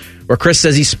interaction where Chris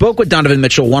says he spoke with Donovan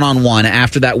Mitchell one-on-one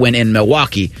after that win in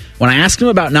Milwaukee. When I asked him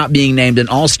about not being named an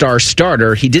all-star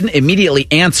starter, he didn't immediately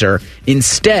answer.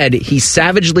 Instead, he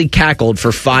savagely cackled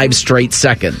for 5 straight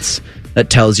seconds. That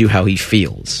tells you how he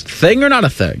feels. Thing or not a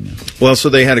thing? Well, so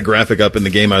they had a graphic up in the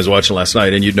game I was watching last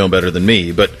night, and you'd know better than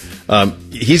me, but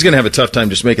he's going to have a tough time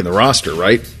just making the roster,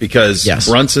 right? Because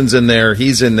Brunson's in there,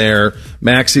 he's in there,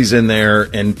 Maxi's in there,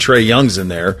 and Trae Young's in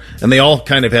there, and they all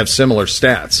kind of have similar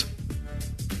stats.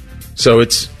 So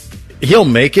he'll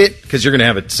make it because you're going to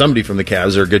have somebody from the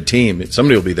Cavs. They're a good team.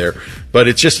 Somebody will be there, but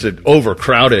it's just an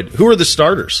overcrowded. Who are the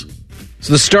starters?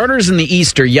 So the starters in the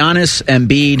East are Giannis,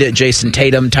 Embiid, Jason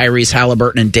Tatum, Tyrese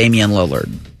Halliburton, and Damian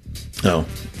Lillard. Oh,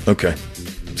 okay.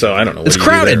 So I don't know. It's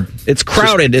crowded. It's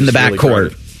crowded in the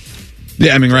backcourt.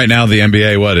 Yeah, I mean, right now the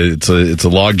NBA, it's a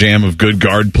logjam of good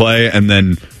guard play, and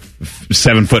then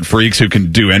 7-foot freaks who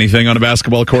can do anything on a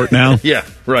basketball court now. Yeah,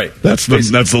 right. That's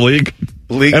the league.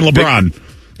 And LeBron.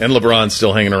 And LeBron's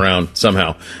still hanging around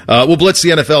somehow. We'll blitz the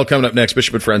NFL coming up next.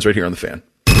 Bishop and Friends right here on The Fan.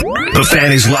 The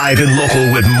Fan is live and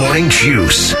local with Morning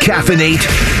Juice, Caffeinate,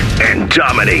 and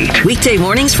Dominate. Weekday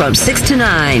mornings from 6 to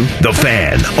 9. The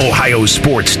Fan, Ohio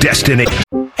sports destination.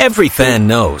 Every fan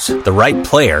knows the right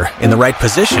player in the right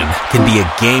position can be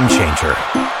a game changer.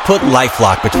 Put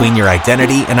LifeLock between your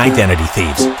identity and identity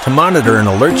thieves to monitor and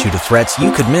alert you to threats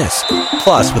you could miss.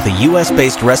 Plus, with a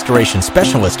U.S.-based restoration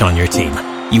specialist on your team,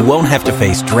 you won't have to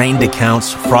face drained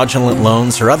accounts, fraudulent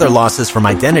loans, or other losses from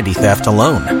identity theft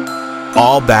alone.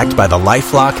 All backed by the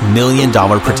LifeLock $1 Million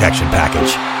Protection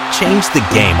Package. Change the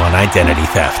game on identity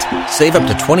theft. Save up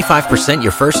to 25%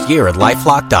 your first year at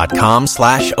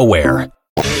LifeLock.com/aware.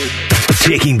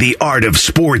 Taking the art of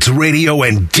sports radio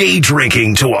and day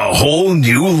drinking to a whole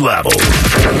new level.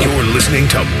 You're listening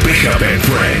to Bishop and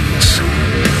Friends.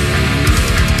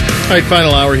 All right,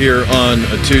 final hour here on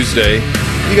a Tuesday.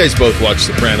 You guys both watched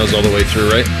Sopranos all the way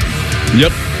through, right?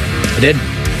 Yep. I did.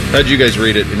 How'd you guys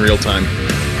read it in real time?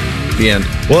 The end.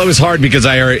 Well, it was hard because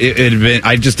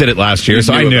I just did it last year,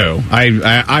 so I knew.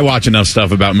 I watch enough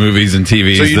stuff about movies and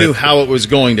TV. So you knew how it was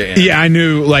going to end. Yeah, I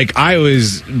knew. Like I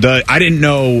didn't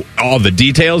know all the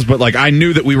details, but like I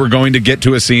knew that we were going to get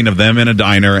to a scene of them in a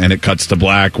diner, and it cuts to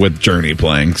black with Journey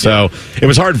playing. So it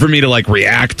was hard for me to like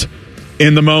react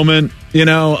in the moment, you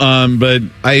know. But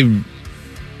I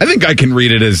think I can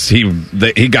read it as he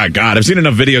got God. I've seen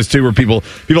enough videos too where people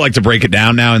like to break it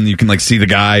down now, and you can like see the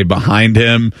guy behind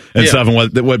him and stuff,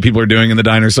 and what people are doing in the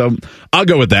diner. So I'll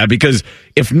go with that, because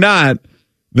if not,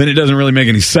 then it doesn't really make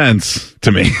any sense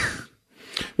to me.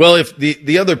 Well, if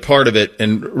the other part of it,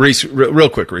 and Reese, real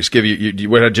quick, Reese, how did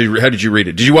you read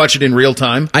it? Did you watch it in real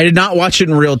time? I did not watch it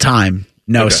in real time.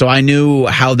 No, okay. So I knew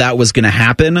how that was going to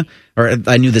happen, or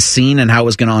I knew the scene and how it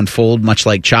was going to unfold, much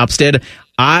like Chops did.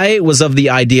 I was of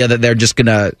the idea that they're just going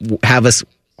to have us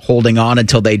holding on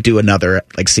until they do another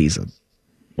season.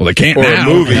 Well, they can't or now.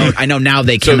 A movie. I know now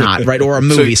they cannot, right? Or a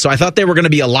movie. So I thought they were going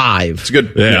to be alive. It's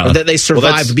good. Yeah. That they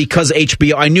survived because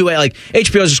HBO. I knew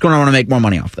HBO is just going to want to make more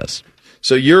money off this.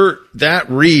 So that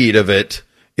read of it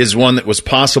is one that was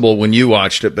possible when you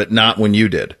watched it, but not when you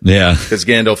did. Yeah. Because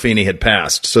Gandolfini had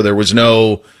passed. So there was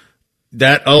no...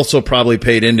 That also probably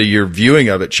paid into your viewing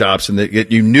of it, Chops, and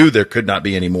that you knew there could not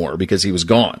be any more because he was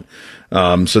gone.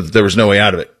 So that there was no way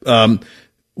out of it.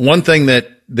 one thing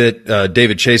that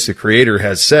David Chase, the creator,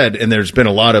 has said, and there's been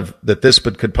a lot of that this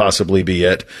could possibly be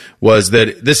it, was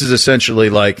that this is essentially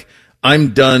like,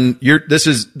 I'm done. This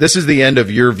is the end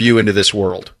of your view into this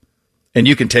world, and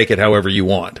you can take it however you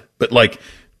want. But like,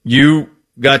 you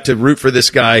got to root for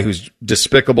this guy who's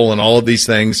despicable and all of these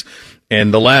things,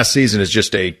 and the last season is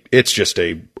just a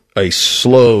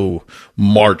slow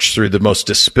march through the most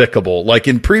despicable. Like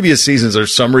in previous seasons,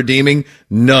 there's some redeeming,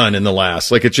 none in the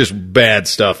last. Like it's just bad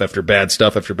stuff after bad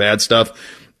stuff after bad stuff,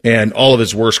 and all of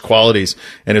his worst qualities.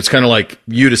 And it's kind of like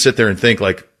you to sit there and think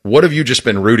like, what have you just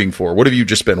been rooting for? What have you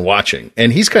just been watching?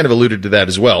 And he's kind of alluded to that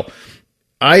as well.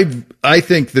 I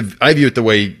think I view it the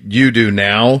way you do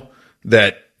now,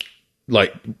 that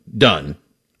like done.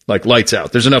 Like lights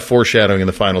out. There's enough foreshadowing in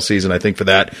the final season, I think, for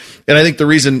that. And I think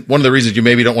one of the reasons you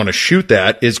maybe don't want to shoot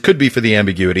that could be for the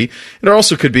ambiguity. And it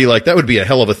also could be like, that would be a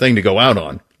hell of a thing to go out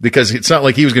on, because it's not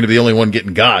like he was going to be the only one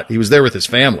getting got. He was there with his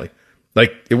family.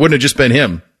 Like, it wouldn't have just been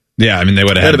him. Yeah, I mean,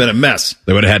 that'd have been a mess.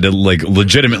 They would have had to like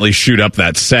legitimately shoot up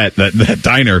that set that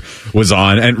diner was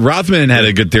on. And Rothman had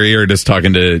a good theory. You were just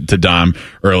talking to Dom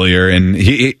earlier, and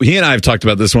he and I have talked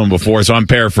about this one before, so I'm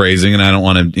paraphrasing, and I don't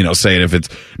want to say it if it's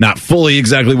not fully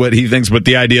exactly what he thinks, but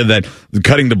the idea that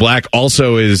cutting to black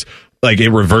also is like it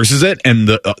reverses it,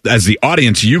 and as the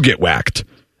audience, you get whacked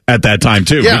at that time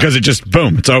too, because it just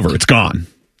boom, it's over, it's gone.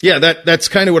 Yeah, that's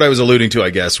kind of what I was alluding to, I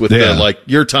guess, with like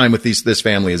your time with this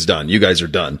family is done. You guys are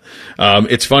done.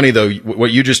 It's funny though,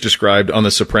 what you just described on the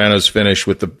Sopranos finish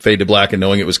with the fade to black and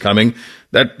knowing it was coming.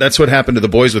 That's what happened to the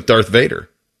boys with Darth Vader.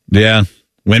 Yeah.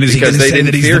 When is he going to say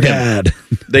that he's the dad?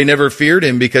 They never feared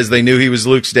him because they knew he was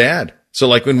Luke's dad. So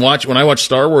like when I watched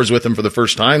Star Wars with him for the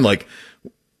first time, like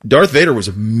Darth Vader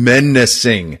was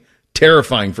menacing,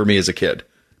 terrifying for me as a kid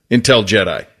until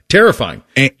Jedi. Terrifying.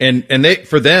 And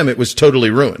for them, it was totally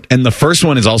ruined. And the first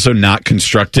one is also not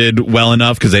constructed well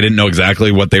enough because they didn't know exactly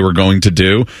what they were going to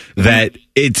do, that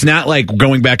it's not like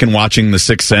going back and watching The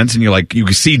Sixth Sense and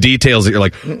you see details that you're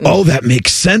like, oh, that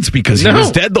makes sense because he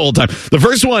was dead the whole time. The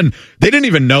first one, they didn't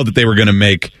even know that they were going to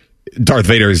make Darth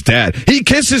Vader his dad. He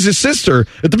kisses his sister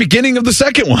at the beginning of the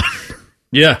second one.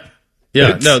 Yeah.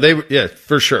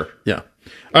 For sure. Yeah.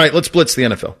 All right, let's blitz the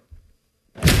NFL.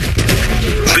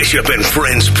 Bishop and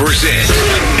Friends present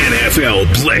NFL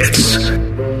Blitz.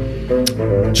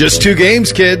 Just 2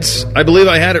 games, kids. I believe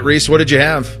I had it, Reese. What did you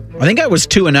have? I think I was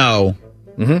 2-0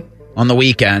 on the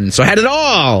weekend, so I had it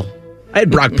all. I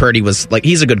had Brock Purdy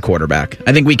he's a good quarterback.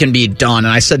 I think we can be done,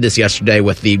 and I said this yesterday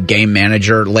with the game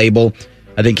manager label.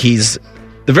 I think he's,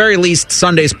 the very least,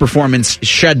 Sunday's performance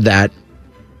shed that,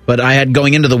 but I had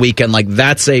going into the weekend,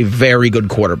 that's a very good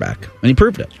quarterback, and he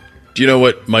proved it. Do you know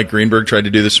what Mike Greenberg tried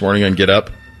to do this morning on Get Up?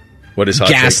 What his hot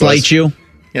take was? Gaslight you?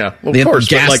 Yeah, well, of course.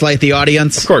 Gaslight the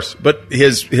audience? Of course. But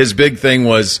his big thing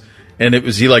was, and it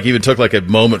was, he even took a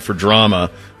moment for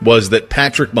drama, was that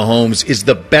Patrick Mahomes is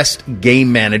the best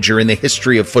game manager in the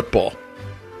history of football.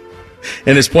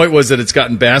 And his point was that it's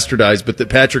gotten bastardized, but that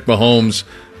Patrick Mahomes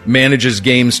manages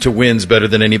games to wins better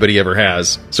than anybody ever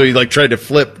has. So he tried to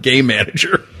flip game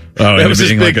manager. Oh, that was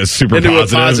being a super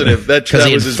positive. Because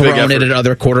he had thrown it at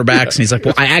other quarterbacks, and he's like,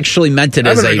 well, I actually meant it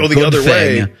as a go the good other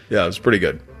thing. Way. Yeah, it was pretty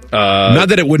good. Not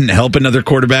that it wouldn't help another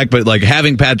quarterback, but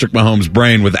having Patrick Mahomes'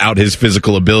 brain without his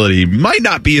physical ability might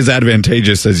not be as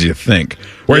advantageous as you think.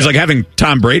 Whereas having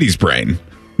Tom Brady's brain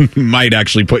might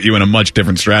actually put you in a much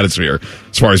different stratosphere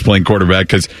as far as playing quarterback,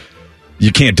 because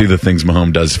you can't do the things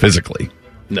Mahomes does physically.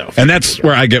 No. And that's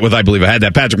where I get with I believe I had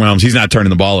that. Patrick Mahomes, he's not turning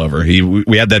the ball over.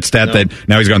 We had that stat that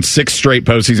now he's gone 6 straight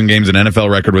postseason games, an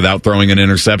NFL record without throwing an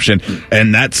interception,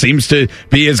 and that seems to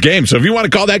be his game. So if you want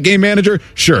to call that game manager,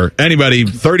 sure. Anybody,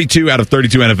 32 out of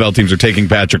 32 NFL teams are taking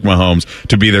Patrick Mahomes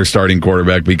to be their starting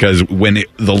quarterback, because when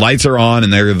the lights are on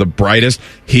and they're the brightest,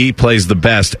 he plays the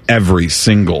best every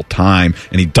single time,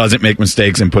 and he doesn't make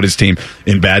mistakes and put his team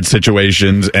in bad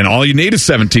situations, and all you need is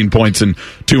 17 points and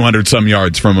 200-some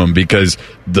yards from him, because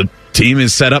the team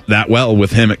is set up that well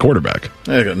with him at quarterback.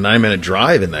 I got a 9-minute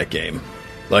drive in that game.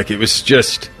 It was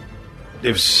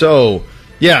so...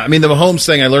 Yeah, I mean, the Mahomes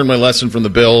thing, I learned my lesson from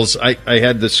the Bills. I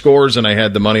had the scores and I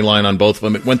had the money line on both of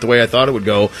them. It went the way I thought it would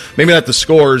go. Maybe not the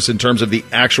scores in terms of the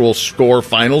actual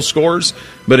final scores,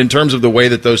 but in terms of the way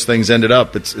that those things ended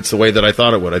up, it's the way that I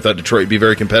thought it would. I thought Detroit would be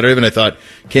very competitive, and I thought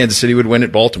Kansas City would win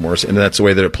at Baltimore, and that's the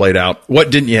way that it played out.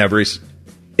 What didn't you have, Reese?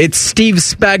 It's Steve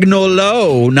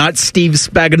Spagnuolo, not Steve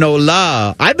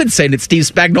Spagnuolo. I've been saying it's Steve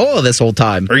Spagnuolo this whole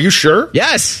time. Are you sure?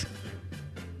 Yes.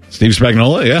 Steve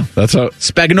Spagnuolo, yeah. That's how.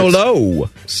 Spagnuolo.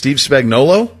 Steve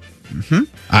Spagnuolo? Mm-hmm.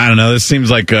 I don't know. This seems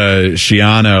like a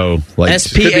Shiano.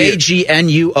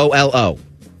 Spagnuolo.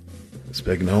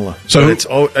 Spagnuolo. So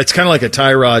it's kind of like a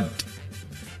Tyrod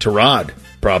Tarad,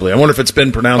 probably. I wonder if it's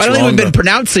been pronounced wrong. I don't even been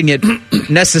pronouncing it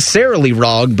necessarily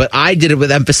wrong, but I did it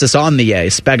with emphasis on the A.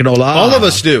 Spagnola. All of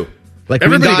us do. Like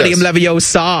Wingardium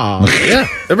Leviosa. Yeah,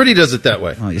 everybody does it that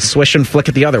way. Oh, you swish and flick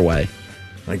it the other way.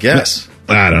 I guess.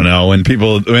 I don't know.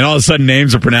 When all of a sudden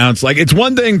names are pronounced, like it's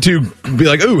one thing to be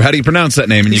like, "Ooh, how do you pronounce that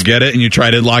name?" and you get it and you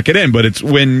try to lock it in. But it's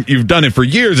when you've done it for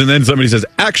years and then somebody says,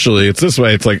 "Actually, it's this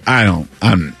way." It's like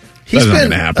He's that's not been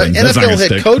going to happen. an NFL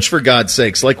head coach, for God's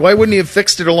sakes. Like, why wouldn't he have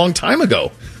fixed it a long time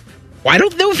ago? Well, I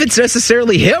don't know if it's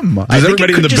necessarily him. Does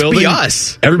everybody in the building? Be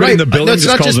us. Everybody in the building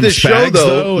just calls him Spags,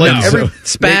 though. Like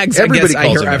Spags. Everybody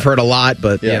I've heard a lot,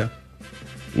 but yeah.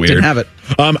 Weird. Didn't have it.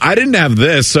 I didn't have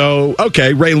this, so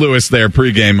okay. Ray Lewis there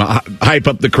pregame, hype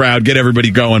up the crowd, get everybody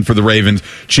going for the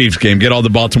Ravens-Chiefs game, get all the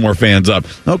Baltimore fans up.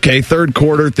 Okay, third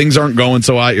quarter, things aren't going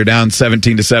so hot. You're down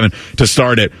 17-7 to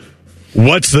start it.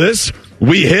 What's this?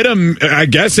 We hit him, I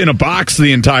guess, in a box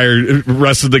the entire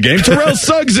rest of the game. Terrell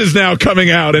Suggs is now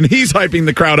coming out, and he's hyping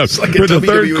the crowd up for the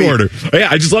third quarter. Yeah,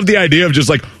 I just love the idea of just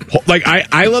like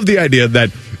I love the idea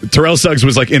that Terrell Suggs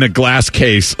was like in a glass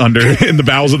case in the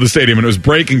bowels of the stadium, and it was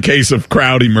break in case of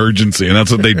crowd emergency, and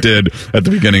that's what they did at the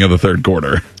beginning of the third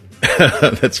quarter.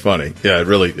 That's funny. Yeah,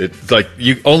 it's like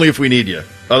only if we need you.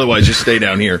 Otherwise, just stay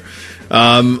down here.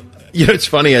 It's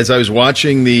funny, as I was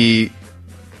watching the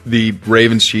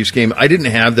Ravens-Chiefs game, I didn't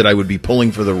have that I would be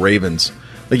pulling for the Ravens.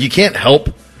 Like, you can't help.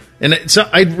 And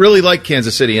I really like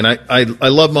Kansas City, and I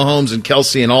love Mahomes and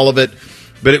Kelsey and all of it.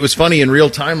 But it was funny in real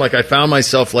time. Like, I found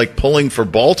myself like pulling for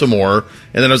Baltimore,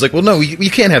 and then I was like, "Well, no, you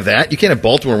can't have that. You can't have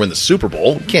Baltimore win the Super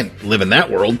Bowl. You can't live in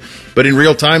that world." But in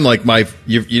real time, like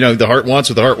the heart wants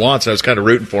what the heart wants. I was kind of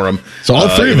rooting for them. So all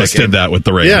three of us did that with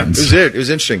the Ravens. Yeah, it was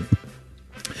interesting.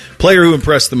 Player who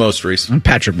impressed the most, Reese?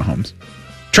 Patrick Mahomes.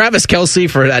 Travis Kelce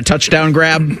for that touchdown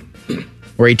grab,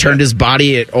 where he turned his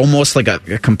body at almost like a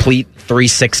complete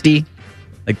 360.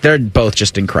 Like, they're both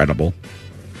just incredible.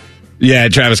 Yeah,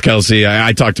 Travis Kelce.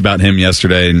 I talked about him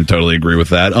yesterday and totally agree with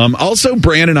that. Also,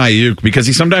 Brandon Ayuk, because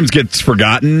he sometimes gets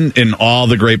forgotten in all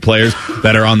the great players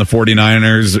that are on the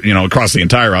 49ers, across the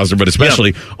entire roster, but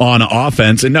especially on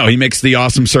offense. And no, he makes the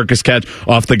awesome circus catch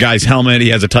off the guy's helmet. He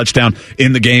has a touchdown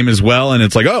in the game as well. And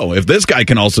it's like, oh, if this guy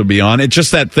can also be on, it's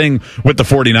just that thing with the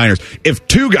 49ers. If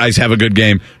two guys have a good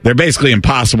game, they're basically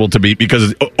impossible to beat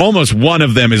because almost one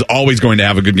of them is always going to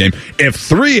have a good game. If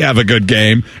three have a good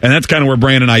game, and that's kind of where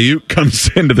Brandon Ayuk comes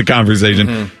into the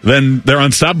conversation, then they're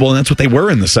unstoppable, and that's what they were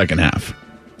in the second half.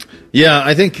 Yeah,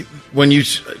 I think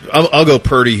I'll go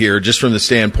Purdy here, just from the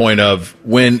standpoint of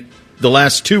when the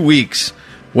last 2 weeks,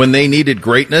 when they needed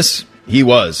greatness, he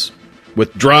was.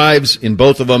 With drives in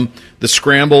both of them, the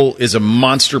scramble is a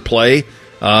monster play.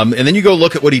 And then you go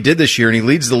look at what he did this year, and he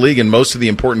leads the league in most of the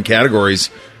important categories.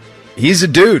 He's a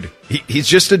dude. He's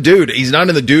just a dude. He's not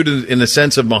in the dude in the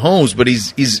sense of Mahomes, but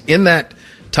he's in that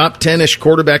top 10-ish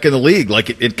quarterback in the league.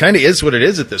 Like, it kind of is what it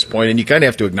is at this point, and you kind of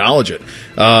have to acknowledge it.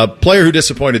 Player who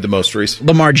disappointed the most, Reese?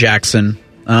 Lamar Jackson.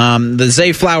 The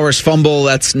Zay Flowers fumble,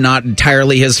 that's not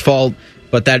entirely his fault,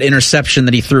 but that interception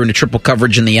that he threw into triple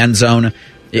coverage in the end zone,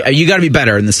 you got to be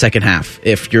better in the second half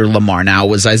if you're Lamar. Now,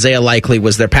 was Isaiah likely?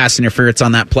 Was there pass interference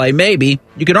on that play? Maybe.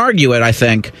 You can argue it, I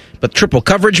think. But triple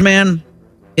coverage, man,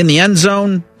 in the end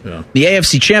zone, the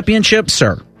AFC Championship,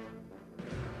 sir.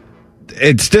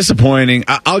 It's disappointing.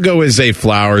 I'll go with Zay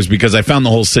Flowers because I found the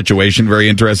whole situation very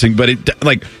interesting. But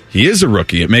he is a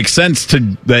rookie. It makes sense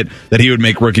that he would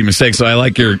make rookie mistakes. So I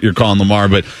like your call on Lamar.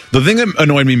 But the thing that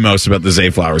annoyed me most about the Zay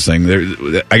Flowers thing,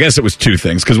 I guess it was two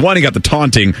things. Because one, he got the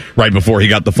taunting right before he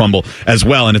got the fumble as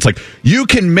well, and it's like you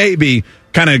can maybe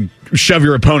kind of shove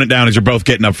your opponent down as you're both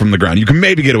getting up from the ground. You can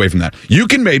maybe get away from that. You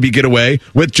can maybe get away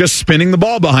with just spinning the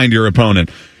ball behind your opponent.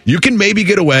 You can maybe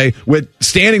get away with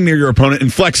standing near your opponent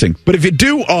and flexing. But if you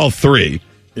do all three,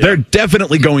 they're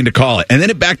definitely going to call it. And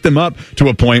then it backed them up to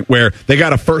a point where they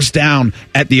got a first down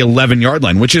at the 11-yard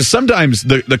line, which is sometimes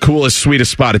the coolest,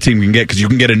 sweetest spot a team can get because you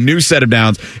can get a new set of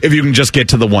downs if you can just get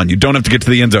to the one. You don't have to get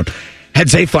to the end zone. Had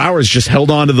Zay Flowers just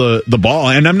held on to the ball,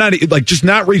 and I'm not just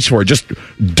not reached for it, just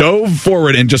dove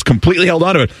forward and just completely held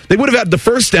on to it, they would have had the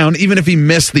first down even if he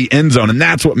missed the end zone, and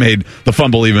that's what made the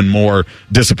fumble even more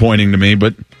disappointing to me.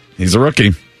 But he's a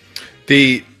rookie.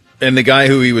 And the guy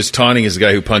who he was taunting is the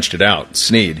guy who punched it out,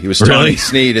 Snead. He was taunting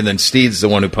Snead, and then Snead's the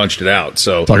one who punched it out.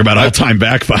 So talk about all-time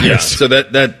backfires. Yeah, so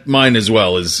that mine as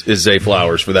well is Zay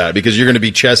Flowers for that, because you're going to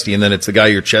be chesty, and then it's the guy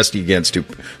you're chesty against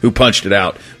who punched it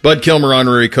out. Bud Kilmer,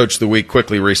 honorary coach of the week.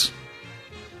 Quickly, Reese.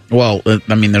 Well,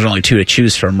 I mean, there's only two to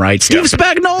choose from, right? Steve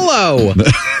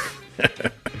Spagnuolo.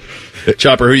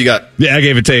 Chopper, who you got? Yeah, I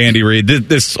gave it to Andy Reid.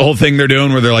 This whole thing they're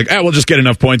doing where they're like, we'll just get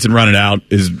enough points and run it out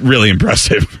is really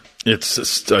impressive.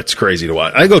 It's crazy to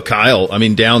watch. I go Kyle. I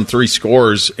mean, down 3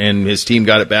 scores, and his team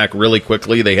got it back really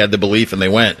quickly. They had the belief, and they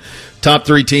went. Top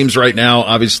 3 teams right now,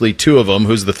 obviously 2 of them.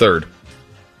 Who's the third?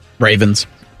 Ravens.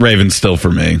 Ravens still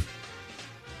for me.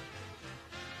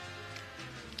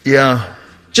 Yeah.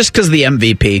 Just because the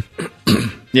MVP.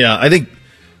 Yeah, I think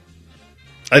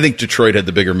Detroit had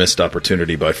the bigger missed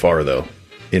opportunity by far, though,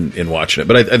 in watching it.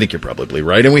 But I think you're probably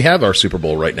right. And we have our Super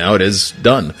Bowl right now. It is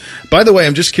done. By the way,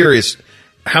 I'm just curious,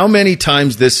 how many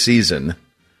times this season,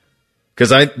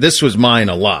 because this was mine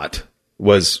a lot,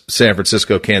 was San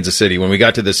Francisco, Kansas City. When we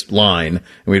got to this line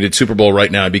and we did Super Bowl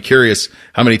right now, I'd be curious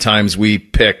how many times we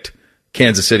picked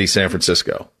Kansas City, San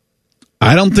Francisco.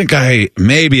 I don't think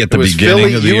maybe at the beginning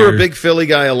Philly, of the year. year. You were a big Philly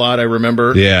guy a lot, I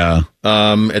remember. Yeah.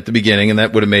 At the beginning, and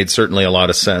that would have made certainly a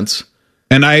lot of sense.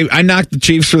 And I knocked the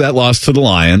Chiefs for that loss to the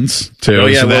Lions too. Oh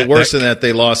yeah, well, worse than that,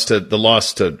 they lost to Denver. Guys,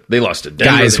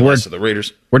 they lost to the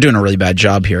Raiders. We're doing a really bad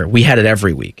job here. We had it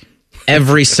every week.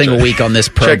 Every single week on this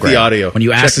program. Check the audio. When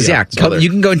you ask us, you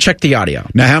can go and check the audio.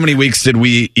 Now, how many weeks did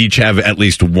we each have at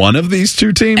least one of these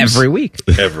 2 teams? Every week.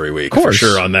 Every week. Of course. For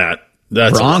sure on that.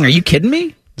 That's wrong. Are you kidding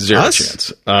me? Zero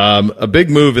chance. A big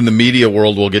move in the media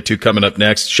world we'll get to coming up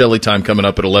next. Shelley Time coming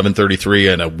up at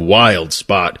 11:33, and a wild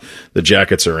spot the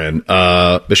Jackets are in.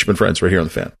 Bishop and Friends, right here on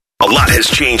the Fan. A lot has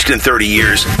changed in 30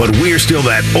 years, but we're still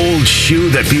that old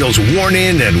shoe that feels worn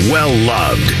in and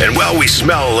well-loved. And, well, we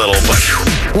smell a little, but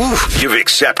you've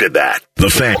accepted that.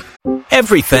 The Fan.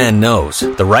 Every fan knows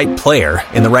the right player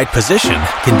in the right position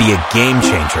can be a game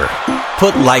changer.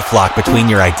 Put LifeLock between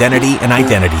your identity and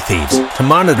identity thieves to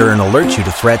monitor and alert you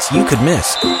to threats you could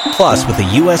miss. Plus, with a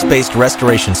U.S.-based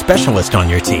restoration specialist on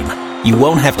your team, you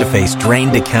won't have to face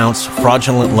drained accounts,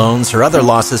 fraudulent loans, or other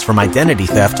losses from identity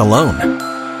theft alone.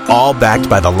 All backed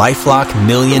by the LifeLock $1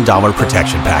 Million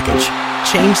Protection Package.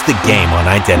 Change the game on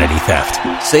identity theft.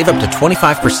 Save up to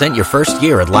 25% your first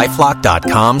year at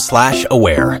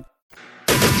LifeLock.com/aware.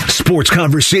 Sports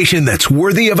conversation that's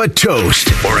worthy of a toast,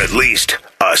 or at least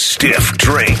a stiff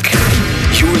drink.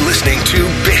 You're listening to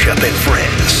Bishop and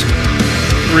Friends.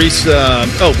 Reese,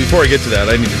 before I get to that,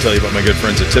 I need to tell you about my good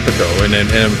friends at Tipico, and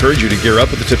encourage you to gear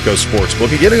up with the Tipico Sportsbook.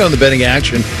 You're getting on the betting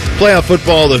action, playoff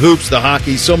football, the hoops, the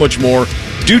hockey, so much more.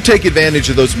 Do take advantage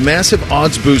of those massive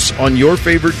odds boosts on your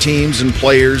favorite teams and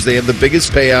players. They have the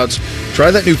biggest payouts.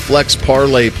 Try that new Flex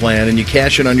Parlay plan, and you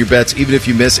cash in on your bets even if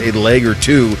you miss a leg or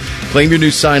 2. Claim your new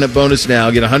sign-up bonus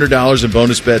now. Get $100 in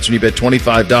bonus bets when you bet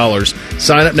 $25.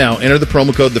 Sign up now. Enter the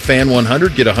promo code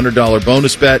TheFan100. Get a $100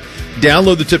 bonus bet.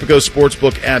 Download the Tipico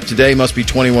Sportsbook app today. Must be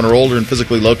 21 or older and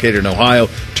physically located in Ohio.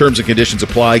 Terms and conditions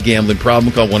apply. Gambling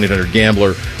problem? Call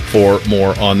 1-800-GAMBLER for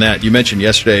more on that. You mentioned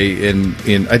yesterday in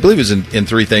I believe it was in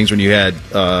Three Things when you had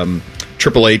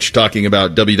Triple H talking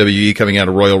about WWE coming out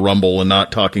of Royal Rumble and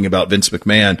not talking about Vince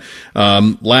McMahon.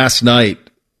 Last night,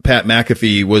 Pat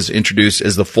McAfee was introduced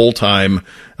as the full-time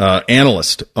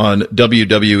analyst on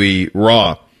WWE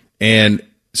Raw. And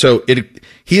so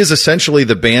he is essentially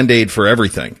the Band-Aid for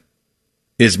everything,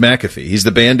 is McAfee. He's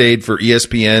the Band-Aid for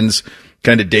ESPN's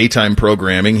kind of daytime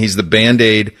programming. He's the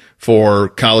Band-Aid for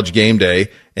College Game Day.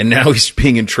 And now he's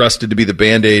being entrusted to be the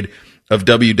Band-Aid of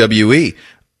WWE.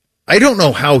 I don't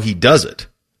know how he does it,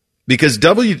 because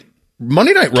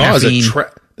Monday Night Raw is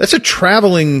that's a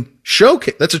traveling show.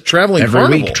 That's a traveling every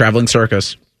carnival. week, traveling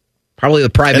circus. Probably the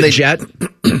private jet.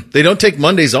 They don't take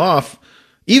Mondays off,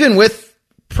 even with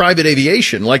private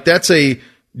aviation. Like, that's a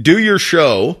do your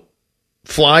show,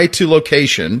 fly to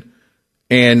location,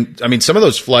 and I mean some of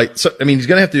those flights. I mean, he's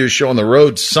going to have to do a show on the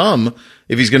road. Some.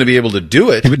 If he's going to be able to do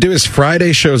it. He would do his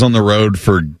Friday shows on the road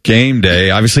for game day.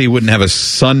 Obviously, he wouldn't have a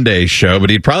Sunday show, but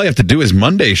he'd probably have to do his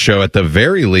Monday show at the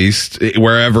very least,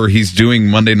 wherever he's doing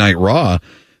Monday Night Raw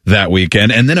that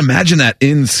weekend. And then imagine that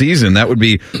in season. That would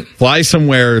be fly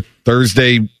somewhere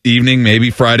Thursday evening, maybe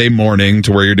Friday morning,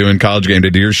 to where you're doing College Game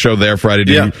Day. Do your show there Friday,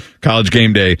 do College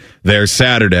Game Day there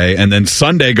Saturday, and then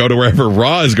Sunday go to wherever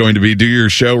Raw is going to be, do your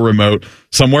show remote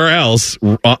somewhere else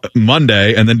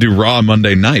Monday, and then do Raw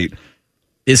Monday night.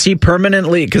 Is he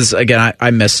permanently, because again,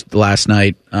 I missed last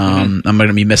night. I'm going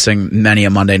to be missing many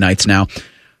of Monday nights now.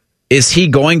 Is he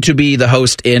going to be the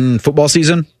host in football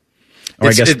season? Or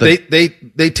I guess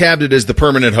they tabbed it as the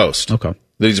permanent host. Okay.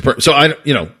 So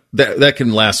that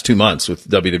can last 2 months with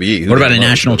WWE. What about a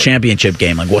national championship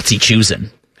game? Like, what's he choosing?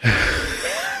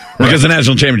 Because the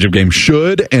national championship game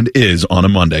should and is on a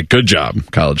Monday. Good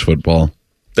job, college football.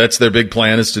 That's their big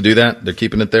plan, is to do that? They're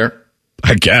keeping it there?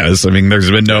 I guess. I mean,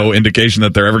 there's been no indication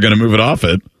that they're ever going to move it off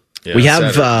it. Yeah, we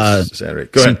have Saturday.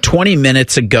 Go some ahead. 20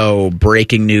 minutes ago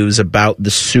breaking news about the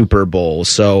Super Bowl.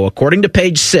 So according to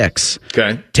Page 6,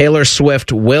 Taylor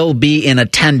Swift will be in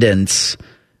attendance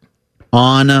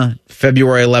on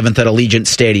February 11th at Allegiant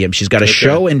Stadium. She's got a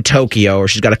show in Tokyo, or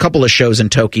she's got a couple of shows in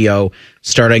Tokyo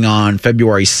starting on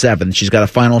February 7th. She's got a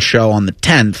final show on the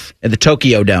 10th at the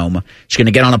Tokyo Dome. She's going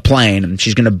to get on a plane, and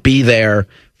she's going to be there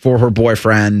for her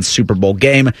boyfriend's Super Bowl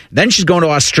game. Then she's going to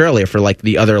Australia for like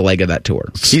the other leg of that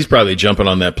tour. He's probably jumping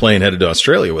on that plane headed to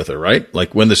Australia with her, right?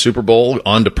 Like win the Super Bowl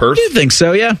on to Perth? I do think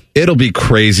so, yeah. It'll be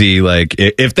crazy. Like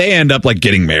if they end up like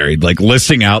getting married, like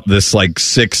listing out this like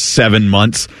 6-7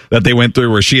 months that they went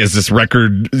through where she has this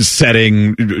record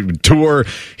setting tour.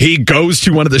 He goes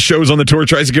to one of the shows on the tour,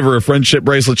 tries to give her a friendship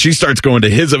bracelet. She starts going to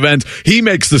his event. He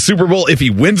makes the Super Bowl. If he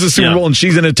wins the Super Bowl and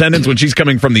she's in attendance when she's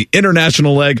coming from the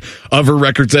international leg of her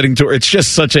record setting tour, it's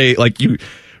just such a, like,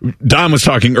 Dom was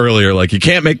talking earlier, like, you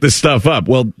can't make this stuff up.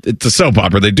 Well, it's a soap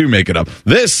opera. They do make it up.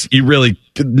 This,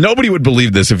 nobody would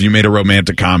believe this if you made a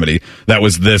romantic comedy that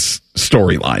was this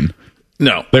storyline.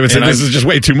 No. They would say this is just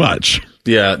way too much.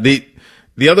 Yeah.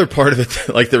 The other part of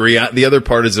it, like the other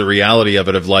part is the reality of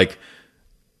it, of like,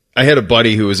 I had a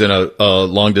buddy who was in a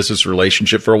long distance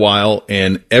relationship for a while,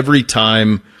 and every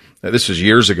time, this was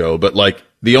years ago, but like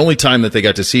the only time that they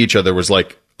got to see each other was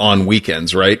like on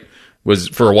weekends, right? Was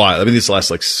for a while. I mean, this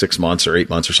lasts like 6 months or 8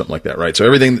 months or something like that, right? So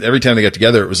every time they got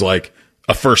together, it was like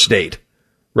a first date,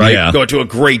 right? Yeah. Go to a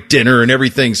great dinner and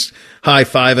everything's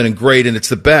high-fiving and great and it's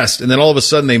the best. And then all of a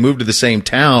sudden they moved to the same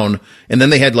town and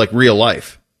then they had like real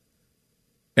life.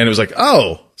 And it was like,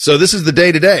 oh, so this is the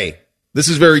day-to-day. This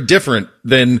is very different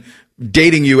than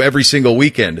dating you every single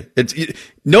weekend.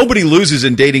 Nobody loses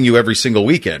in dating you every single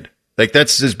weekend. Like,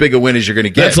 that's as big a win as you're going to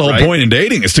get. That's the whole point in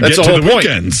dating, is to get to the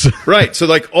weekends. Right. So,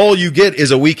 like, all you get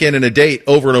is a weekend and a date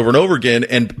over and over and over again.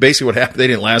 And basically what happened, they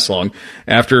didn't last long.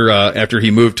 After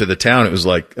he moved to the town, it was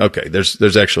like, okay,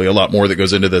 there's actually a lot more that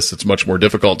goes into this that's much more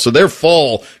difficult. So their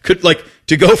fall could, like,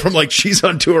 to go from, like, she's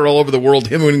on tour all over the world,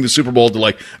 him winning the Super Bowl, to,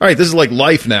 like, all right, this is like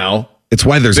life now. It's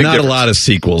why there's not a lot of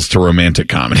sequels to romantic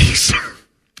comedies.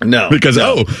 No. Because,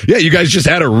 you guys just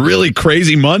had a really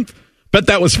crazy month. Bet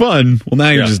that was fun. Well, now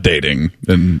you're just dating,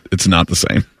 and it's not the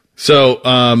same. So,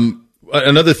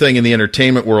 another thing in the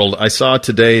entertainment world, I saw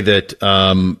today that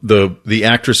the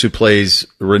actress who plays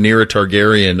Rhaenyra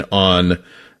Targaryen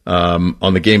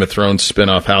on the Game of Thrones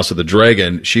spinoff House of the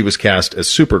Dragon, she was cast as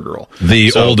Supergirl.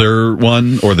 The older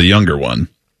one or the younger one?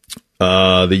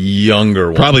 The younger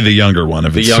one. Probably the younger one.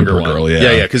 If the it's younger Supergirl, one.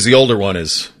 Yeah, because the older one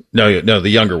is no, the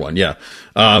younger one. Yeah,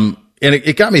 and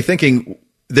it got me thinking.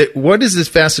 What is this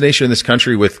fascination in this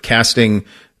country with casting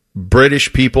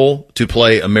British people to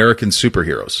play American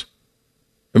superheroes?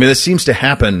 I mean, this seems to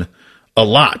happen a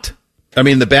lot. I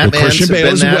mean, the Batman. Christian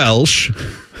Bale is Welsh.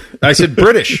 I said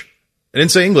British. I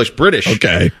didn't say English. British.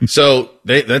 Okay. So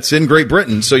that's in Great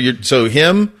Britain. So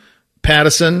him,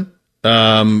 Pattinson,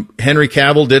 Henry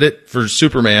Cavill did it for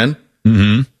Superman.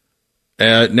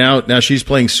 Mm-hmm. Now she's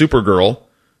playing Supergirl.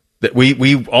 That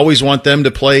we always want them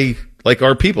to play like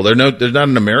our people. They're not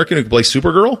an American who can play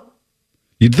Supergirl.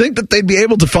 You'd think that they'd be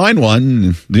able to find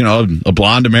one, a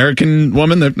blonde American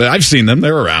woman. I've seen them.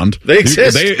 They're around. They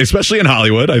exist. Especially in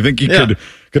Hollywood. I think you could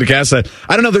have cast that.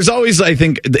 I don't know. There's always, I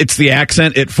think, it's the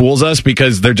accent. It fools us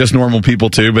because they're just normal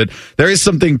people too. But there is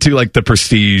something to like the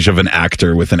prestige of an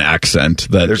actor with an accent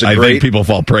that I think people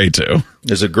fall prey to.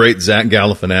 There's a great Zach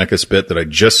Galifianakis bit that I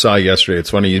just saw yesterday. It's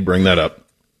funny you bring that up.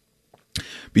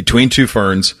 Between Two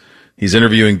Ferns, he's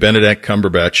interviewing Benedict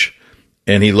Cumberbatch,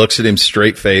 and he looks at him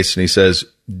straight face and he says,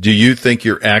 "Do you think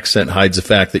your accent hides the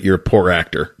fact that you're a poor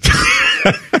actor?"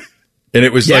 And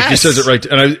it was like, he says it right.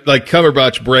 And I like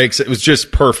Cumberbatch breaks. It was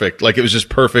just perfect. Like, it was just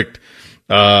perfect,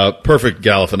 perfect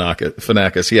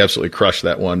Galifianakis. He absolutely crushed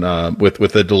that one,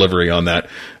 with the delivery on that.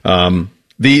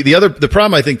 The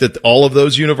problem I think that all of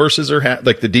those universes are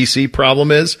like the DC problem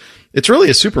is, it's really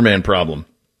a Superman problem.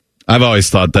 I've always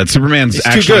thought that Superman's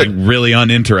actually really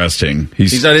uninteresting.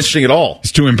 He's not interesting at all.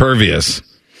 He's too impervious.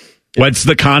 What's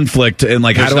the conflict? And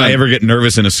like, how do I ever get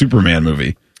nervous in a Superman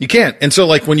movie? You can't. And so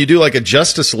like when you do like a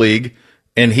Justice League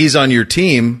and he's on your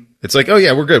team, it's like, oh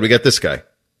yeah, we're good. We got this guy.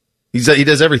 He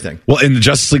does everything. Well, in the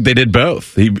Justice League, they did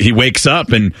both. He wakes up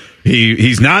and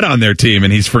he's not on their team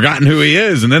and he's forgotten who he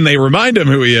is. And then they remind him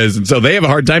who he is. And so they have a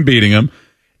hard time beating him.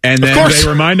 And then they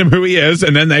remind him who he is,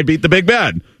 and then they beat the big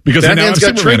bad. Because Batman's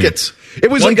got trinkets.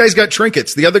 One guy's got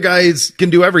trinkets. The other guys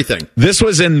can do everything. This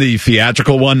was in the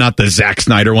theatrical one, not the Zack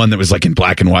Snyder one that was like in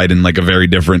black and white and like a very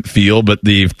different feel. But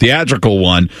the theatrical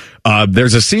one,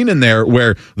 there's a scene in there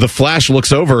where the Flash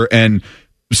looks over and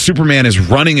Superman is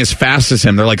running as fast as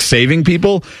him. They're like saving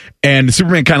people, and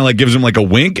Superman kind of like gives him like a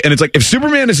wink. And it's like, if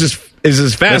Superman is as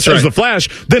fast as the Flash,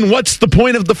 then what's the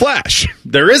point of the Flash?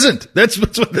 There isn't. That's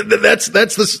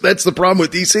the problem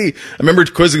with DC. I remember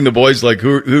quizzing the boys like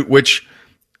which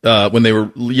when they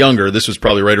were younger. This was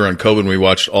probably right around COVID when we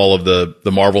watched all of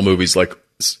the Marvel movies like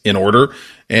in order.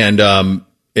 And I'm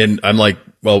like,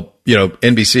 well,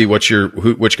 NBC,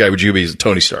 which guy would you be? He's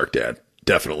Tony Stark, Dad.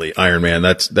 Definitely Iron Man.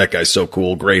 That guy's so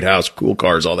cool. Great house, cool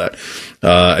cars, all that.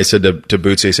 I said to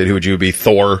Bootsy, I said, who would you be?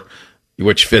 Thor,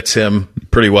 which fits him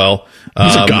pretty well.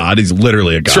 He's a god. He's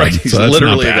literally a god. That's right. He's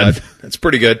literally a god. That's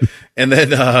pretty good. And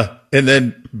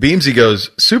then Beamsy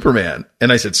goes, Superman.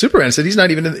 And I said, Superman? I said, he's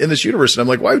not even in this universe. And I'm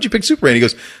like, why would you pick Superman? He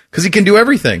goes, because he can do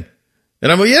everything.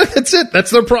 And I'm like, yeah, that's it. That's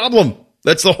the problem.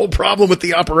 That's the whole problem with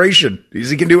the operation.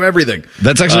 He can do everything.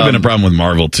 That's actually been a problem with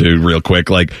Marvel too, real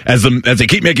quick. Like as they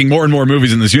keep making more and more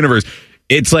movies in this universe,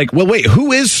 it's like, well, wait,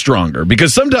 who is stronger?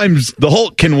 Because sometimes the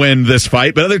Hulk can win this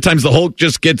fight, but other times the Hulk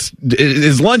just gets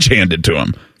his lunch handed to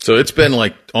him. So it's been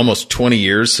like almost 20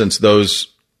 years since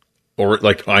those, or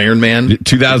like Iron Man.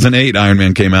 2008 Iron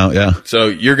Man came out, yeah. So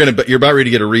you're about ready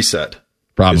to get a reset.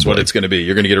 Probably. Is what it's going to be.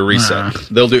 You're going to get a reset.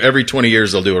 They'll do every 20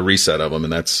 years. They'll do a reset of them,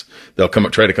 and they'll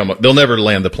try to come up. They'll never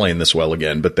land the plane this well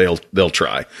again, but they'll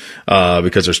try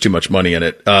because there's too much money in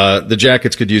it. The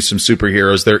Jackets could use some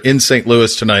superheroes. They're in St.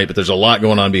 Louis tonight, but there's a lot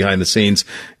going on behind the scenes.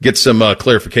 Get some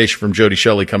clarification from Jody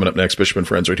Shelley coming up next. Bishop and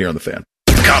Friends right here on the Fan.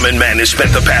 Common Man has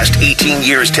spent the past 18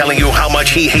 years telling you how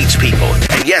much he hates people.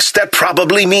 And yes, that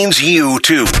probably means you,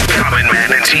 too. Common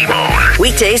Man and T-Bone.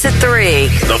 Weekdays at 3.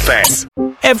 The Fan.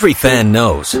 Every fan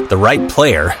knows the right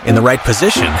player in the right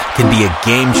position can be a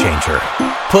game changer.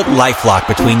 Put LifeLock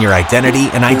between your identity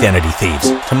and identity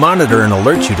thieves to monitor and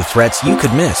alert you to threats you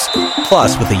could miss.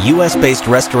 Plus, with a U.S.-based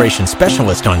restoration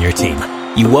specialist on your team,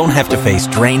 you won't have to face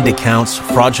drained accounts,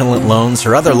 fraudulent loans,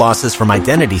 or other losses from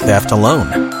identity theft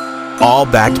alone. All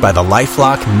backed by the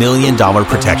LifeLock $1 Million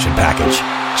Protection Package.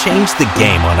 Change the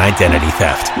game on identity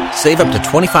theft. Save up to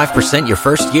 25% your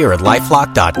first year at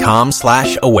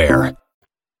LifeLock.com/aware.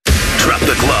 Drop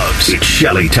the gloves. It's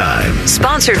Shelley Time.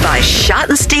 Sponsored by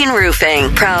Schottenstein Roofing,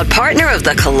 proud partner of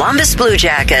the Columbus Blue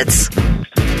Jackets.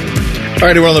 All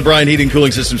right, we're on the Brian Heating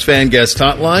Cooling Systems Fan Guest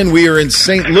Hotline. We are in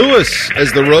St. Louis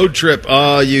as the road trip.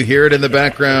 You hear it in the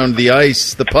background, the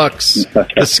ice, the pucks,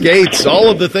 the skates,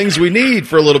 all of the things we need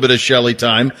for a little bit of Shelley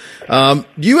Time. Do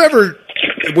you ever,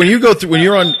 when you go through, when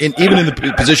you're on, even in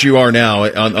the position you are now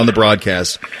on the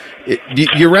broadcast, do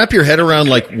you wrap your head around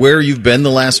like where you've been the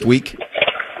last week?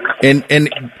 And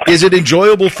is it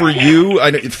enjoyable for you,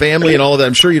 family and all of that?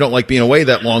 I'm sure you don't like being away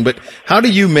that long, but how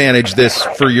do you manage this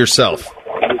for yourself?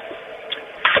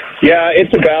 Yeah,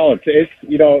 it's a balance. It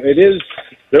is.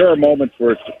 There are moments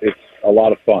where it's a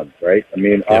lot of fun, right? I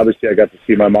mean, obviously, I got to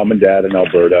see my mom and dad in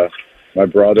Alberta, my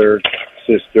brother,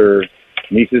 sister,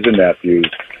 nieces and nephews.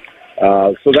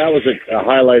 So that was a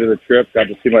highlight of the trip. Got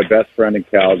to see my best friend in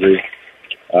Calgary.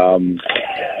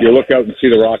 You look out and see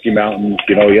the Rocky Mountains.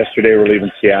 Yesterday we're leaving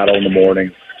Seattle in the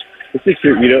morning. It's just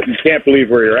you can't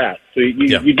believe where you're at. So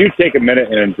you do take a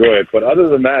minute and enjoy it. But other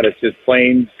than that, it's just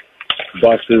planes,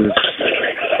 buses,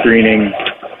 screening,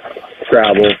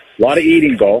 travel, a lot of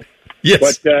eating, though. Yes.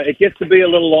 But it gets to be a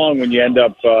little long when you end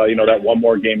up, that one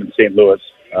more game in St. Louis.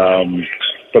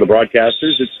 For the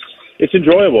broadcasters, it's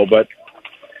enjoyable, but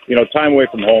time away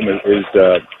from home is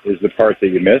the part that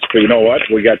you miss. But you know what?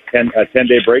 We got a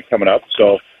 10-day break coming up.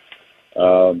 So,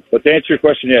 but to answer your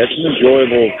question, yeah, it's an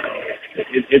enjoyable.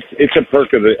 It's a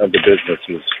perk of the business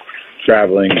is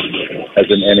traveling as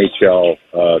an NHL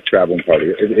traveling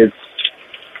party.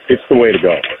 It's the way to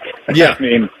go. Yeah, I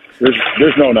mean,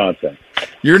 there's no nonsense.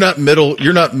 You're not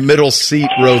middle seat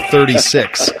row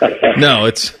 36. No,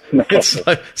 it's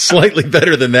slightly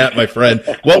better than that, my friend.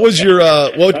 What was your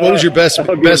what was your best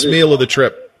meal of the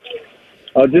trip?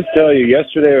 I'll just tell you.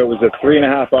 Yesterday it was a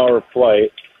 3.5-hour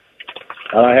flight,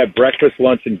 and I had breakfast,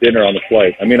 lunch, and dinner on the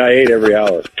flight. I mean, I ate every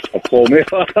hour, a full meal.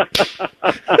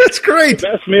 That's great.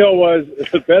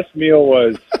 The best meal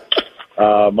was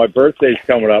my birthday's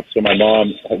coming up, so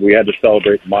we had to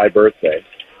celebrate my birthday.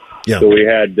 Yeah. So we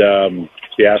had,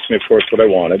 she asked me, of course, what I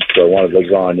wanted. So I wanted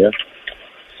lasagna,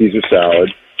 Caesar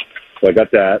salad. So I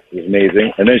got that. It was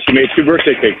amazing. And then she made 2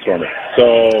 birthday cakes for me.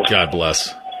 So God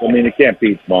bless. I mean, you can't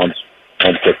beat mom's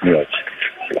cooked meals.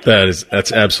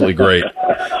 That's absolutely great,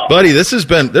 buddy. There's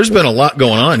been a lot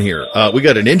going on here. We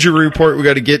got an injury report we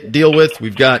got to deal with.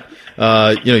 We've got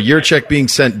your check being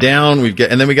sent down.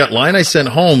 And then we got Line sent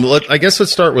home. I guess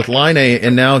let's start with Line,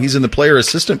 and now he's in the player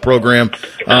assistant program.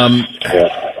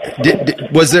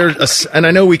 Was there and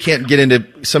I know we can't get into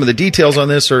some of the details on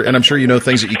this, and I'm sure you know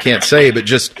things that you can't say, but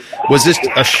was this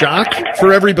a shock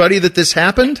for everybody that this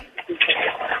happened?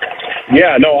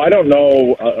 Yeah, no, I don't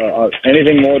know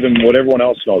anything more than what everyone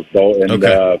else knows, though. And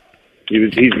okay.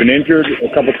 He's been injured a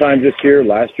couple times this year.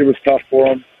 Last year was tough for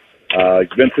him.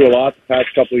 He's been through a lot the past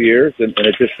couple of years, and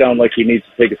it just sounds like he needs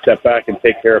to take a step back and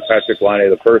take care of Patrick Laine,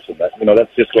 the person.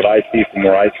 That's just what I see from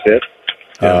where I sit.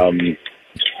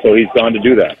 So he's gone to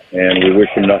do that, and we wish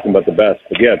him nothing but the best.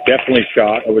 But yeah, definitely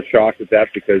shocked. I was shocked at that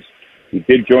because he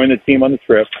did join the team on the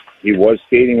trip. He was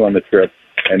skating on the trip,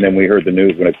 and then we heard the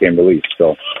news when it came released.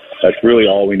 So that's really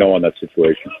all we know on that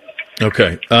situation.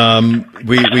 Okay.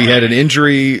 We had an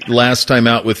injury last time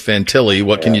out with Fantilli.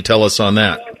 What can you tell us on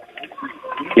that?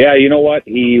 Yeah, you know what?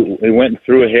 He went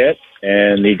through a hit,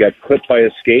 and he got clipped by a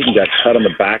skate and got cut on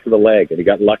the back of the leg, and he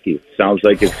got lucky. Sounds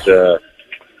like it's,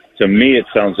 to me, it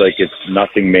sounds like it's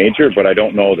nothing major, but I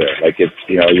don't know there. Like, it's,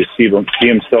 you see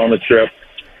him still on the trip.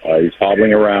 He's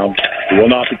hobbling around. He will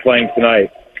not be playing tonight,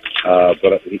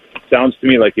 but it sounds to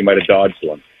me like he might have dodged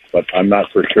one, but I'm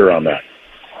not for sure on that.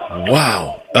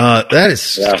 Wow, that is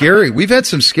scary. We've had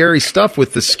some scary stuff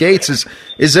with the skates.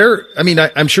 Is there? I mean,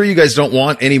 I'm sure you guys don't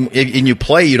want any. And you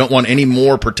play, you don't want any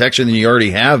more protection than you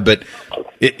already have. But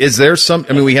is there some?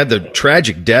 I mean, we had the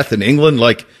tragic death in England.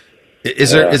 Like,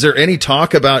 is there any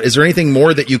talk about? Is there anything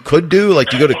more that you could do?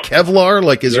 Like, you go to Kevlar.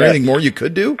 Like, is there anything more you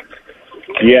could do?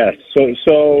 Yes.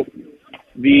 So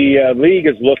the league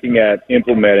is looking at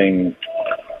implementing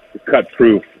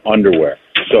cut-proof underwear.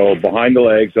 So behind the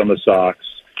legs on the socks.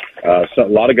 So a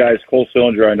lot of guys, Cole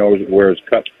Sillinger, I know, wears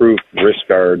cut-proof wrist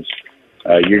guards.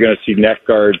 You're going to see neck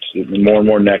guards. More and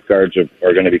more neck guards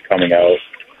are going to be coming out.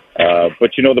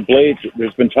 But, the blades,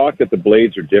 there's been talk that the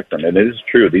blades are different, and it is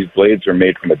true. These blades are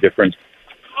made from a different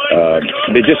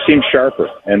they just seem sharper,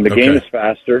 and the game is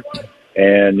faster.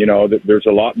 And, there's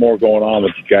a lot more going on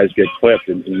when guys get clipped,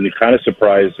 and you're kind of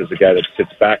surprised as a guy that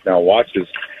sits back now and watches,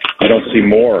 you don't see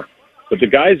more. But the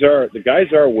guys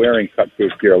are wearing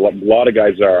cut-proof gear. A lot of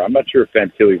guys are. I'm not sure if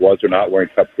Fantilli was or not wearing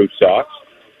cut-proof socks,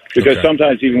 because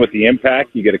sometimes even with the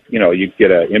impact, you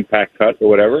get an impact cut or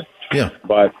whatever. Yeah.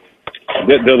 But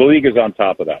the league is on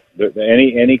top of that.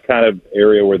 Any kind of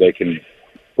area where they can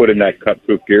put in that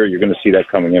cut-proof gear, you're going to see that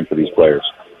coming in for these players.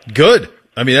 Good.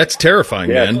 I mean, that's terrifying,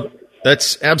 man.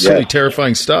 That's absolutely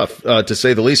terrifying stuff, to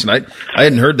say the least. And I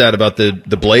hadn't heard that about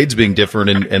the blades being different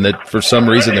and that for some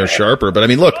reason they're sharper. But, I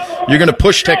mean, look, you're going to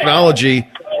push technology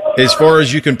as far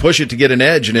as you can push it to get an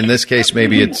edge. And in this case,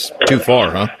 maybe it's too far,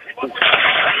 huh?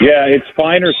 Yeah, it's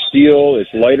finer steel.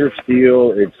 It's lighter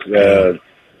steel. It's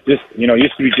just, it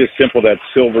used to be just simple, that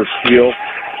silver steel.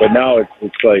 But now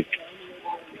it's like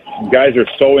guys are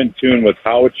so in tune with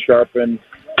how it's sharpened,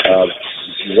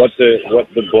 what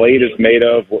the blade is made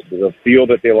of, what the feel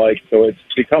that they like. So it's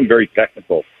become very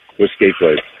technical with skate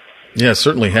blades. Yeah, it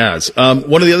certainly has.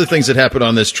 One of the other things that happened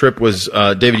on this trip was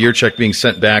David Yurchek being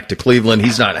sent back to Cleveland.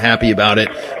 He's not happy about it.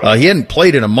 He hadn't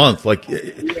played in a month. Like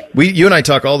you and I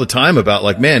talk all the time about,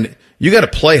 like, man, you got to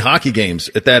play hockey games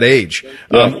at that age.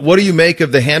 What do you make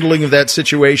of the handling of that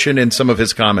situation and some of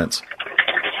his comments?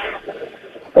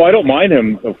 Well, I don't mind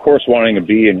him, of course, wanting to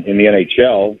be in the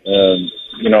NHL.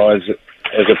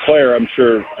 As a player, I'm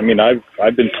sure. I mean,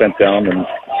 I've been sent down, and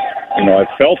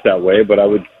I've felt that way, but I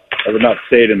would not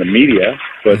say it in the media.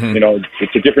 But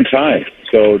it's a different time.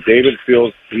 So David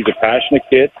feels he's a passionate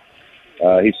kid.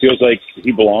 He feels like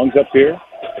he belongs up here,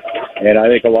 and I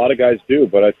think a lot of guys do.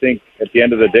 But I think at the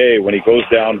end of the day, when he goes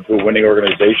down to a winning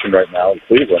organization right now in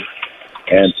Cleveland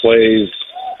and plays,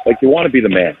 like, you want to be the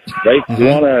man, right? You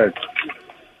want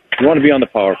to be on the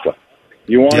power play.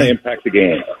 You want to impact the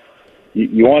game.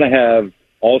 You want to have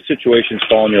all situations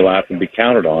fall in your lap and be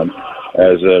counted on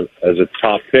as a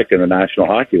top pick in the National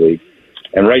Hockey League.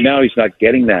 And right now he's not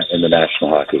getting that in the National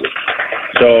Hockey League.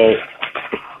 So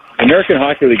American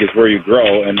Hockey League is where you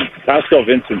grow, and Pascal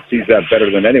Vincent sees that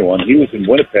better than anyone. He was in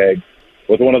Winnipeg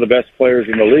with one of the best players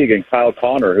in the league, and Kyle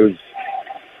Connor, who's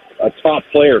a top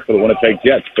player for the Winnipeg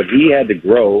Jets, but he had to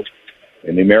grow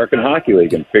in the American Hockey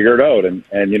League and figure it out. And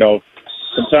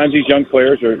sometimes these young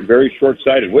players are very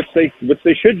short-sighted, which they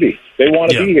should be. They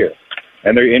want to be here,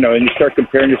 and they're and you start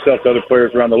comparing yourself to other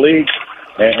players around the league,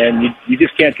 and you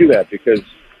just can't do that because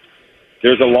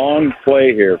there's a long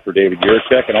play here for David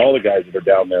Yurchek and all the guys that are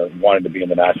down there wanting to be in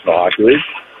the National Hockey League.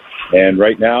 And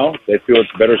right now, they feel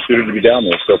it's better suited to be down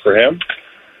there. So for him,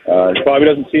 he probably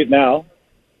doesn't see it now,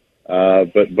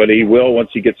 but he will once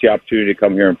he gets the opportunity to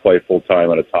come here and play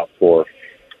full-time on a top four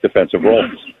defensive role.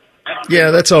 Yeah,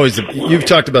 that's always you've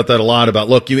talked about that a lot. About,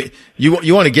 look, you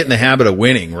want to get in the habit of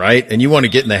winning, right? And you want to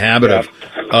get in the habit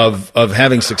of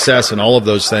having success and all of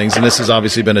those things. And this has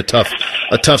obviously been a tough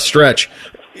stretch.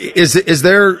 Is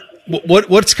there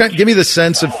what's give me the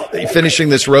sense of finishing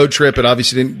this road trip? It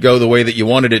obviously didn't go the way that you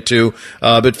wanted it to,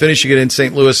 but finishing it in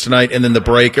St. Louis tonight and then the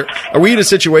break. Are we in a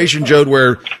situation, Jode,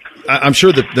 where I'm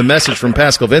sure that the message from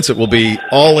Pascal Vincent will be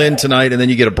all in tonight, and then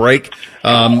you get a break.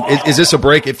 Is this a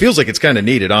break? It feels like it's kind of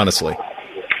needed, honestly.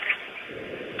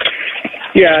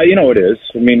 Yeah, it is.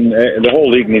 I mean, the whole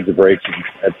league needs a break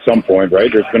at some point,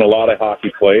 right? There's been a lot of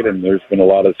hockey played, and there's been a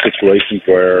lot of situations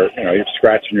where, you're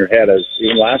scratching your head, as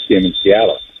even last game in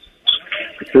Seattle.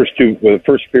 The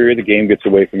first period, the game gets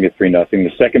away from you 3-0.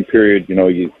 The second period,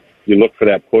 you look for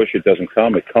that push. It doesn't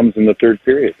come. It comes in the third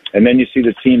period. And then you see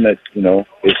the team that,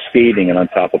 is skating and on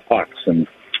top of pucks and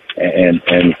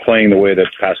playing the way that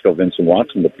Pascal Vincent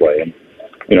wants them to play. And,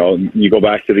 you go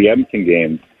back to the Edmonton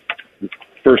game,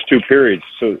 first two periods.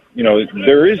 So,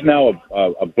 there is now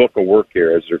a book of work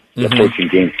here as they're approaching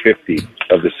game 50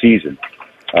 of the season.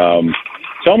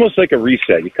 It's almost like a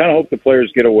reset. You kind of hope the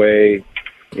players get away.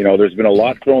 There's been a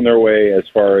lot thrown their way as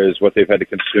far as what they've had to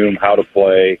consume, how to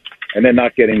play, and then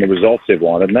not getting the results they've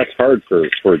wanted. And that's hard for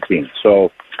a team. So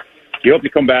you hope you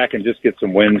come back and just get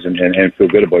some wins and feel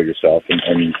good about yourself.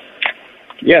 And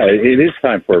yeah, it is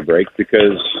time for a break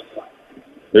because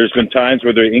there's been times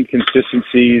where there are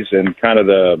inconsistencies and kind of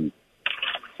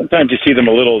sometimes you see them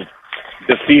a little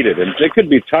defeated. And they could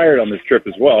be tired on this trip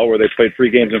as well, where they played 3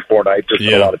 games in 4 nights. There's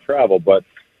been a lot of travel, but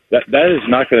that is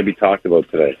not going to be talked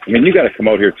about today. I mean, you got to come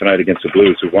out here tonight against the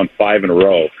Blues, who've won 5 in a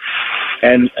row,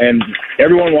 and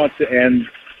everyone wants to end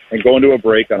and go into a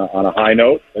break on a high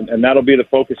note, and that'll be the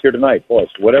focus here tonight, boys.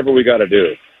 Whatever we got to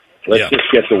do, let's just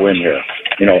get the win here.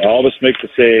 Elvis makes the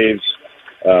saves,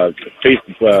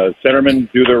 centermen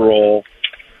do their role,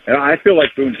 and I feel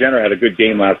like Boone Jenner had a good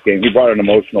game last game. He brought an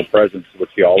emotional presence, which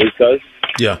he always does.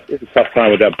 Yeah, it's a tough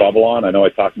time with that bubble on. I know I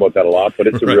talk about that a lot, but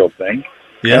it's a real thing.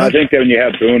 Yeah, and I think that when you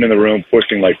have Boone in the room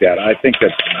pushing like that, I think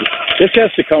that this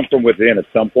has to come from within at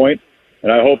some point,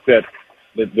 and I hope that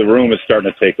the room is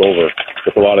starting to take over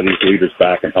with a lot of these leaders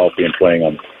back and healthy and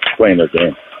playing their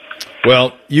game.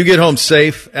 Well, you get home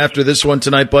safe after this one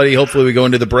tonight, buddy. Hopefully we go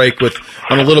into the break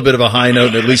on a little bit of a high note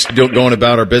and at least going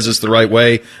about our business the right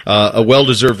way. A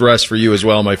well-deserved rest for you as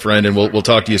well, my friend, and we'll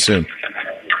talk to you soon.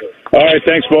 All right,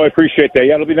 thanks, boy. Appreciate that.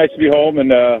 Yeah, it'll be nice to be home, and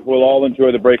we'll all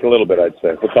enjoy the break a little bit, I'd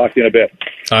say. We'll talk to you in a bit.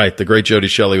 All right, the great Jody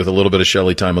Shelley with a little bit of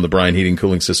Shelley time on the Bryan Heating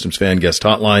Cooling Systems fan guest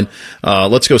hotline.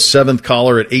 Let's go 7th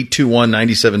caller at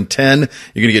 821-9710.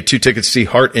 You're going to get 2 tickets to see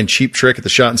Heart and Cheap Trick at the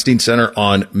Schottenstein Center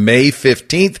on May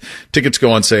 15th. Tickets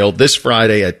go on sale this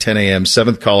Friday at 10 a.m.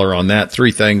 7th caller on that.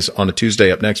 3 things on a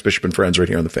Tuesday. Up next, Bishop and Friends right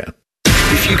here on The Fan.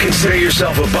 If you consider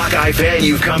yourself a Buckeye fan,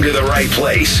 you've come to the right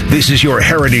place. This is your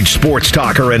heritage sports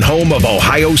talker and home of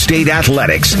Ohio State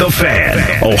Athletics, The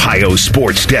Fan, Ohio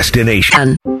sports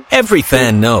destination. Every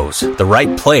fan knows the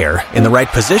right player in the right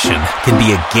position can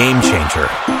be a game changer.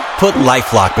 Put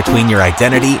LifeLock between your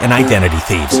identity and identity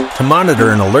thieves to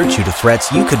monitor and alert you to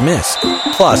threats you could miss.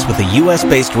 Plus, with a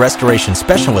U.S.-based restoration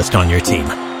specialist on your team,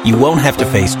 you won't have to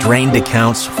face drained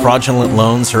accounts, fraudulent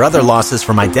loans, or other losses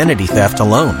from identity theft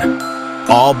alone.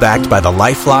 All backed by the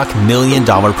LifeLock $1 Million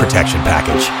Protection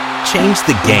Package. Change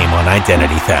the game on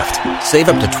identity theft. Save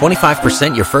up to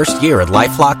 25% your first year at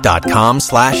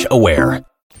LifeLock.com/aware.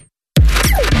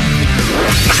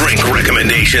 Drink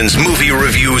recommendations, movie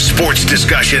reviews, sports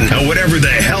discussion, or whatever the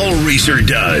hell Reeser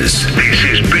does. This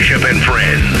is Bishop and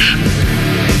Friends.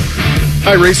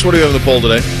 Hi, Reese. What do we have on the poll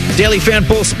today? Daily Fan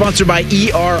Poll sponsored by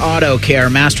ER Auto Care,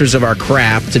 masters of our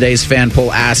craft. Today's fan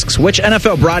poll asks, which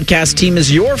NFL broadcast team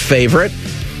is your favorite?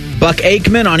 Buck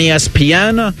Aikman on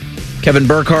ESPN, Kevin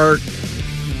Burkhardt,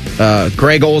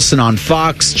 Greg Olson on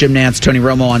Fox, Jim Nantz, Tony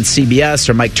Romo on CBS,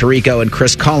 or Mike Tirico and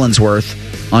Chris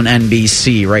Collinsworth on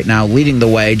NBC. Right now, leading the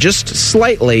way just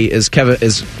slightly is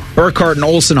Burkhardt and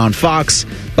Olson on Fox.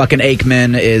 Buck and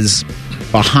Aikman is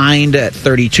behind at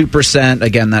 32%.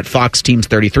 Again, that Fox team's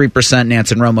 33%.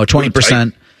 Nance and Romo,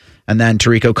 20%. And then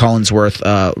Tirico Collinsworth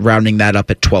rounding that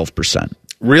up at 12%.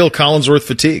 Real Collinsworth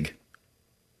fatigue.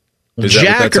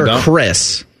 Jack or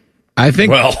Chris? I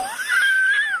think. Well,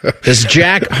 does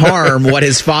Jack harm what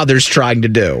his father's trying to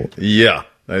do? Yeah,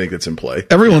 I think that's in play.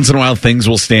 Every once in a while, things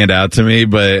will stand out to me,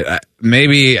 but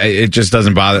maybe it just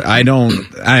doesn't bother. I don't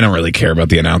really care about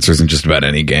the announcers in just about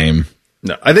any game.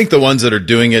 No, I think the ones that are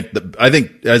doing it, I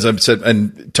think, as I've said,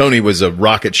 and Tony was a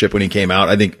rocket ship when he came out.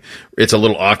 I think it's a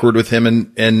little awkward with him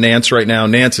and Nance right now.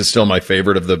 Nance is still my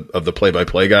favorite of the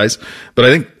play-by-play guys, but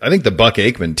I think the Buck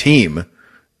Aikman team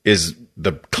is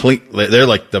the clean. They're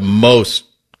like the most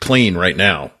clean right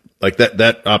now. Like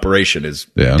that operation is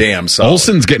damn solid.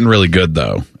 Olsen's getting really good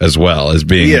though, as well as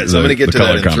being. He is. I'm going to get to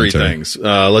that in 3 things.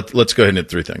 Let's go ahead and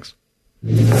hit 3 things.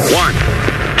 1,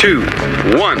 2,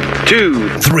 1, 2,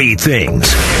 3 things.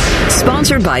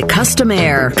 Sponsored by Custom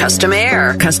Air. Custom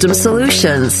Air. Custom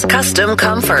Solutions. Custom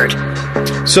Comfort.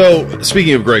 So,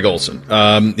 speaking of Greg Olsen,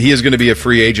 he is going to be a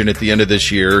free agent at the end of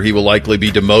this year. He will likely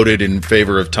be demoted in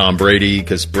favor of Tom Brady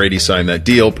because Brady signed that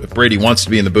deal. If Brady wants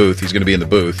to be in the booth, he's going to be in the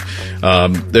booth.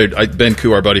 Ben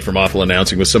Koo, our buddy from Awful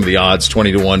Announcing, with some of the odds,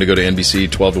 20-1 to go to NBC,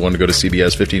 12-1 to go to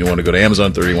CBS, 15-1 to go to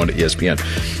Amazon, 31 to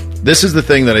ESPN. This is the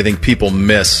thing that I think people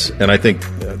miss, and I think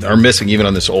are missing even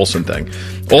on this Olsen thing.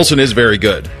 Olsen is very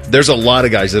good. There's a lot of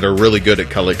guys that are really good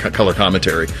at color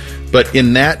commentary. But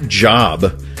in that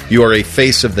job, you are a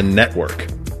face of the network,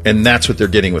 and that's what they're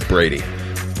getting with Brady.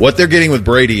 What they're getting with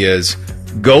Brady is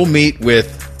go meet with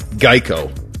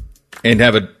Geico and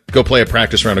go play a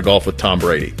practice round of golf with Tom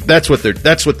Brady. That's what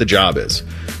the job is.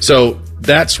 So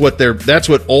that's what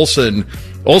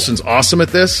Olsen's awesome at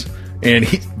this.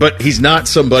 But he's not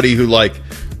somebody who, like,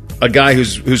 a guy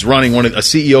who's running a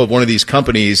CEO of one of these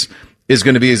companies is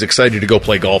going to be as excited to go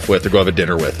play golf with or go have a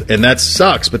dinner with. And that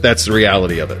sucks, but that's the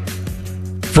reality of it.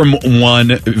 From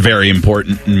one very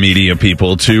important media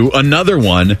people to another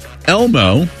one,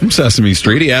 Elmo from Sesame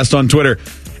Street, he asked on Twitter,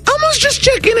 Elmo's just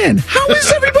checking in. How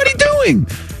is everybody doing?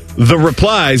 The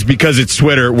replies, because it's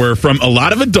Twitter, were from a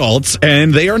lot of adults,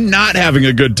 and they are not having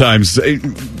a good time.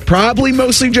 Probably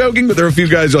mostly joking, but there are a few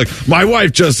guys who are like, my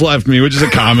wife just left me, which is a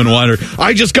common one, or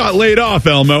I just got laid off,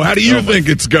 Elmo. How do you think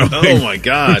it's going? Oh, my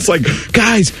God. It's like,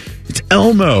 guys, it's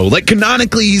Elmo. Like,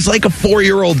 canonically, he's like a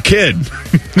 4-year-old kid.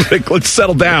 Like, let's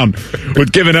settle down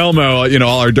with giving Elmo,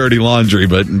 all our dirty laundry,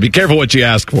 but be careful what you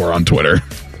ask for on Twitter.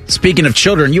 Speaking of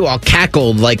children, you all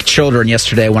cackled like children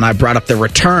yesterday when I brought up the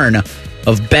return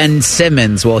of Ben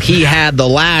Simmons. Well, he had the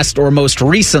last or most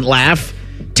recent laugh.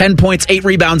 10 points, 8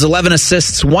 rebounds, 11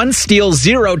 assists, 1 steal,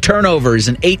 0 turnovers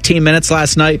in 18 minutes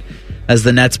last night as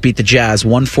the Nets beat the Jazz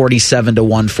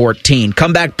 147-114.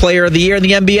 Comeback player of the year in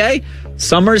the NBA?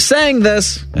 Some are saying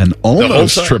this. And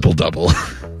almost triple-double.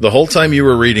 The whole time you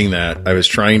were reading that, I was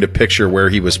trying to picture where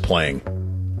he was playing.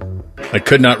 I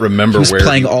could not remember where. He was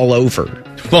playing all over.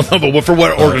 Well, no, but for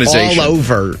what organization? All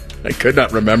over. I could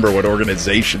not remember what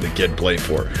organization the kid played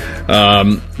for.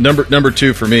 Number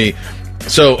 2 for me.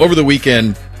 So over the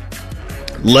weekend,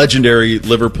 legendary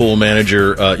Liverpool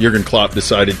manager Jurgen Klopp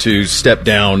decided to step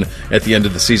down at the end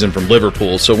of the season from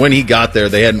Liverpool. So when he got there,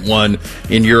 they hadn't won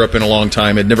in Europe in a long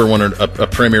time, had never won a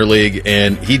Premier League,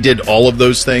 and he did all of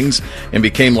those things and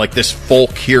became like this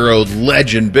folk hero,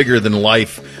 legend,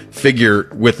 bigger-than-life figure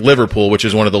with Liverpool, which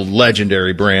is one of the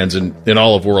legendary brands in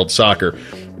all of world soccer.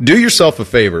 Do yourself a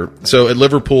favor. So at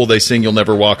Liverpool, they sing You'll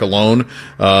Never Walk Alone.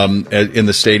 In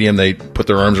the stadium, they put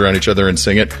their arms around each other and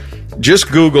sing it. Just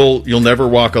Google You'll Never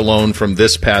Walk Alone from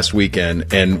this past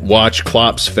weekend and watch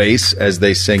Klopp's face as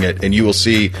they sing it, and you will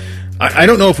see. I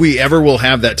don't know if we ever will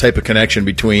have that type of connection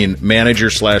between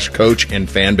manager/coach and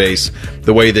fan base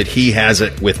the way that he has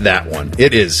it with that one.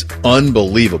 It is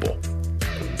unbelievable.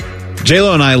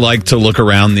 J-Lo and I like to look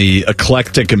around the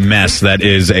eclectic mess that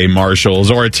is a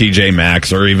Marshalls or a TJ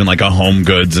Maxx or even like a Home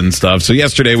Goods and stuff. So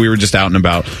yesterday we were just out and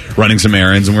about running some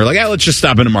errands, and we were like, let's just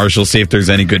stop into Marshalls, see if there's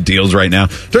any good deals right now.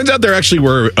 Turns out there actually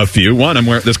were a few. One, I'm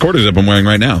wearing this quarter zip I'm wearing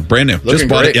right now. Brand new. Looking just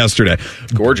bought great. It yesterday.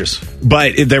 Gorgeous.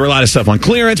 But there were a lot of stuff on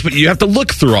clearance, but you have to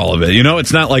look through all of it.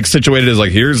 It's not like situated as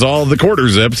like, here's all the quarter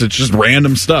zips. It's just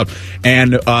random stuff.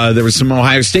 And there was some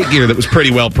Ohio State gear that was pretty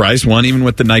well priced, one even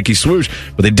with the Nike swoosh,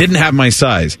 but they didn't have my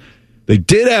size. They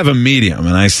did have a medium,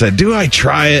 and I said, do I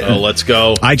try it? Oh, let's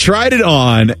go. I tried it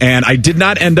on, and I did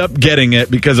not end up getting it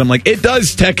because I'm like, it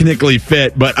does technically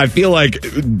fit, but I feel like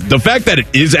the fact that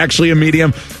it is actually a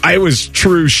medium, I was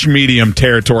true medium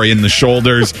territory in the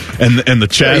shoulders and the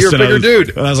chest. Yeah, you're a bigger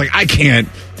dude. And I was like, I can't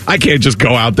just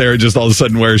go out there and just all of a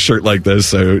sudden wear a shirt like this.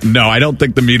 So, no, I don't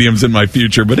think the medium's in my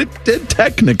future, but it did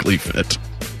technically fit.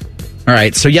 All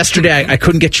right, so yesterday I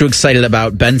couldn't get you excited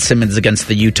about Ben Simmons against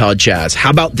the Utah Jazz.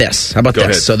 How about this? Go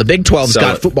ahead. So the Big 12's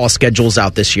got football schedules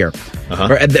out this year.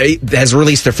 Or has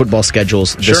released their football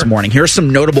schedules this morning. Here are some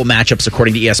notable matchups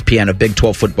according to ESPN of Big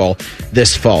 12 football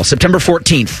this fall. September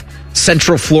 14th,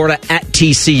 Central Florida at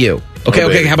TCU.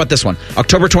 Okay, how about this one?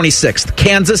 October 26th,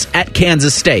 Kansas at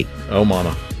Kansas State. Oh,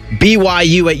 mama.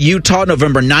 BYU at Utah,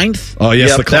 November 9th. Oh,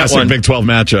 yes, the classic Big 12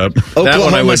 matchup.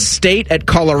 Oklahoma State at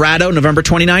Colorado, November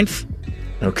 29th.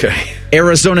 Okay.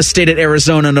 Arizona State at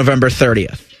Arizona, November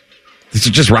 30th. These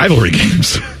are just rivalry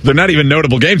games. They're not even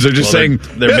notable games. They're just saying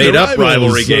they're made-up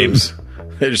rivalry games.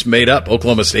 They're just made up.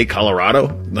 Oklahoma State, Colorado,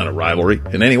 not a rivalry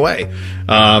in any way.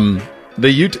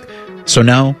 So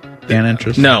no? Dan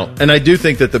interest? No. And I do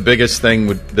think that the biggest thing,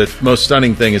 the most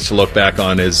stunning thing is to look back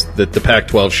on is that the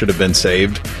Pac-12 should have been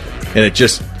saved. And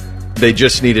they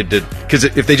just needed to, because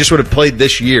if they just would have played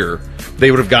this year,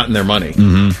 they would have gotten their money.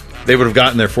 Mm-hmm. They would have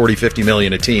gotten their $40-50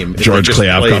 million a team. George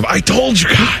Kliavkov, I told you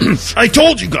guys. I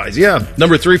told you guys, yeah.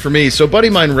 Number 3 for me. So a buddy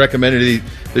of mine recommended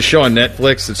the show on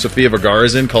Netflix that Sofia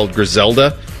Vergara's in called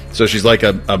Griselda. So she's like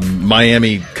a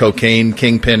Miami cocaine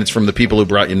kingpin. It's from the people who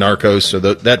brought you Narcos. So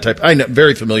that type. I'm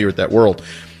very familiar with that world.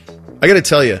 I got to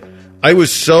tell you, I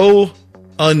was so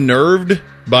unnerved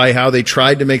by how they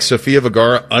tried to make Sofia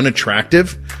Vergara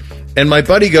unattractive. And my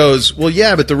buddy goes, well,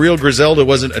 yeah, but the real Griselda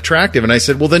wasn't attractive. And I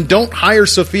said, well, then don't hire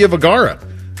Sofia Vergara.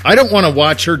 I don't want to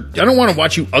watch her. I don't want to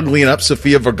watch you uglying up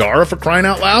Sofia Vergara, for crying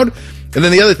out loud. And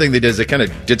then the other thing they did is they kind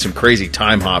of did some crazy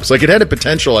time hops. Like, it had a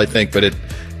potential, I think, but it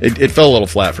fell a little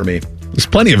flat for me. There's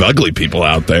plenty of ugly people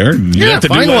out there. You have to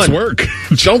do less work.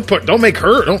 Don't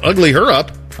ugly her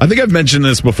up. I think I've mentioned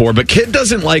this before, but Kit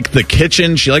doesn't like the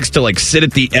kitchen. She likes to sit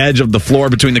at the edge of the floor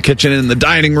between the kitchen and the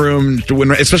dining room,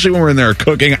 especially when we're in there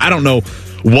cooking. I don't know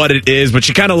what it is, but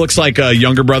she kind of looks like a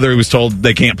younger brother who was told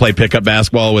they can't play pickup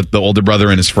basketball with the older brother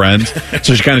and his friends.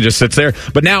 So she kind of just sits there.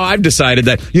 But now I've decided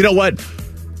that, you know what?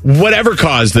 Whatever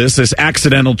caused this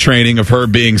accidental training of her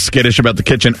being skittish about the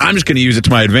kitchen, I'm just going to use it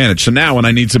to my advantage. So now when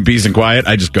I need some peace and quiet,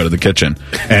 I just go to the kitchen.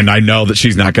 And I know that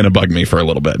she's not going to bug me for a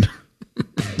little bit.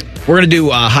 We're going to do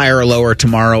higher or lower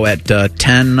tomorrow at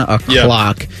 10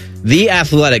 o'clock. Yep. The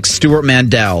Athletic, Stuart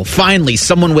Mandel. Finally,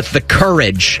 someone with the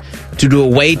courage to do a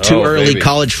way too early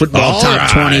college football top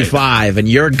 25. And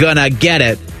you're going to get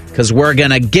it because we're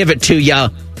going to give it to you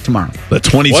tomorrow. The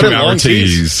 22-hour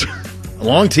tease. A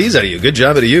long tease out of you. Good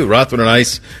job out of you. Rothman and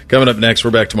Ice coming up next. We're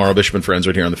back tomorrow. Bishop and Friends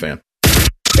right here on The Fan.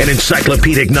 An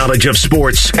encyclopedic knowledge of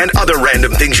sports and other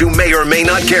random things you may or may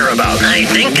not care about. I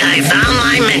think I found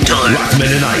my mentor.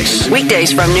 Rothman and Ice.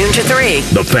 Weekdays from noon to 3.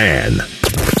 The Fan.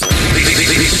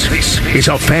 This is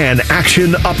a Fan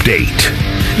Action Update.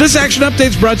 This action update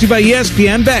is brought to you by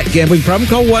ESPN Bet. Gambling problem?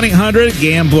 Call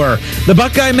 1-800-GAMBLER. The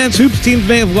Buckeye men's hoops teams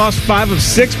may have lost 5 of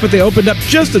 6, but they opened up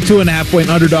just a 2.5-point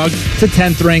underdog to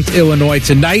 10th-ranked Illinois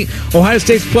tonight. Ohio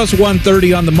State's plus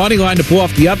 130 on the money line to pull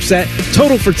off the upset.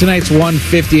 Total for tonight's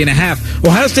 150.5.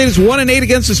 Ohio State is 1-8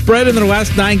 against the spread in their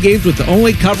last 9 games, with the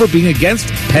only cover being against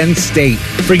Penn State.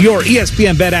 For your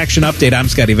ESPN Bet action update, I'm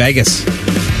Scotty Vegas.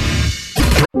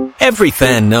 Every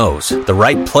fan knows the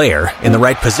right player in the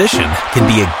right position can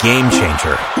be a game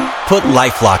changer. Put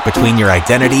LifeLock between your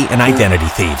identity and identity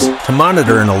thieves to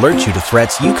monitor and alert you to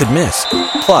threats you could miss.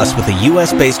 Plus, with a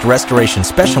U.S.-based restoration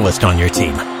specialist on your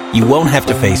team, you won't have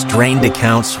to face drained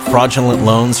accounts, fraudulent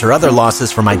loans, or other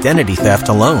losses from identity theft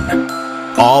alone.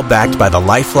 All backed by the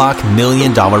LifeLock $1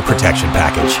 Million Protection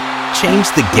Package. Change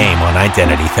the game on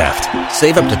identity theft.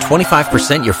 Save up to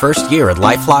 25% your first year at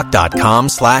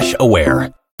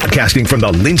LifeLock.com/aware. Broadcasting from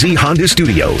the Lindsay Honda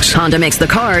Studios. Honda makes the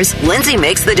cars. Lindsay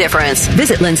makes the difference.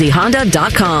 Visit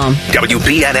lindsayhonda.com.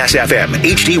 WBNS-FM,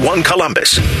 HD1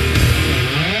 Columbus. The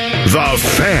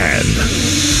Fan.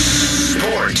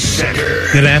 Sports Center.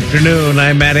 Good afternoon.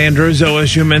 I'm Matt Andrews.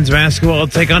 OSU men's basketball will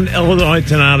take on Illinois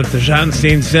tonight at the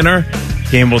Schottenstein Center.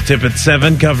 Game will tip at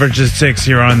 7. Coverage at 6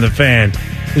 here on The Fan.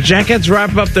 The Jackets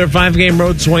wrap up their 5-game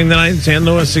road swing tonight in St.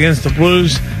 Louis against the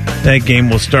Blues. That game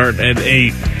will start at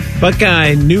 8.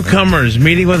 Buckeye newcomers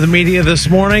meeting with the media this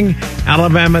morning.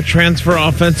 Alabama transfer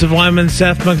offensive lineman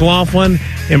Seth McLaughlin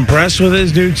impressed with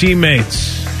his new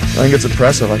teammates. I think it's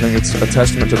impressive. I think it's a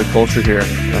testament to the culture here.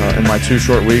 In my 2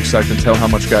 short weeks, I can tell how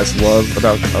much guys love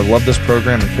this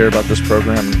program and care about this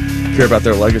program and care about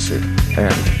their legacy.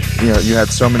 And you had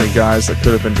so many guys that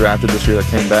could have been drafted this year that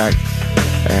came back.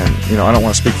 And, I don't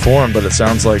want to speak for them, but it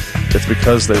sounds like it's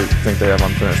because they think they have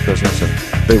unfinished business and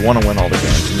they want to win all the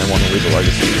games and they want to leave a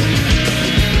legacy.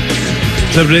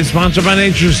 Today sponsored by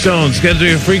Nature Stone. Schedule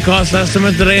your free cost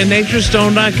estimate today at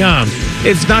naturestone.com.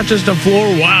 It's not just a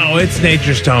floor, wow, it's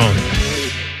Nature Stone.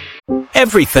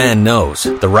 Every fan knows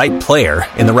the right player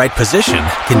in the right position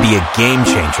can be a game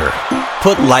changer.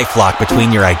 Put LifeLock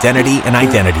between your identity and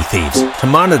identity thieves to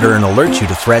monitor and alert you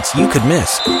to threats you could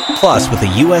miss. Plus, with a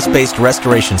U.S.-based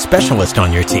restoration specialist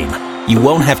on your team, you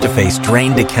won't have to face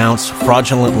drained accounts,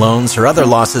 fraudulent loans, or other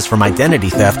losses from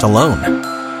identity theft alone.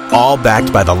 All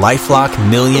backed by the LifeLock $1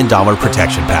 Million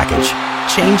Protection Package.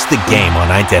 Change the game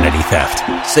on identity theft.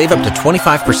 Save up to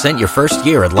 25% your first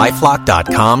year at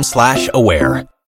LifeLock.com/aware.